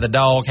 stay out of the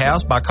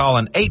doghouse by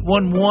calling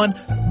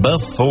 811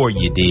 before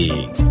you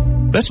dig.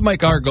 Let's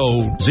make our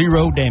goal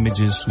 0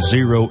 damages,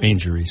 0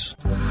 injuries.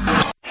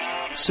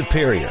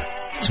 Superior.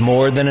 It's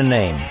more than a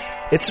name.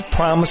 It's a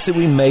promise that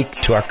we make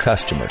to our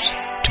customers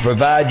to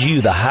provide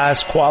you the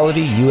highest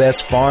quality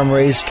U.S.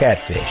 farm-raised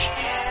catfish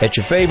at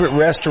your favorite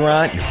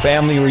restaurant, your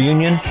family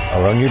reunion,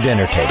 or on your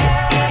dinner table.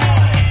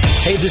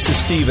 Hey, this is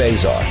Steve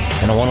Azar,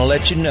 and I want to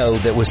let you know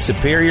that with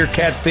Superior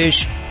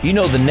Catfish, you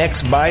know the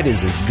next bite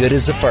is as good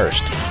as the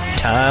first,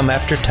 time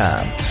after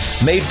time.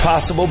 Made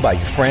possible by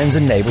your friends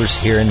and neighbors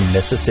here in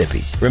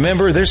Mississippi.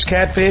 Remember, there's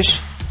catfish,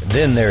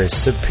 then there is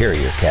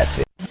Superior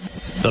Catfish.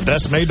 The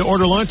best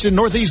made-to-order lunch in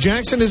Northeast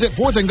Jackson is at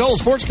 4th and Gold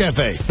Sports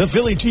Cafe. The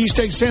Philly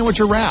cheesesteak sandwich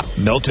or wrap,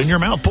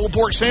 melt-in-your-mouth pulled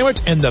pork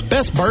sandwich, and the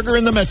best burger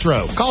in the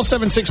metro. Call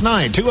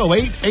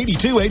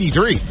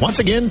 769-208-8283. Once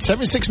again,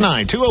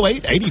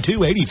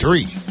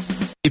 769-208-8283.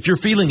 If you're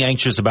feeling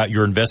anxious about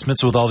your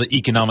investments with all the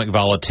economic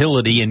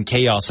volatility and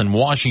chaos in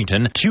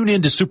Washington, tune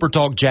in to Super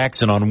Talk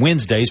Jackson on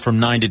Wednesdays from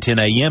 9 to 10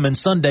 a.m. and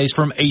Sundays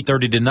from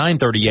 8:30 to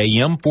 9:30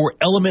 a.m. for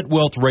Element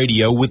Wealth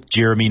Radio with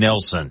Jeremy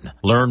Nelson.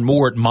 Learn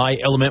more at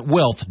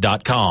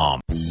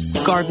myelementwealth.com.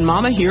 Garden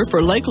Mama here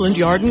for Lakeland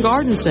Yard and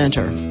Garden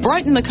Center.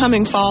 Brighten the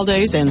coming fall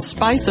days and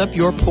spice up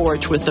your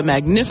porch with the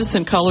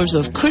magnificent colors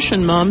of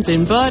cushion mums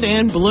in bud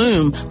and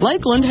bloom.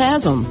 Lakeland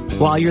has them.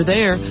 While you're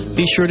there,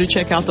 be sure to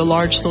check out the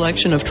large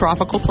selection of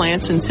tropical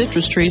plants and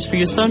citrus trees for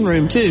your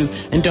sunroom too.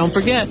 And don't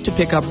forget to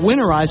pick up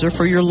winterizer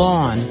for your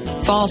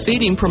lawn. Fall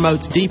feeding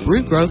promotes deep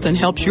root growth and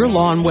helps your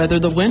lawn weather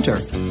the winter.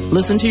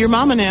 Listen to your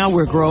mama now.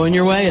 We're growing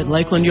your way at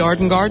Lakeland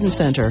Yard and Garden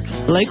Center,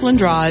 Lakeland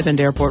Drive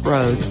and Airport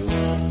Road.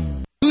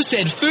 Who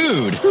said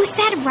food? Who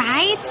said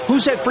rides?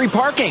 Who said free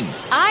parking?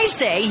 I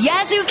say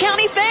Yazoo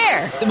County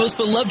Fair. The most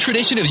beloved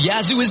tradition of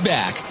Yazoo is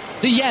back.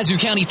 The Yazoo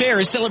County Fair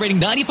is celebrating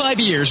 95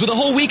 years with a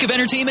whole week of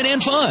entertainment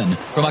and fun.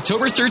 From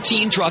October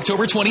 13 through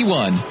October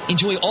 21.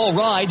 Enjoy all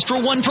rides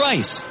for one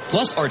price.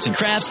 Plus arts and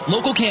crafts,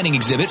 local canning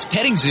exhibits,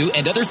 petting zoo,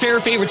 and other fair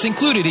favorites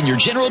included in your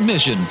general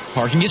admission.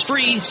 Parking is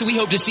free, so we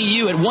hope to see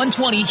you at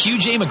 120 Hugh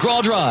J.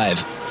 McGraw Drive.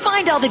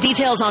 Find all the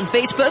details on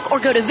Facebook or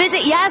go to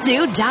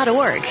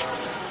visityazoo.org.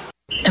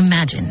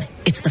 Imagine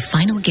it's the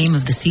final game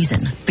of the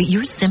season, but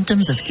your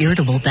symptoms of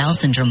irritable bowel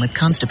syndrome with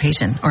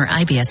constipation, or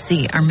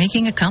IBS-C, are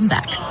making a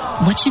comeback.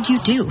 What should you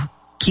do?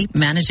 Keep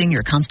managing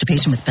your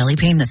constipation with belly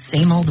pain the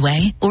same old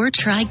way? Or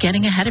try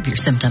getting ahead of your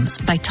symptoms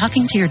by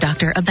talking to your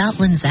doctor about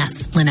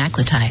Linzess,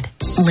 linaclotide.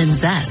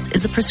 Linzess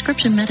is a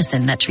prescription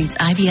medicine that treats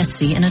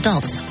IBS-C in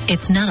adults.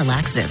 It's not a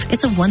laxative.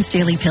 It's a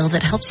once-daily pill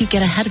that helps you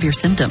get ahead of your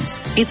symptoms.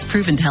 It's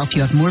proven to help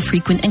you have more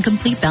frequent and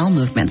complete bowel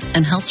movements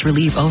and helps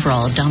relieve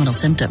overall abdominal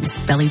symptoms,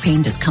 belly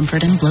pain,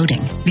 discomfort, and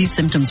bloating. These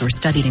symptoms were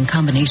studied in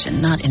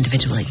combination, not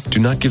individually. Do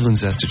not give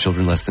Linzess to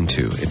children less than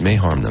 2. It may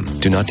harm them.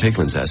 Do not take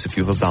Linzess if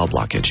you have a bowel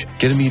blockage.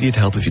 Get immediate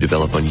help if you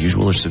develop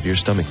unusual or severe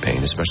stomach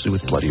pain, especially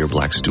with bloody or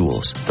black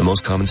stools. The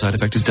most common side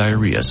effect is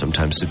diarrhea,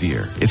 sometimes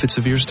severe. If it's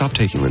severe, stop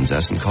taking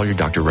Linzess and call your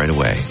doctor right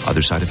away.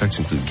 Other side effects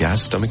include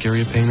gas, stomach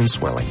area pain, and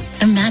swelling.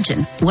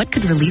 Imagine, what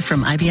could relief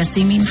from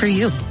IBS-C mean for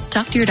you?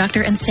 Talk to your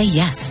doctor and say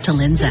yes to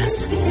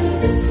Linzess.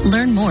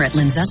 Learn more at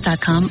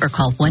linzess.com or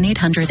call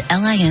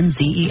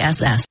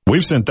 1-800-LINZESS.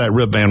 We've sent that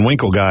Rip Van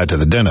Winkle guy to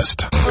the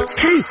dentist.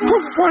 Hey,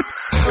 what?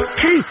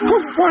 Hey,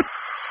 what?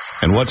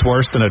 And what's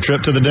worse than a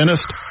trip to the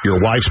dentist? Your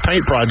wife's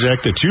paint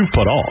project that you've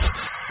put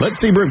off. Let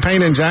Seabrook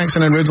Paint in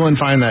Jackson and Ridgeland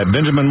find that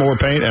Benjamin Moore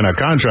paint and a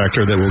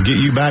contractor that will get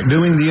you back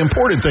doing the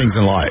important things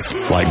in life,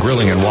 like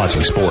grilling and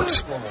watching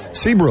sports.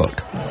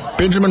 Seabrook,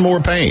 Benjamin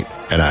Moore Paint,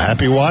 and a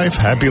happy wife,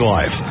 happy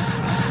life.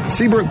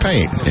 Seabrook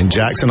Paint in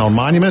Jackson on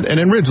Monument and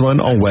in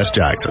Ridgeland on West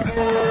Jackson.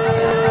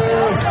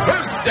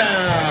 First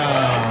down.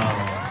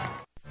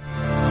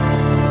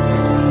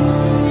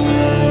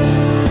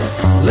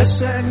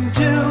 Listen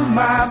to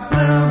my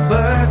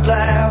bluebird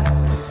laugh.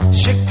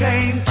 She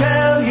can't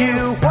tell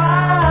you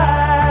why.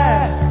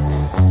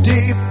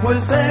 Deep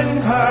within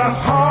her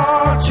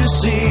heart, you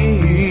see,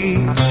 she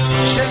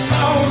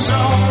knows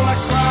all the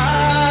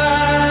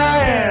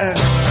crying,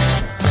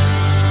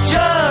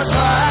 just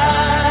crying.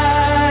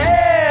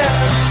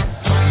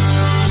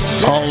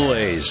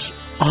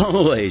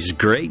 always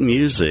great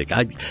music.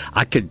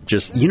 I could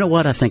just, you know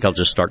what? I think I'll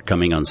just start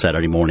coming on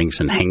Saturday mornings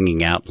and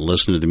hanging out and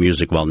listening to the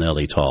music while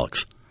Nellie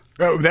talks.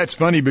 Oh, that's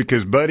funny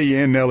because Buddy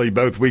and Nellie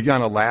both, we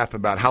kind of laugh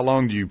about how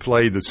long do you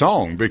play the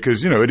song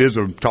because, it is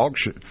a talk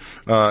show.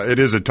 It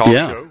is a talk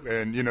show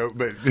and,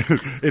 but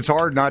it's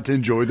hard not to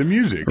enjoy the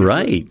music.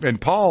 Right.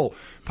 And Paul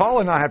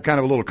and I have kind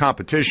of a little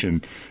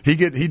competition. He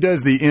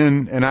does the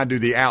in and I do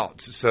the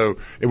outs. So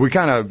we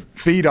kind of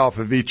feed off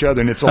of each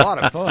other and it's a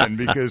lot of fun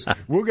because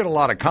we'll get a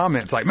lot of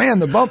comments like, man,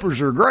 the bumpers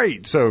are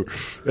great. So,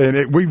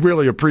 we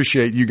really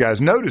appreciate you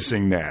guys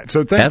noticing that.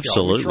 So thank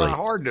you. We try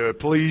hard to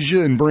please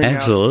you and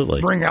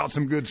bring out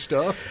some good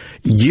stuff.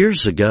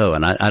 Years ago,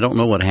 and I don't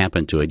know what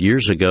happened to it.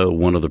 Years ago,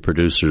 one of the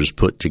producers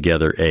put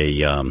together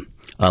a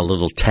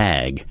little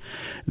tag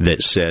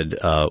that said,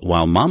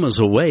 while Mama's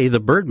away, the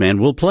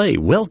Birdman will play.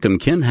 Welcome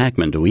Ken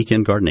Hackman to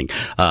Weekend Gardening.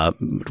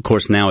 Of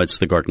course, now it's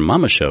the Garden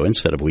Mama Show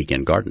instead of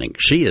Weekend Gardening.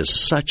 She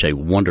is such a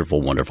wonderful,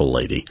 wonderful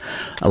lady.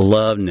 I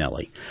love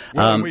Nellie.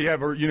 We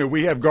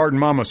have Garden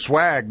Mama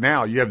swag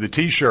now. You have the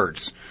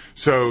T-shirts.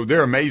 So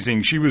they're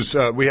amazing. She was,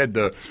 we had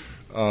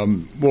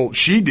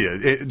she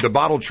did the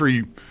Bottle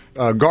Tree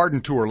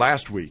garden tour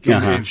last week,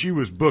 and she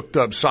was booked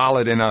up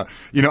solid. And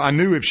I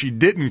knew if she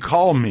didn't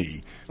call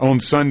me on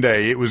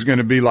Sunday, it was going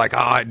to be like,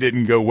 it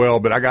didn't go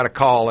well. But I got a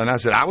call, and I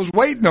said, I was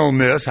waiting on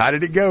this. How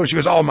did it go? She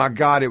goes, oh my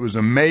God, it was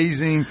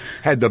amazing.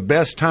 Had the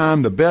best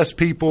time, the best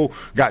people.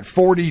 Got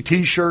 40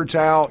 T-shirts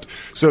out.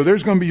 So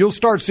you'll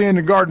start seeing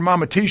the Garden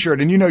Mama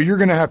T-shirt, and you're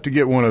going to have to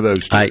get one of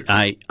those.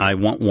 I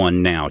want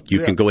one now. You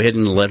can go ahead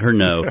and let her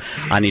know.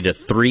 I need a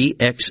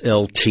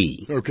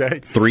 3XLT. Okay.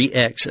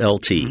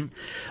 3XLT.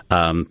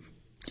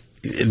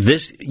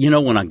 This,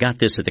 when I got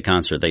this at the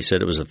concert, they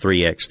said it was a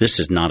 3X. This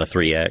is not a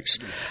 3X.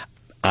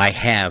 I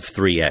have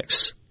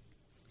 3X.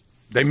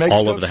 They make all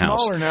stuff over the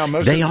house. Smaller now.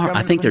 They are.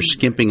 I think they're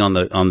skimping on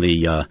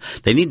the.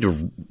 They need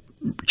to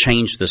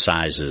change the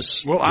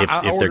sizes. Well, if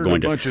I ordered they're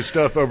going a bunch of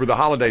stuff over the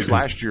holidays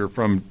last year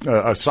from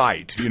a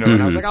site, and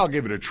I was like, I'll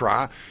give it a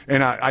try.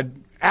 And I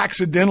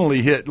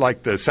accidentally hit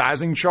like the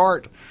sizing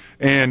chart.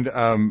 And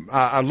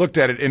I looked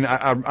at it and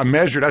I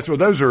measured. I said,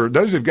 well,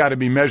 those have got to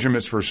be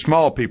measurements for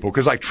small people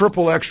because like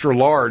triple extra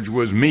large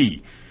was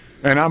me,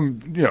 and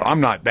I'm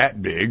not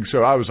that big,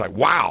 so I was like,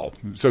 wow.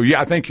 So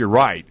I think you're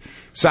right.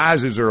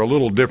 Sizes are a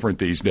little different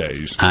these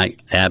days. I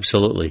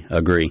absolutely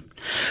agree.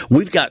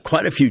 We've got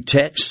quite a few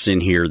texts in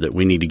here that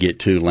we need to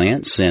get to,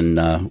 Lance, and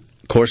of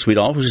course we'd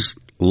always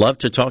love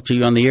to talk to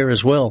you on the air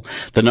as well.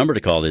 The number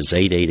to call is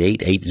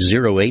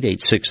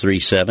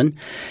 888-808-8637,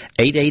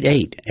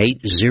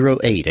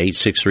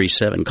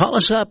 888-808-8637. Call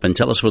us up and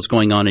tell us what's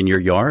going on in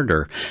your yard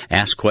or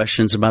ask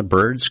questions about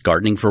birds,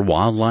 gardening for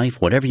wildlife,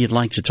 whatever you'd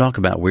like to talk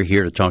about. We're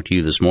here to talk to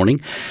you this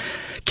morning.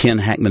 Ken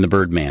Hackman, the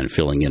Birdman,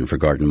 filling in for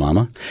Garden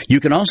Mama. You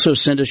can also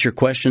send us your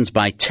questions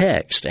by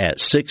text at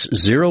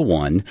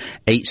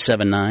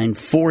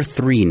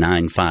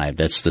 601-879-4395.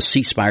 That's the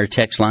C Spire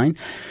text line,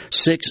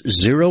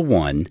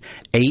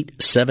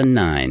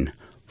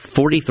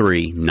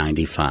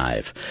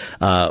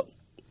 601-879-4395.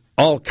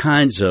 All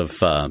kinds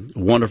of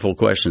wonderful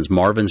questions.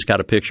 Marvin's got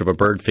a picture of a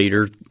bird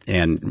feeder,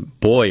 and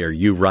boy, are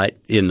you right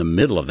in the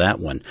middle of that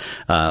one.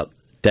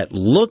 That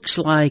looks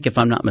like, if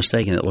I'm not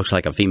mistaken, it looks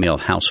like a female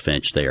house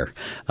finch there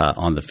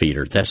on the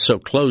feeder. That's so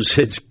close,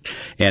 it's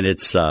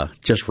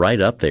just right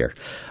up there.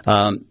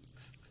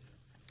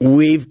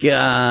 We've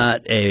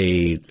got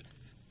a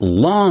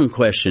long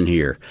question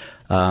here.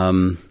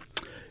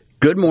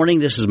 Good morning.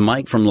 This is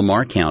Mike from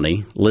Lamar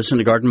County. Listen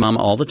to Garden Mama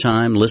all the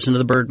time. Listen to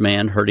the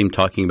Birdman. Heard him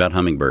talking about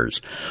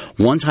hummingbirds.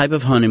 One type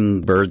of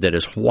hummingbird that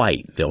is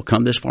white. They'll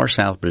come this far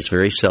south, but it's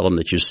very seldom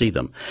that you see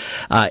them.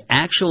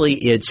 Actually,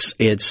 it's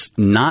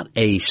not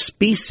a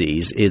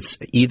species. It's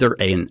either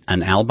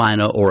an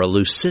albino or a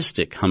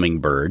leucistic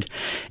hummingbird.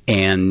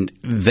 And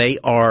they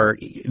are,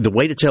 the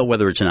way to tell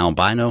whether it's an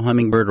albino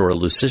hummingbird or a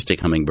leucistic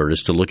hummingbird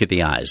is to look at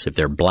the eyes. If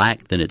they're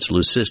black, then it's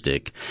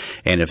leucistic.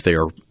 And if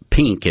they're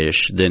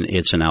pinkish, then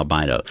it's an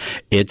albino.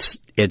 It's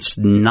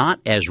not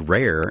as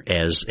rare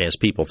as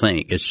people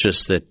think. It's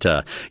just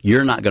that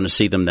you're not going to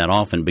see them that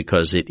often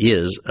because it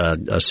is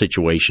a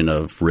situation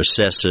of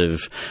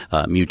recessive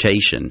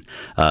mutation,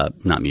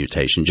 not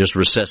mutation, just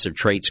recessive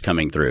traits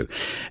coming through.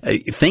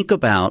 Think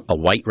about a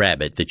white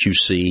rabbit that you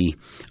see,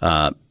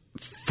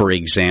 for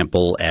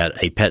example,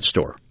 at a pet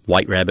store.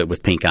 White rabbit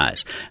with pink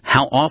eyes.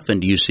 How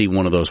often do you see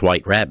one of those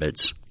white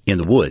rabbits in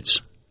the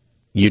woods?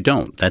 You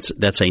don't.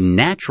 That's a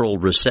natural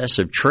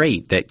recessive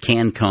trait that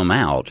can come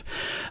out.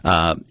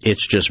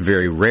 It's just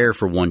very rare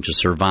for one to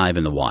survive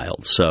in the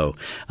wild. So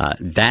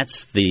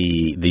that's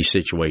the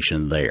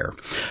situation there.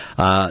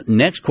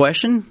 Next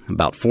question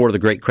about 4 of the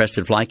great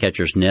crested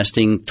flycatchers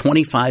nesting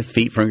 25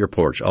 feet from your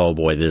porch. Oh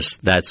boy,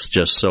 that's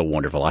just so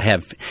wonderful. I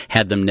have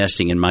had them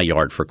nesting in my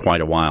yard for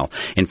quite a while.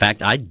 In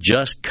fact, I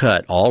just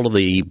cut all of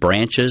the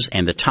branches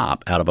and the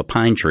top out of a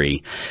pine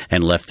tree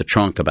and left the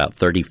trunk about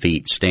 30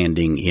 feet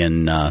standing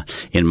in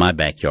my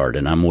backyard,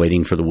 and I'm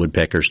waiting for the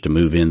woodpeckers to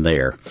move in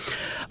there.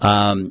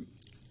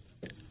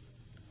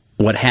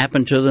 What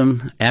happened to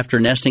them after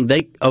nesting?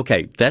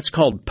 That's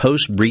called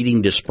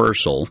post-breeding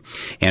dispersal,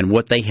 and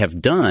what they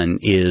have done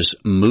is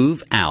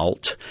move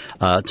out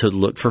to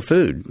look for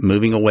food,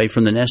 moving away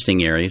from the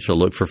nesting area to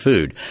look for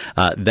food.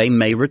 They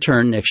may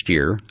return next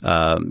year.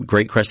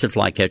 Great crested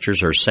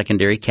flycatchers are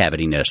secondary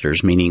cavity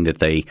nesters, meaning that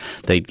they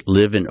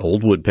live in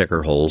old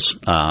woodpecker holes,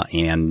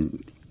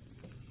 and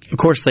of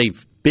course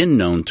they've been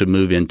known to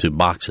move into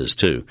boxes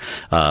too.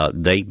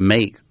 They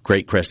make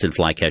great crested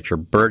flycatcher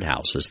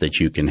birdhouses that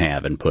you can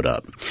have and put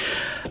up.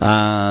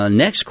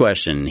 Next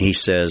question, he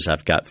says,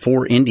 I've got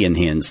 4 Indian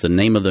hens. The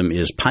name of them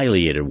is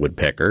pileated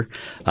woodpecker.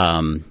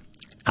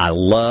 I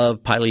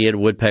love pileated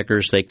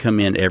woodpeckers. They come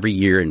in every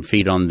year and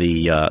feed on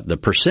the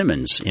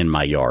persimmons in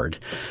my yard.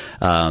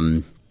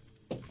 And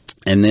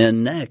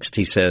then next,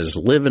 he says,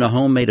 live in a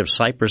home made of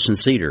cypress and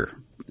cedar.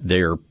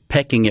 They're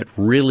pecking it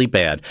really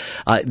bad.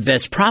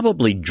 That's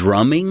probably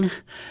drumming.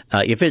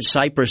 If it's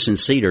cypress and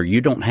cedar,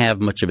 you don't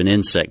have much of an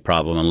insect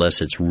problem unless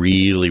it's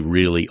really,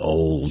 really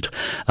old.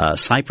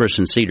 Cypress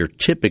and cedar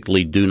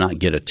typically do not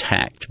get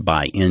attacked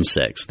by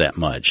insects that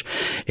much.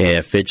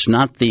 If it's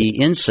not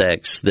the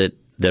insects that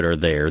are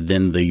there,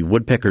 then the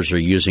woodpeckers are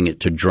using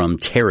it to drum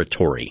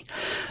territory.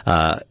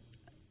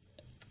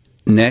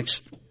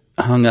 Next,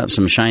 hung up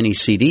some shiny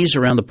CDs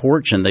around the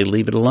porch, and they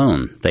leave it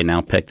alone. They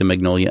now peck the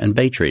magnolia and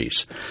bay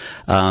trees.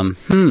 Well,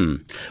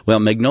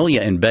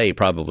 magnolia and bay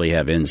probably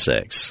have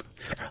insects,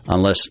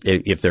 unless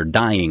if they're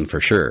dying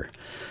for sure.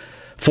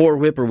 4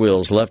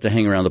 whippoorwills left to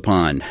hang around the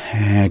pond.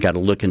 I got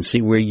to look and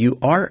see where you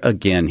are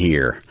again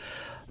here.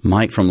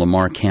 Mike from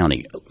Lamar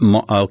County.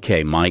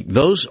 Okay, Mike,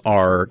 those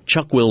are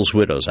Chuck Will's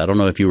widows. I don't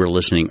know if you were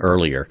listening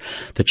earlier.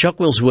 The Chuck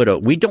Will's widow,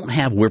 we don't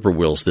have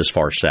whippoorwills this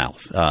far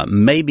south.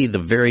 Maybe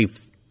the very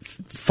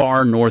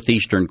far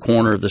northeastern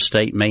corner of the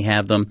state may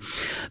have them.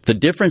 The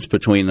difference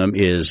between them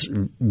is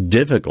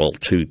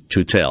difficult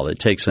to tell. It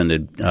takes an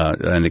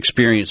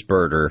experienced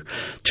birder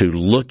to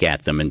look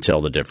at them and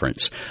tell the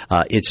difference.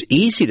 It's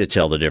easy to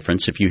tell the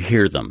difference if you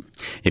hear them.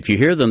 If you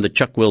hear them, the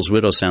Chuck Will's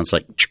widow sounds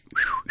like.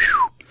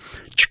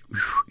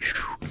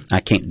 I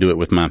can't do it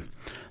with my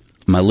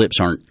lips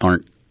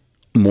aren't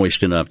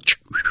moist enough.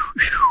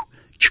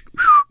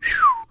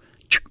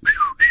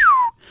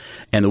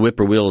 And the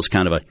whippoorwill is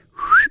kind of a.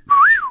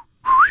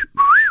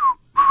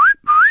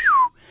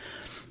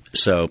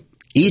 So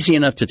easy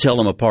enough to tell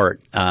them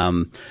apart.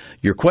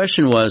 Your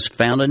question was,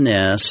 found a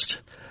nest.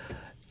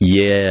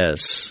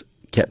 Yes.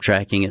 Kept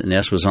tracking it. The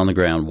nest was on the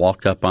ground.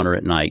 Walked up on her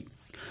at night.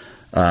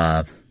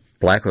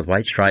 Black with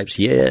white stripes.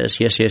 Yes.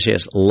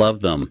 Love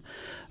them.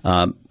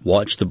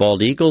 Watched the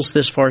bald eagles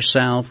this far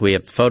south. We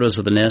have photos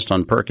of the nest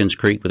on Perkins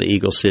Creek with the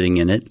eagle sitting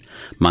in it.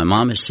 My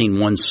mom has seen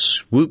one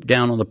swoop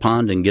down on the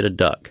pond and get a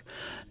duck.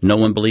 No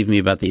one believed me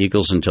about the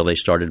eagles until they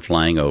started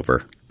flying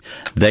over.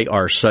 They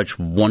are such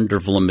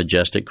wonderful and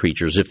majestic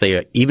creatures.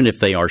 Even if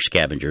they are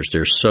scavengers,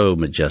 they're so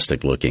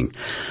majestic looking.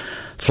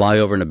 Fly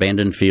over an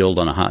abandoned field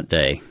on a hot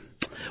day.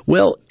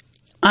 Well,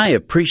 I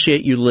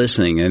appreciate you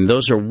listening, and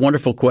those are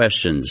wonderful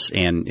questions,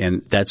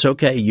 and that's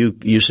okay.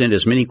 You send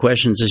as many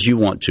questions as you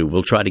want to.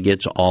 We'll try to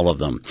get to all of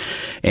them.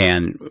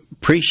 And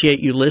appreciate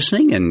you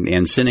listening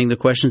and sending the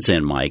questions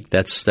in, Mike.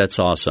 That's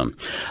awesome.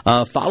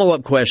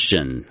 Follow-up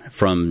question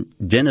from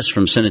Dennis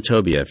from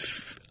Senatobia.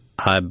 If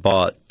I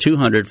bought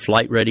 200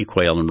 flight-ready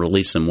quail and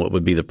released them, what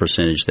would be the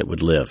percentage that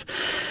would live?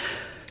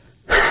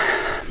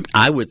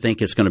 I would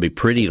think it's going to be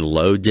pretty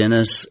low,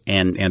 Dennis,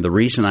 and the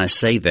reason I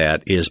say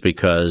that is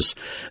because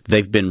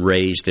they've been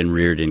raised and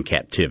reared in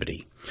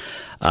captivity.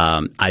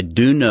 I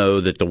do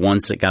know that the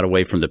ones that got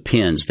away from the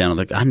pens down on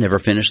I never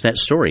finished that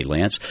story,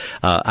 Lance.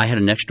 I had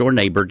a next-door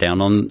neighbor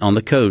down on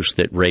the coast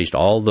that raised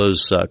all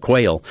those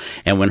quail,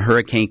 and when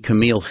Hurricane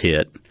Camille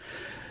hit,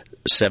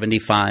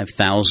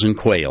 75,000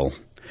 quail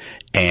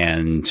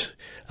and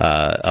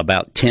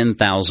about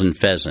 10,000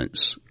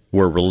 pheasants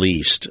were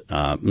released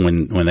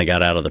when they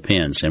got out of the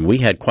pens. And we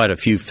had quite a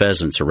few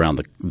pheasants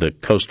around the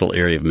coastal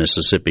area of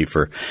Mississippi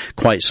for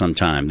quite some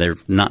time. They're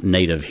not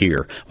native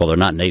here. Well, they're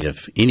not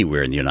native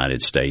anywhere in the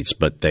United States,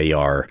 but they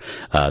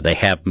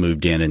have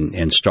moved in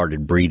and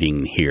started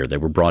breeding here. They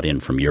were brought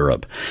in from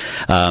Europe.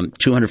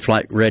 200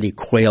 flight-ready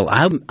quail.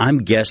 I'm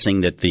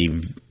guessing that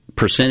the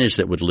percentage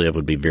that would live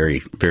would be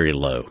very, very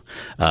low.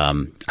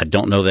 I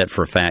don't know that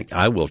for a fact.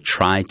 I will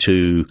try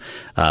to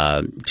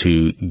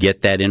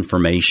get that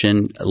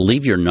information.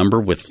 Leave your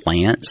number with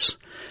Lance.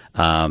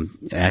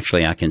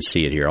 Actually, I can see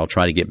it here. I'll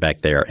try to get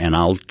back there, and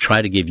I'll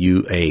try to give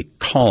you a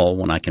call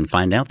when I can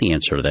find out the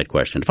answer to that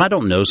question. If I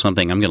don't know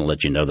something, I'm going to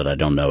let you know that I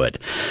don't know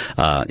it,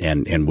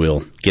 and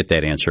we'll get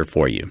that answer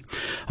for you.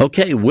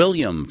 Okay,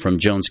 William from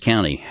Jones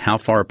County. How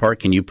far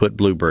apart can you put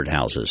bluebird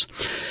houses?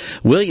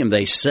 William,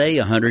 they say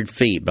 100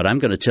 feet, but I'm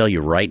going to tell you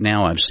right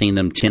now I've seen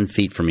them 10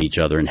 feet from each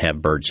other and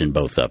have birds in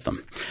both of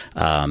them.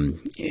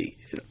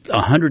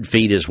 100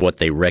 feet is what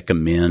they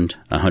recommend,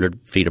 100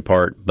 feet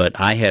apart, but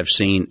I have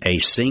seen a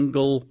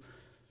single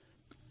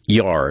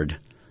yard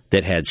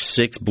that had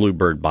 6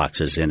 bluebird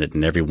boxes in it,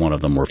 and every one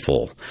of them were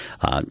full.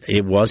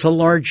 It was a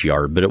large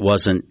yard, but it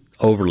wasn't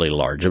overly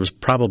large. It was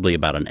probably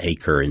about an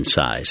acre in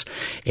size,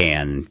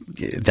 and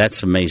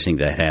that's amazing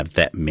to have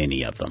that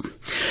many of them.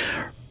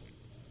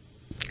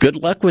 Good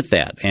luck with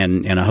that,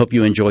 and I hope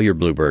you enjoy your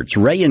bluebirds.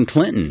 Ray in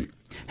Clinton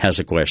has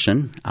a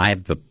question. I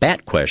have a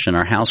bat question.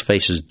 Our house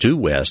faces due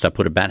west. I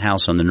put a bat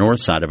house on the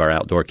north side of our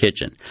outdoor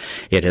kitchen.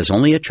 It has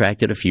only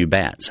attracted a few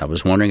bats. I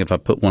was wondering if I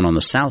put one on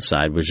the south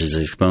side, which is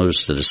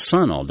exposed to the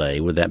sun all day,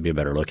 would that be a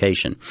better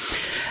location?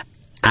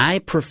 I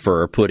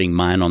prefer putting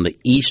mine on the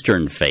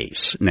eastern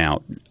face.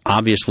 Now,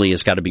 obviously,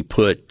 it's got to be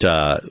put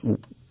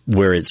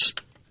where it's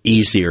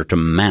easier to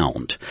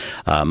mount.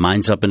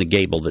 Mine's up in a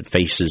gable that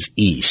faces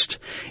east,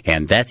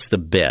 and that's the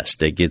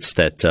best. It gets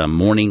that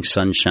morning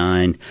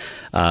sunshine.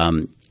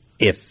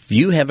 If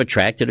you have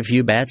attracted a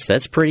few bats,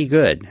 that's pretty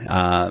good.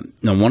 Now,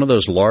 one of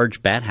those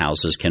large bat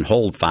houses can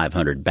hold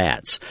 500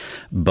 bats,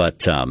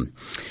 but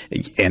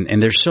and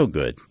they're so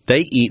good. They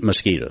eat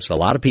mosquitoes. A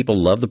lot of people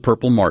love the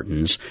purple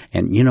martins,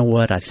 and you know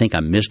what? I think I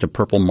missed a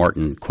purple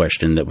martin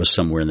question that was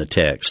somewhere in the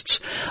texts.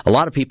 A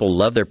lot of people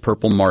love their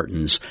purple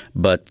martins,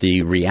 but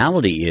the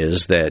reality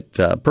is that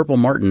purple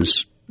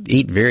martins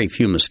eat very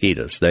few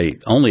mosquitoes. They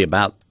only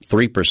about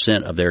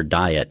 3% of their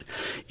diet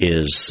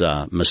is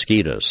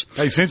mosquitoes.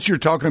 Hey, since you're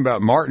talking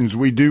about martins,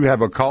 we do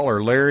have a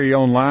caller, Larry,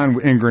 online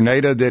in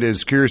Grenada that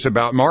is curious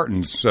about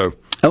martins. So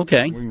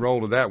okay, we can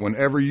roll to that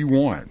whenever you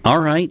want. All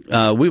right.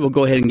 We will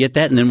go ahead and get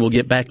that, and then we'll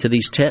get back to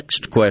these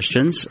text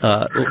questions.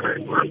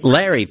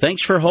 Larry,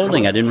 thanks for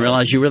holding. I didn't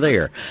realize you were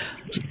there.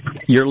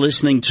 You're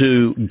listening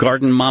to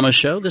Garden Mama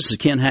Show. This is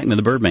Ken Hackman,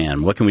 the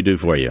Birdman. What can we do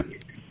for you?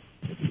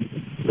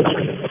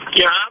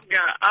 Yeah,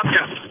 I've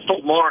got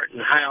 4 martin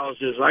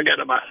houses. I got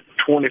about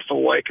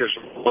 24 acres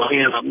of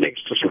land. I'm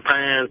next to some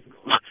pines.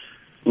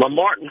 My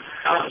martin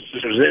house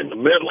is in the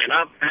middle, and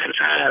I've had as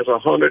high as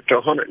 100 to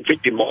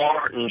 150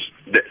 martins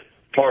that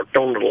parked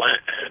on the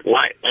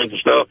light and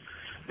stuff.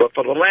 But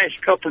for the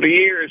last couple of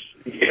years,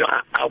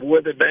 I've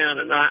withered down,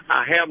 and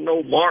I have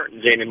no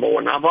martins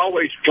anymore. And I've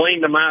always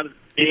cleaned them out at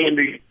the end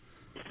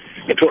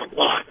into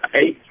a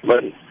 8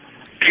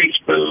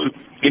 teaspoon,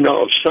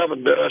 of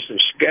 7 dust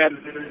and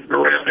scattered it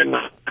around and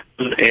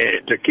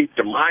to keep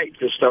the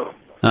mites and stuff.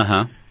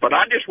 Uh-huh. But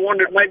I just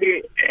wondered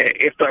maybe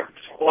if the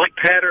flight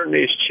pattern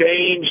is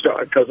changed,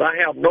 because I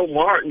have no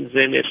martins,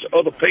 and it's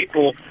other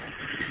people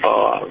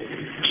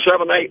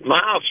 7-8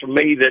 miles from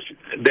me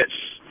that's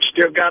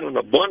still got an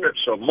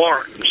abundance of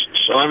martins.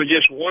 So I was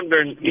just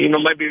wondering,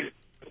 maybe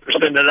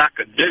something that I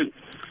could do.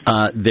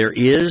 There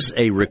is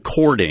a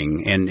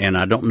recording, and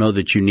I don't know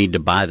that you need to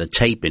buy the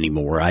tape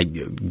anymore.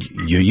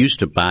 You used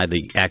to buy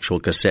the actual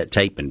cassette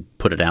tape and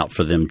put it out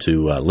for them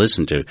to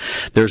listen to.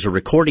 There's a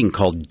recording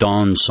called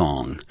Dawn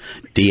Song,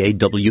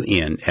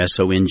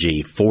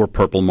 DAWNSONG, for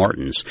Purple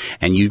Martins,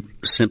 and you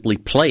simply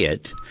play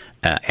it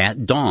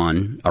at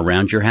dawn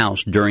around your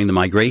house during the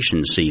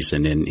migration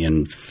season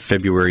in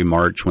February,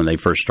 March, when they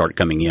first start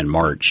coming in,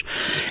 March.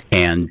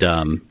 And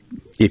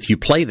if you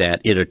play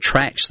that, it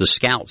attracts the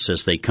scouts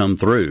as they come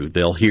through.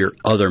 They'll hear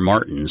other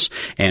martins,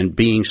 and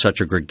being such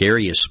a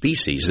gregarious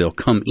species, they'll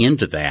come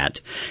into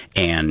that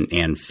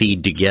and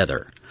feed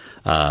together,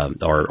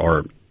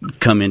 or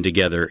come in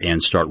together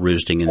and start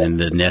roosting, and then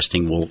the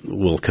nesting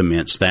will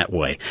commence that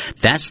way.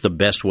 That's the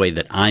best way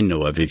that I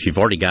know of. If you've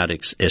already got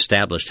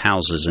established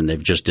houses and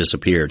they've just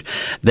disappeared,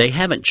 they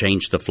haven't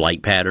changed the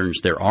flight patterns.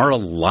 There are a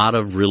lot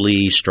of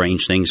really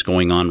strange things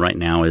going on right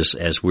now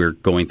as we're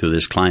going through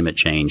this climate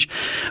change,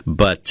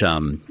 but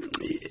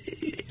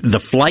the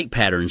flight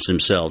patterns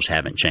themselves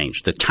haven't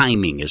changed. The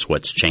timing is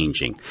what's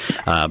changing.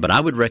 But I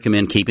would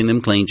recommend keeping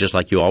them clean just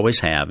like you always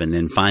have, and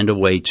then find a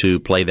way to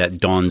play that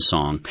dawn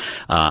song.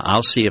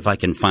 I'll see if I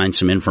can find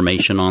some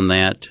information on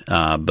that.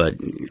 But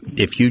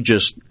if you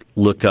just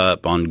look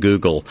up on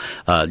Google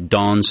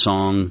dawn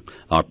song,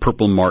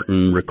 purple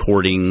martin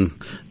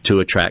recording to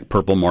attract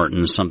purple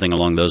martins, something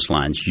along those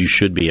lines, you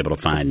should be able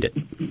to find it.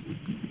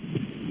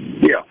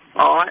 Yeah.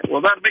 All right.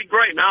 Well, that'd be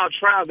great. And I'll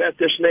try that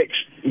this next,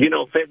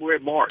 February,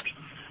 March.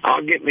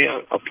 I'll get me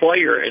a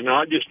player, and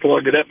I'll just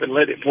plug it up and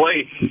let it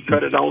play.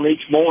 Cut it on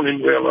each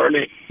morning real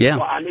early. Yeah.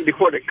 Well, I need to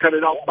cut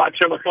it off by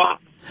 10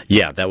 o'clock.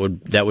 Yeah, that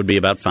would be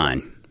about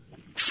fine.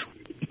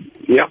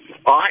 Yeah.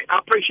 All right. I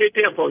appreciate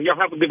the info. Y'all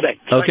have a good day.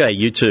 Okay,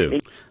 you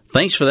too.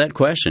 Thanks for that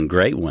question.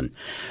 Great one.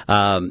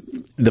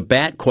 The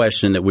bat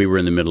question that we were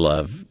in the middle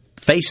of,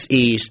 face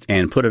east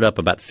and put it up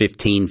about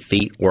 15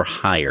 feet or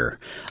higher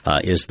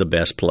is the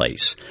best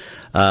place.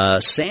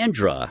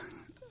 Sandra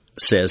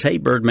says, "Hey,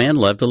 Birdman,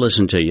 love to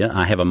listen to you.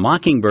 I have a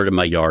mockingbird in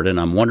my yard, and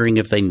I'm wondering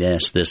if they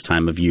nest this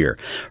time of year.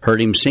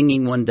 Heard him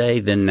singing one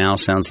day, then now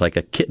sounds like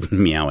a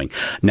kitten meowing."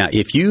 Now,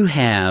 if you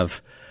have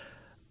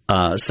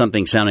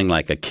something sounding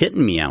like a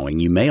kitten meowing,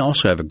 you may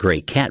also have a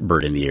gray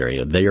catbird in the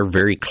area. They are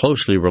very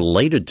closely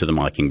related to the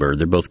mockingbird.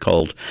 They're both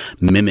called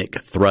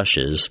mimic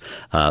thrushes.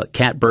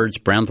 Catbirds,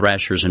 brown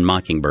thrashers, and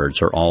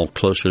mockingbirds are all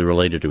closely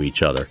related to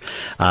each other.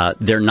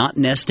 They're not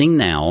nesting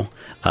now,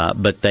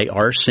 but they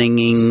are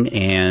singing,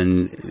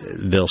 and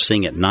they'll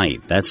sing at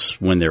night. That's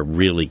when they're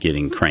really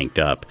getting cranked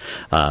up.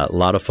 A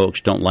lot of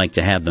folks don't like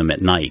to have them at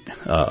night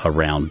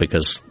around,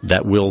 because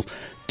that will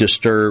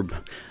disturb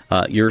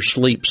your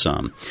sleep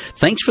some.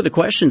 Thanks for the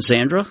question,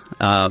 Sandra.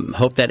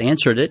 Hope that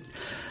answered it.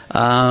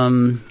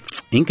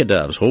 Inca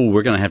doves. Oh,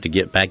 we're going to have to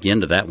get back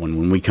into that one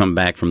when we come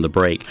back from the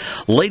break.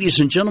 Ladies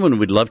and gentlemen,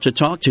 we'd love to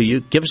talk to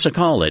you. Give us a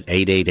call at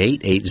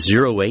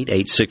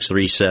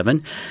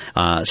 888-808-8637.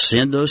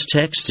 Send those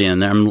texts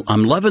in.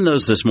 I'm loving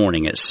those this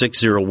morning at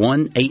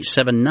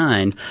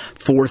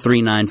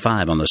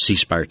 601-879-4395 on the C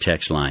Spire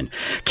text line.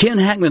 Ken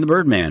Hackman, the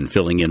Birdman,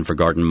 filling in for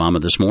Garden Mama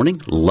this morning.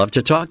 Love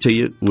to talk to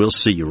you. We'll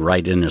see you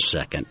right in a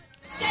second.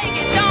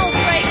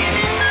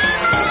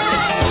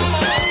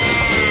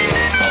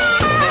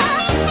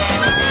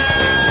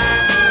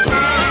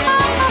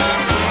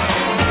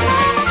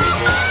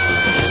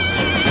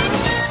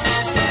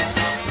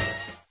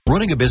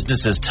 Running a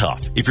business is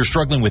tough. If you're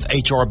struggling with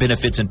HR,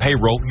 benefits, and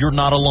payroll, you're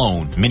not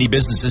alone. Many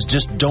businesses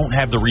just don't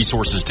have the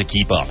resources to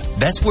keep up.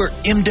 That's where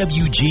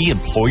MWG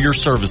Employer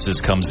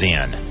Services comes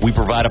in. We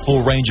provide a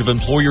full range of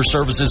employer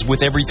services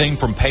with everything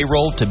from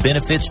payroll to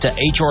benefits to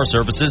HR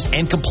services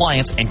and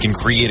compliance, and can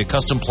create a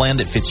custom plan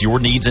that fits your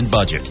needs and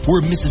budget.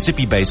 We're a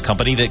Mississippi-based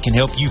company that can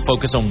help you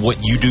focus on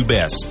what you do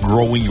best,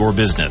 growing your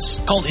business.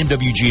 Call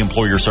MWG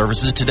Employer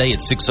Services today at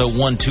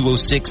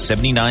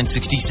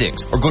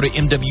 601-206-7966 or go to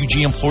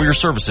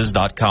MWGEmployerServices.com.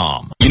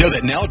 You know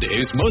that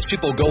nowadays, most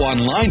people go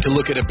online to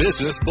look at a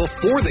business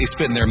before they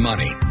spend their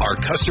money. Are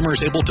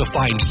customers able to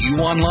find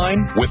you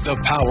online? With the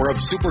power of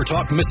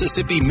SuperTalk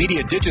Mississippi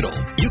Media Digital,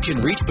 you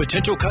can reach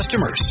potential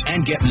customers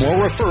and get more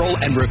referral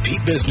and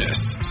repeat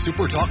business.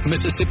 SuperTalk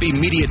Mississippi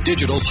Media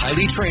Digital's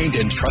highly trained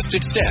and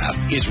trusted staff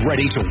is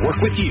ready to work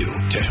with you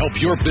to help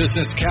your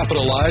business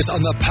capitalize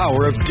on the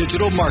power of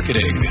digital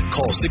marketing.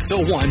 Call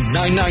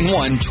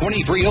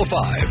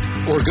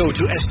 601-991-2305 or go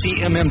to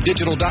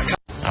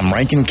stmmdigital.com. I'm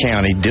Rankin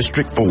County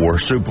District 4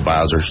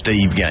 Supervisor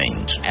Steve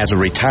Gaines. As a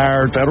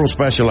retired federal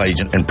special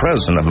agent and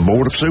president of the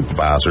Board of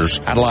Supervisors,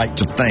 I'd like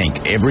to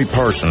thank every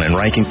person in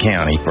Rankin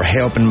County for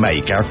helping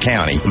make our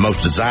county the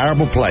most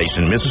desirable place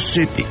in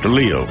Mississippi to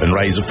live and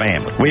raise a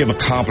family. We have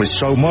accomplished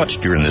so much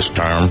during this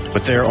term,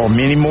 but there are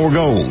many more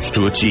goals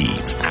to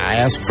achieve. I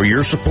asked for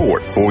your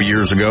support 4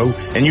 years ago,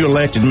 and you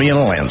elected me in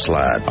a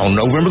landslide. On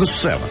November the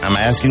 7th, I'm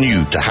asking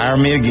you to hire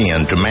me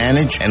again to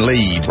manage and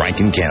lead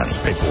Rankin County.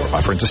 Paid for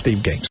by friends of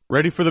Steve Gaines.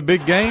 Ready for the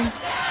big game?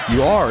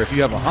 You are if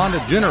you have a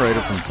Honda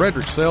generator from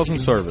Frederick Sales and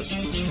Service.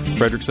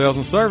 Frederick Sales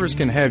and Service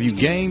can have you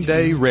game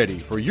day ready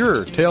for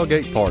your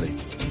tailgate party.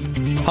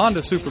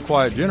 Honda Super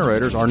Quiet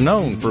generators are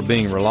known for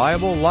being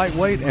reliable,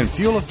 lightweight, and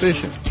fuel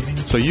efficient,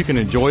 so you can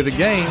enjoy the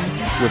game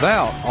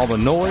without all the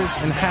noise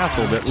and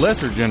hassle that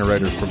lesser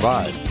generators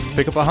provide.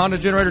 Pick up a Honda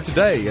generator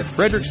today at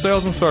Frederick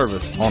Sales and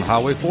Service on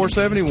Highway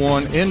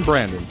 471 in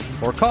Brandon,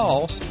 or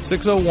call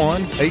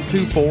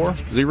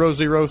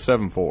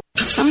 601-824-0074.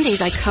 Some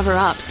days I cover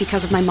up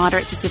because of my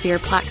moderate to severe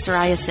plaque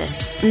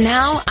psoriasis.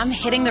 Now I'm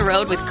hitting the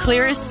road with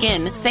clearer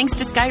skin thanks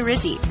to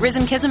Skyrizi,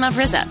 Risankizumab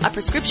Riza, a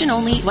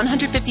prescription-only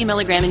 150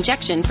 milligram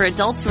injection for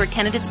adults who are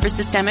candidates for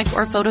systemic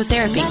or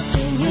phototherapy.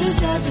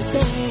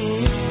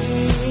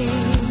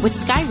 With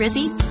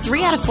Skyrizi,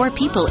 3 out of 4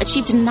 people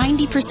achieved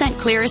 90%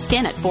 clearer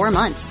skin at 4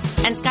 months.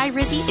 And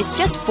Skyrizi is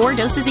just 4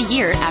 doses a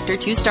year after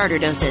 2 starter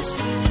doses.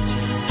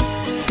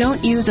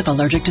 Don't use if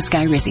allergic to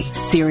Skyrizi.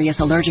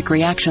 Serious allergic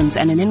reactions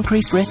and an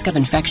increased risk of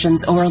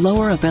infections or a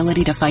lower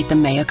ability to fight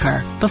them may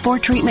occur. Before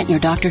treatment, your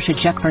doctor should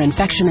check for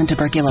infection and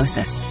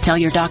tuberculosis. Tell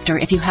your doctor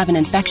if you have an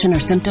infection or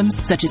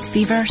symptoms such as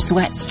fever,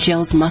 sweats,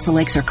 chills, muscle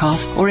aches, or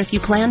cough, or if you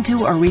plan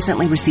to or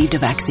recently received a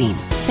vaccine.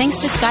 Thanks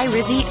to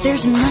Skyrizi,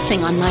 there's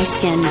nothing on my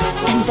skin,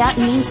 and that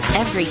means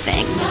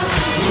everything.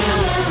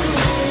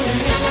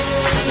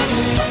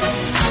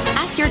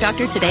 Ask your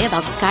doctor today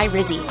about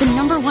Skyrizi, the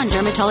 #1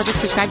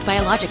 dermatologist-prescribed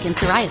biologic in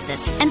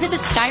psoriasis, and visit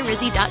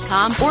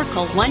skyrizi.com or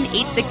call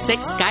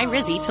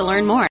 1-866-SKY-RIZZI to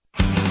learn more.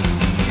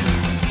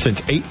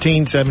 Since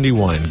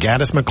 1871,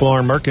 Gaddis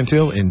McLaurin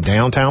Mercantile in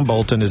downtown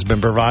Bolton has been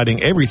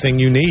providing everything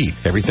you need.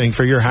 Everything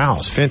for your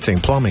house, fencing,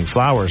 plumbing,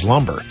 flowers,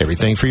 lumber.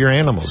 Everything for your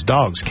animals,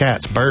 dogs,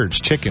 cats,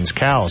 birds, chickens,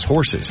 cows,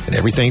 horses, and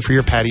everything for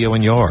your patio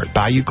and yard.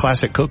 Bayou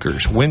Classic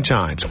cookers, wind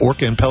chimes,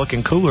 Orca and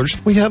Pelican coolers.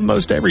 We have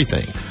most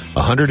everything.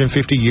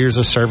 150 years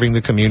of serving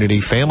the community,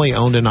 family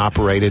owned and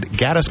operated.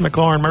 Gaddis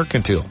McLaurin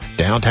Mercantile,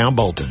 downtown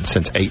Bolton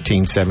since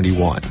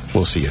 1871.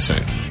 We'll see you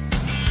soon.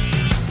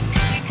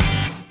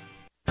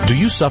 Do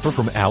you suffer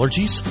from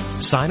allergies,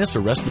 sinus,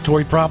 or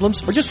respiratory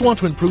problems, or just want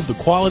to improve the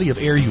quality of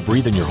air you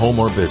breathe in your home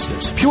or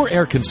business? Pure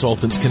Air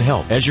Consultants can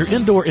help. As your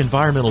indoor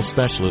environmental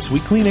specialist, we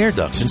clean air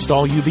ducts,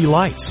 install UV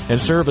lights, and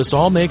service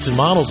all makes and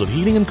models of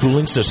heating and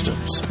cooling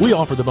systems. We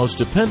offer the most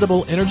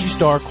dependable Energy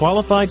Star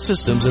qualified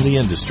systems in the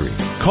industry.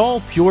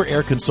 Call Pure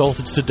Air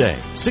Consultants today,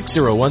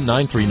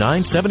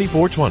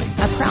 601-939-7420.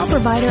 A proud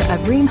provider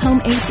of Ream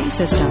Home AC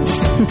systems.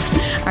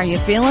 Are you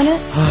feeling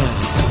it?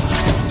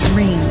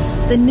 Ream,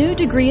 the new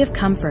degree of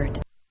comfort.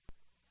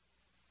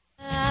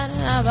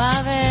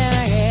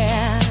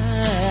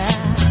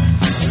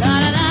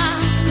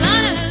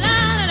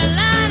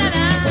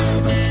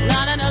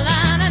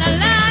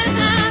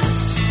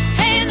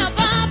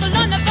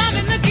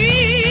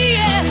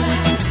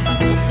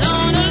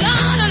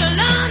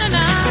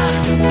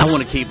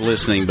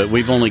 listening, but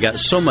we've only got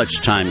so much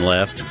time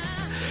left.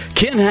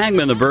 Ken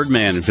Hackman, the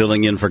Birdman,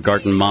 filling in for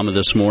Garden Mama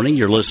this morning.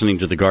 You're listening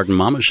to the Garden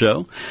Mama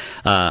Show.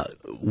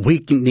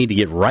 We need to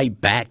get right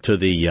back to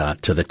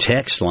the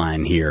text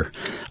line here.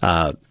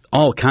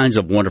 All kinds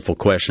of wonderful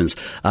questions.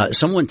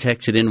 Someone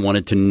texted in,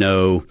 wanted to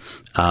know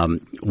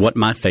what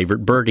my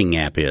favorite birding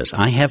app is.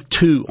 I have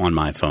two on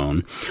my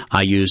phone.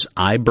 I use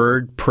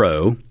iBird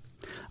Pro,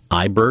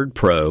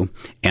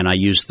 and I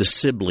use the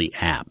Sibley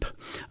app.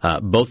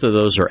 Both of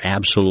those are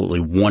absolutely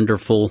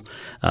wonderful.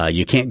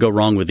 You can't go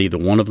wrong with either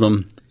one of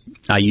them.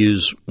 I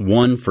use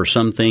one for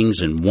some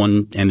things and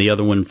the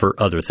other one for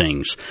other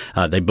things.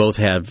 They both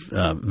have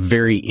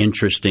very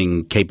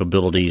interesting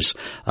capabilities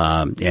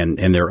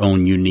and their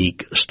own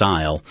unique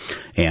style,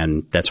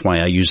 and that's why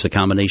I use the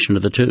combination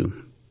of the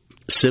two,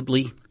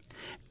 Sibley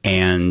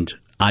and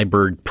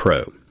iBird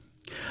Pro.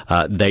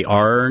 They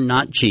are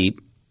not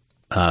cheap,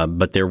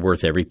 but they're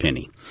worth every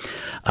penny.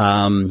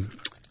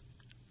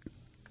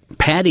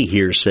 Patty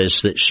here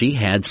says that she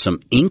had some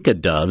Inca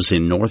doves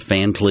in North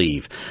Van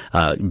Cleve.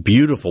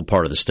 Beautiful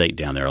part of the state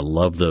down there. I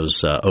love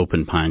those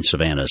open pine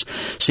savannas.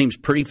 Seems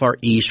pretty far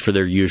east for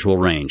their usual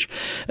range.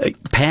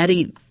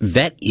 Patty,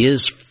 that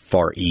is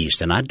far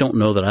east, and I don't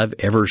know that I've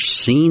ever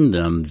seen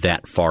them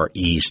that far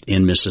east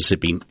in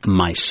Mississippi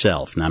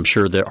myself. And I'm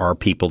sure there are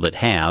people that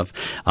have.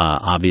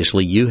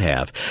 Obviously, you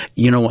have.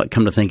 You know what?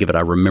 Come to think of it,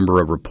 I remember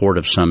a report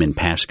of some in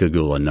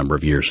Pascagoula a number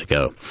of years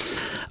ago.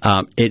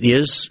 It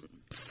is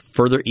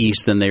further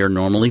east than they are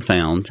normally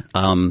found.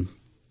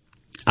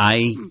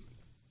 I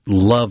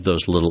love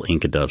those little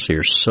Inca doves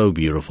here. So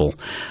beautiful.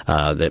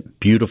 That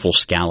beautiful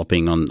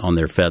scalloping on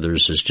their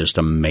feathers is just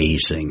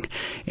amazing.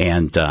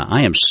 And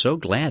I am so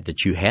glad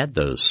that you had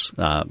those,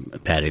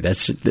 Patty.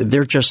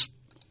 They're just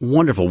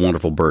wonderful,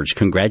 wonderful birds.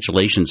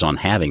 Congratulations on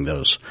having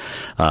those,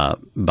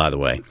 by the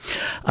way.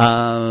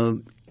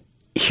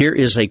 Here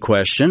is a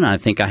question. I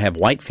think I have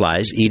white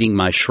flies eating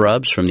my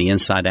shrubs from the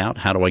inside out.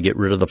 How do I get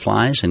rid of the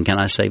flies, and can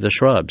I save the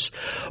shrubs?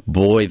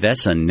 Boy,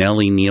 that's a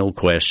Nellie Neal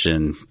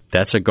question.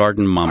 That's a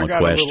Garden Mama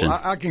question.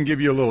 I can give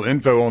you a little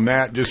info on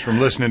that just from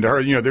listening to her.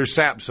 You know, they're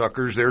sap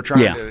suckers. They're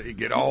trying to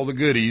get all the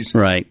goodies.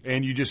 Right.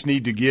 And you just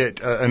need to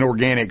get an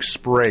organic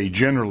spray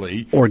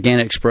generally.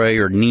 Organic spray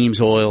or Neem's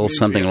oil,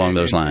 something along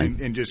those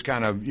lines. And just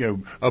kind of,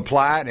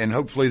 apply it, and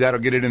hopefully that'll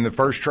get it in the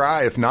first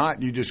try. If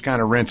not, you just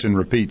kind of rinse and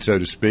repeat, so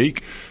to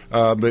speak.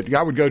 But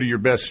I would go to your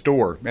best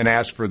store and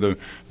ask for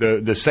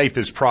the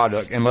safest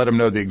product and let them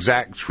know the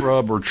exact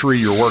shrub or tree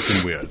you're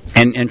working with.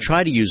 And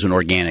try to use an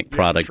organic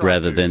product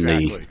rather than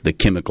the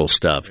chemical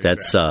stuff.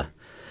 Exactly.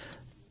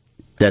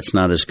 That's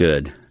not as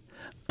good.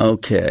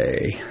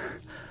 Okay.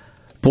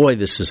 Boy,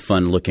 this is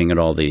fun looking at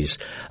all these.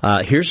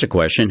 Here's a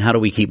question. How do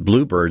we keep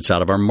bluebirds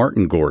out of our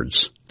martin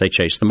gourds? They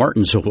chase the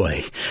martins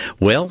away.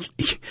 Well,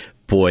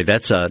 boy,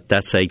 that's an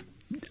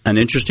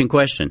interesting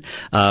question.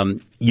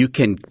 You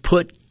can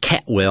put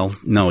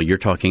you're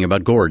talking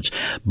about gourds.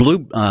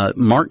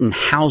 Martin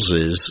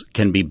houses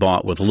can be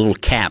bought with little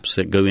caps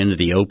that go into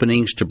the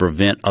openings to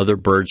prevent other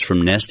birds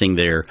from nesting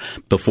there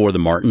before the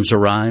martins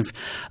arrive.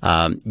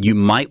 You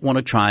might want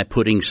to try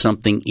putting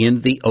something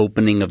in the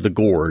opening of the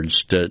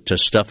gourds to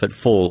stuff it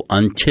full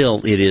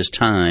until it is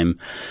time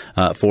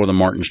for the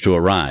martins to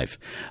arrive.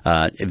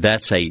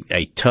 That's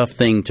a tough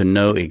thing to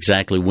know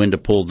exactly when to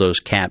pull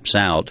those caps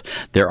out.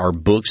 There are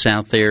books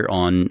out there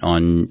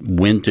on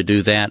when to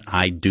do that.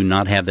 I do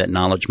not have that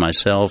knowledge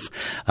myself.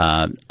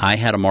 I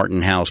had a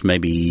martin house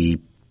maybe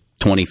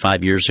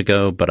 25 years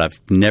ago, but I've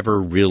never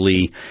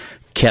really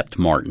kept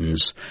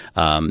martins.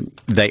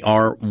 They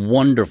are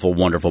wonderful,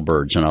 wonderful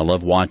birds, and I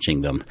love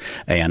watching them.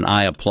 And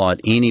I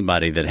applaud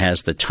anybody that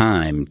has the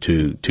time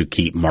to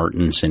keep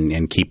martins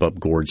and keep up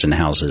gourds and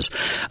houses.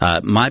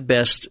 My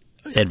best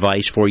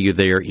advice for you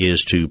there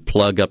is to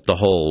plug up the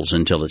holes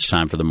until it's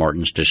time for the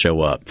martins to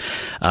show up.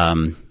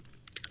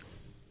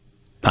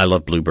 I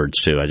love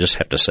bluebirds too. I just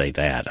have to say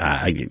that.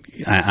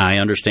 I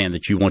understand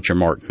that you want your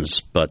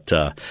martins, but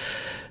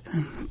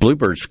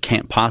bluebirds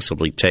can't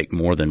possibly take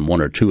more than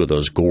one or two of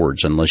those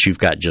gourds unless you've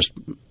got just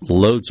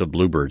loads of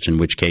bluebirds, in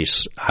which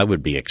case I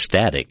would be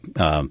ecstatic.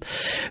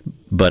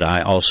 But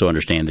I also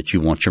understand that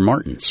you want your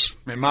martins.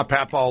 And my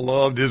papa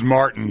loved his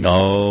martins.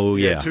 Oh,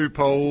 He yeah. had 2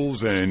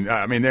 poles, and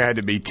there had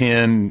to be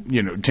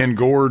 10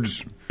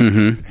 gourds.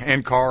 Mm-hmm.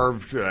 Hand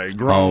carved,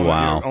 grown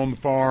on the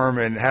farm,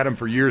 and had them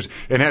for years,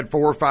 and had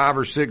 4 or 5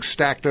 or 6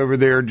 stacked over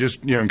there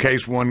just in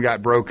case one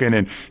got broken.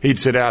 And he'd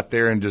sit out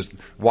there and just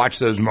watch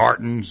those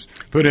martins,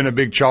 put in a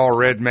big chaw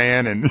red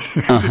man, and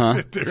just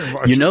sit there and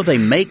watch. They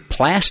make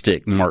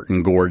plastic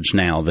martin gourds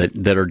now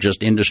that are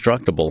just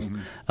indestructible.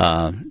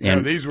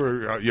 And these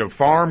were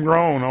farm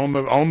grown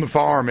on the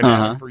farm and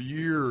had them for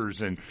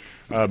years. And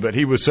but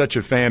he was such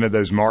a fan of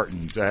those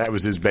martins. That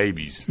was his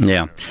babies.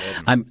 Yeah.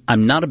 I'm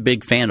not a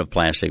big fan of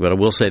plastic, but I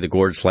will say the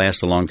gourds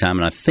last a long time,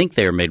 and I think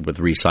they are made with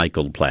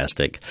recycled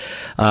plastic.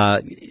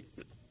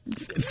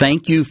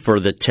 Thank you for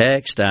the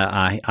text.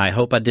 I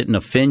hope I didn't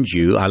offend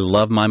you. I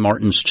love my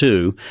martins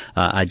too.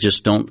 I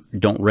just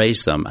don't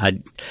raise them.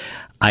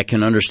 I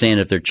can understand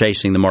if they're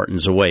chasing the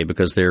martins away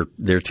because they're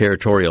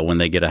territorial when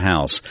they get a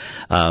house.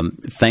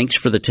 Thanks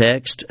for the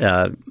text.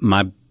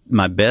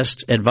 My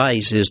best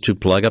advice is to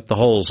plug up the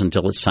holes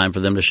until it's time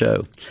for them to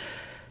show.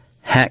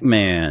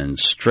 Hackman,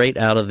 straight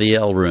out of the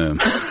L room.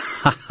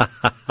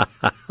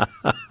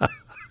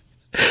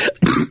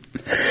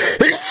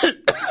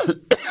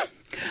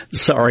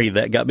 Sorry,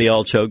 that got me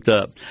all choked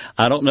up.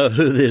 I don't know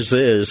who this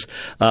is.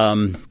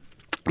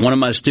 One of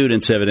my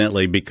students,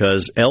 evidently,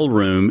 because L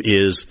room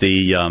is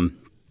the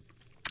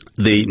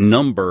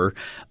number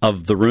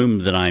of the room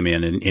that I'm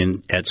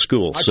in at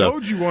school. I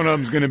told you one of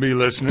them's going to be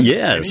listening.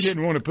 Yes, and he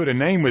didn't want to put a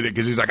name with it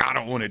because he's like, I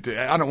don't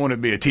want to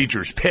be a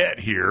teacher's pet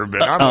here,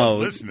 but I'm not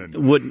listening.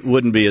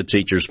 Wouldn't be a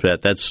teacher's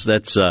pet. That's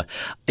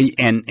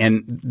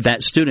and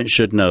that student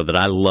should know that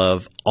I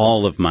love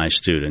all of my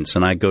students,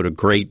 and I go to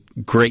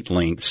great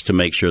lengths to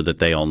make sure that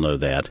they all know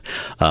that.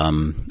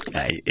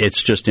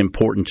 It's just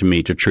important to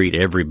me to treat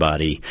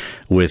everybody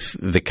with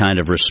the kind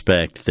of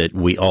respect that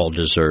we all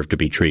deserve to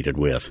be treated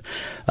with.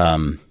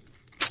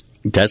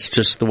 That's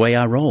just the way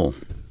I roll.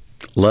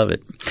 Love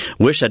it.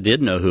 Wish I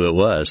did know who it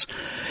was.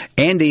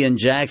 Andy in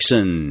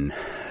Jackson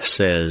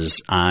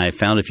says, I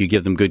found if you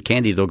give them good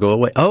candy, they'll go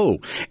away. Oh,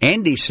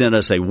 Andy sent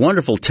us a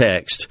wonderful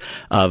text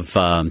of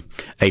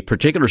a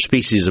particular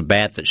species of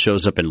bat that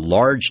shows up in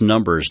large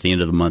numbers at the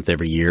end of the month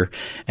every year.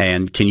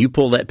 And can you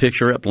pull that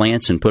picture up,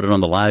 Lance, and put it on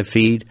the live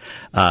feed?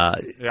 Yeah,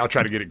 I'll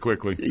try to get it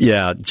quickly.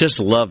 Yeah, just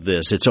love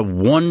this. It's a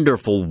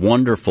wonderful,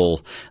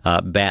 wonderful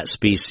bat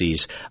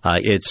species.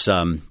 It's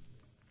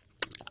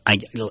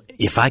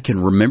if I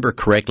can remember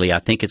correctly, I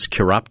think it's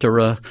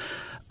Chiroptera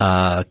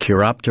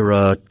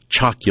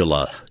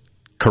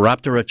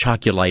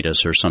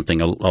choculitis or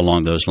something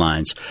along those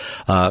lines.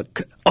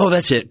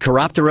 That's it.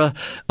 Chiroptera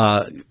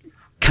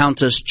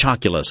countess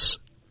choculus.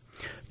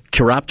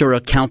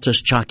 Chiroptera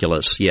countess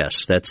choculus.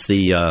 Yes, that's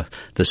the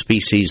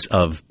species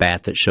of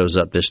bat that shows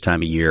up this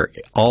time of year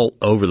all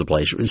over the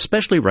place,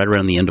 especially right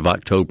around the end of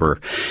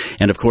October.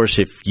 And, of course,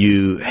 if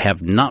you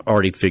have not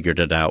already figured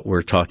it out,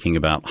 we're talking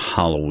about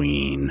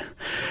Halloween.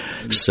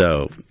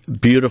 So,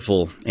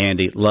 beautiful,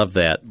 Andy. Love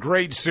that.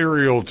 Great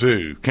cereal,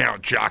 too,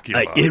 Count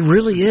Chocula. It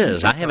really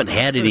is. I haven't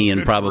had any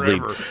in probably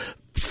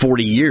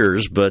 40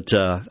 years, but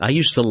I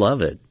used to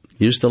love it.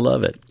 Used to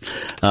love it.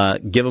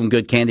 Give them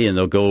good candy and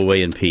they'll go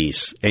away in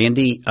peace.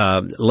 Andy,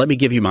 let me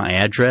give you my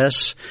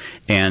address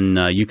and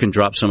you can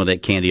drop some of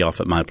that candy off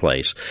at my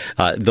place.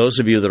 Those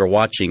of you that are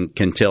watching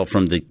can tell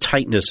from the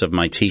tightness of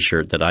my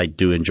T-shirt that I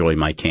do enjoy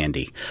my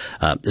candy,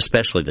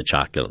 especially the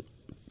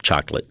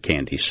chocolate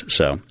candies.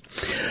 So,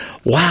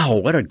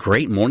 wow, what a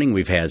great morning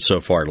we've had so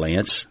far,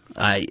 Lance.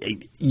 I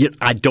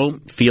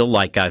don't feel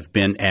like I've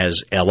been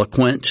as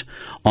eloquent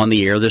on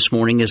the air this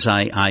morning as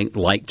I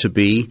like to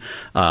be,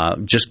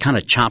 just kind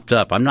of chopped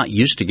up. I'm not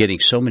used to getting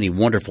so many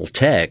wonderful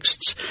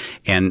texts,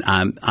 and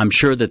I'm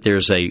sure that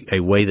there's a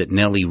way that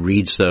Nellie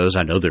reads those.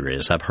 I know there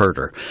is. I've heard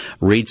her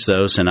reads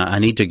those, and I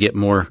need to get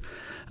more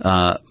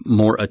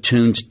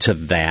attuned to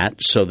that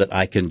so that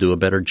I can do a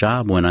better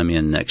job when I'm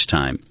in next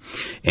time.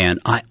 And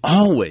I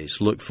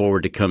always look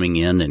forward to coming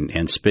in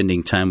and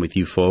spending time with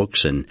you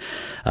folks. And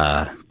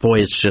boy,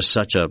 it's just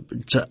such a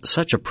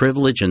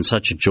privilege and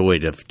such a joy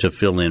to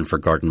fill in for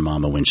Garden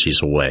Mama when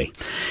she's away.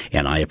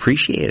 And I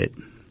appreciate it.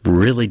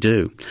 Really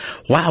do.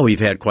 Wow,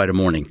 we've had quite a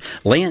morning.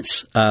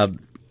 Lance,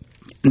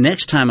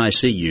 next time I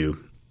see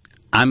you,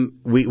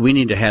 we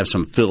need to have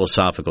some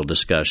philosophical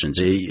discussions.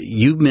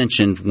 You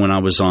mentioned when I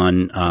was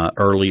on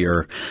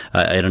earlier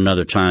at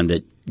another time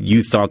that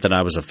you thought that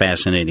I was a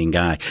fascinating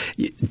guy.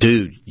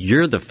 Dude,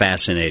 you're the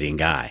fascinating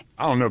guy.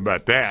 I don't know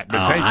about that, but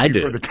thank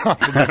you for the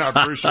compliment. I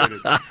appreciate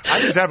it. I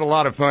just have a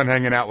lot of fun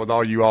hanging out with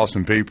all you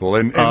awesome people,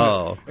 and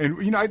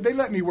you know, they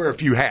let me wear a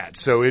few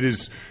hats, so it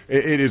is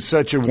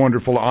such a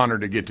wonderful honor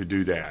to get to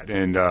do that.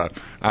 And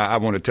I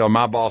want to tell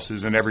my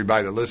bosses and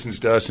everybody that listens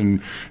to us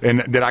and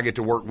that I get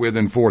to work with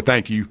and for,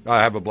 thank you. I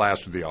have a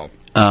blast with y'all.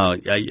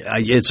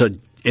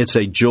 It's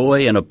a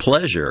joy and a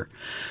pleasure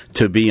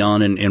to be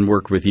on and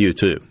work with you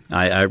too.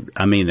 I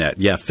mean that.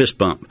 Yeah, fist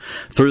bump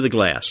through the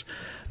glass.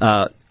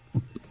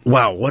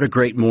 Wow, what a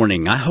great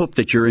morning. I hope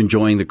that you're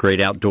enjoying the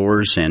great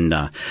outdoors and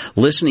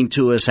listening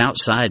to us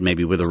outside,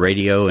 maybe with a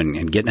radio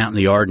and getting out in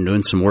the yard and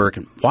doing some work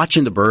and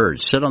watching the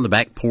birds. Sit on the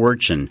back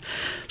porch and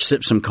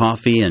sip some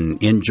coffee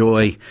and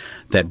enjoy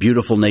that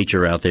beautiful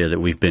nature out there that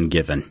we've been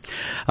given.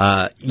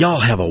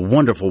 Y'all have a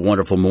wonderful,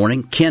 wonderful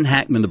morning. Ken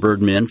Hackman, the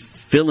BirdMan,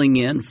 filling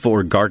in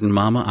for Garden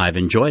Mama. I've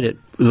enjoyed it.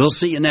 We'll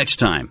see you next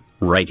time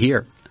right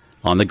here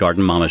on the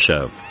Garden Mama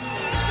Show.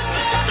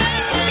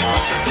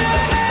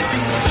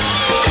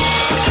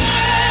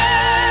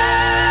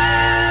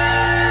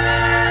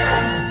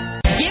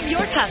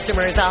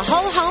 customers a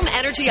whole home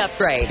energy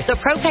upgrade. The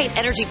Propane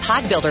Energy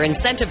Pod Builder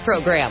Incentive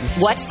Program.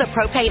 What's the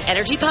Propane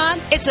Energy Pod?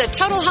 It's a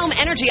total home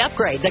energy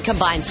upgrade that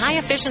combines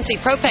high-efficiency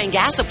propane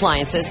gas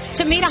appliances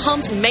to meet a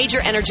home's major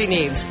energy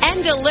needs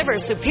and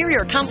delivers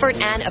superior comfort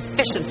and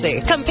efficiency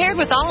compared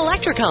with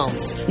all-electric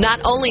homes. Not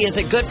only is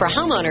it good for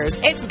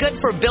homeowners, it's good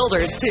for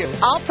builders, too.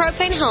 All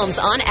propane homes,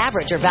 on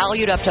average, are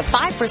valued up to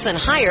 5%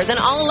 higher than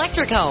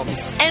all-electric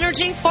homes.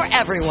 Energy for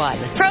everyone.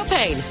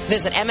 Propane.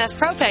 Visit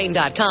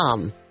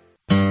mspropane.com.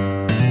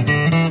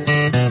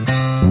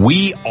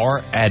 We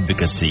are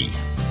advocacy.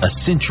 A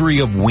century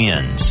of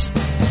wins.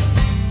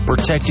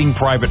 Protecting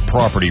private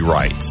property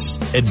rights.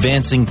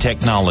 Advancing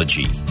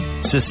technology.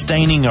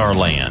 Sustaining our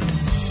land.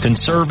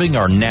 Conserving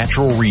our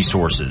natural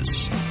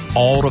resources.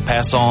 All to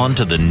pass on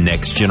to the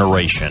next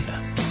generation.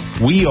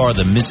 We are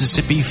the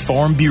Mississippi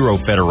Farm Bureau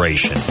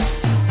Federation.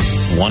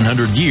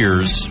 100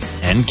 years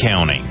and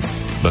counting.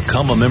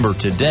 Become a member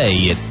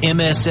today at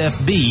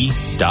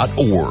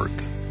msfb.org.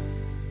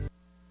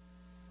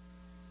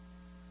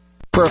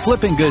 For a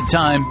flipping good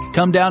time,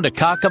 come down to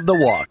Cock of the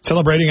Walk.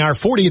 Celebrating our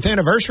 40th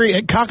anniversary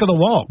at Cock of the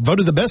Walk.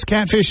 Voted the best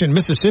catfish in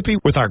Mississippi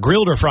with our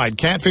grilled or fried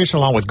catfish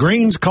along with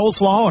greens,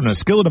 coleslaw, and a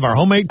skillet of our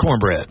homemade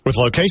cornbread. With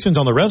locations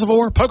on the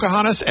Reservoir,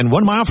 Pocahontas, and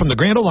 1 mile from the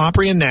Grand Ole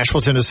Opry in Nashville,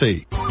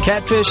 Tennessee.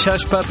 Catfish,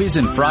 hush puppies,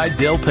 and fried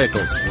dill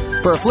pickles.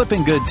 For a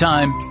flipping good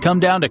time,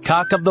 come down to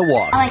Cock of the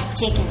Walk. I like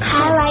chicken.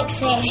 I like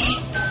fish.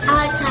 I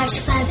like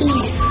hush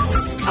puppies.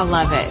 I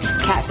love it.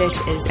 Catfish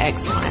is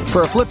excellent.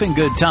 For a flipping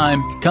good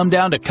time, come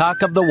down to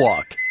Cock of the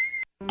Walk.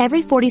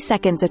 Every 40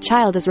 seconds, a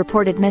child is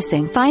reported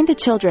missing. Find the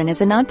Children is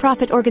a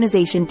nonprofit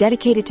organization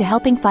dedicated to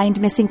helping find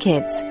missing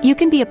kids. You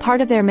can be a part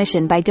of their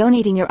mission by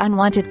donating your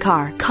unwanted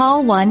car.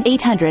 Call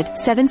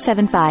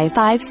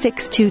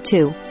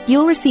 1-800-775-5622.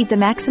 You'll receive the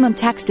maximum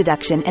tax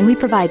deduction, and we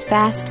provide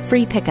fast,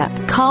 free pickup.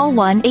 Call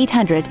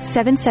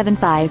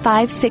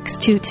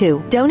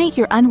 1-800-775-5622. Donate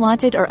your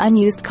unwanted or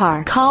unused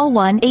car. Call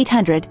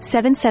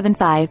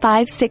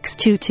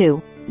 1-800-775-5622.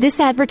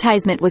 This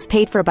advertisement was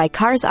paid for by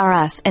Cars R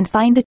Us and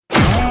Find the...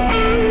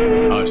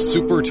 A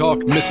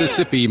SuperTalk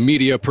Mississippi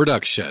media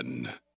production.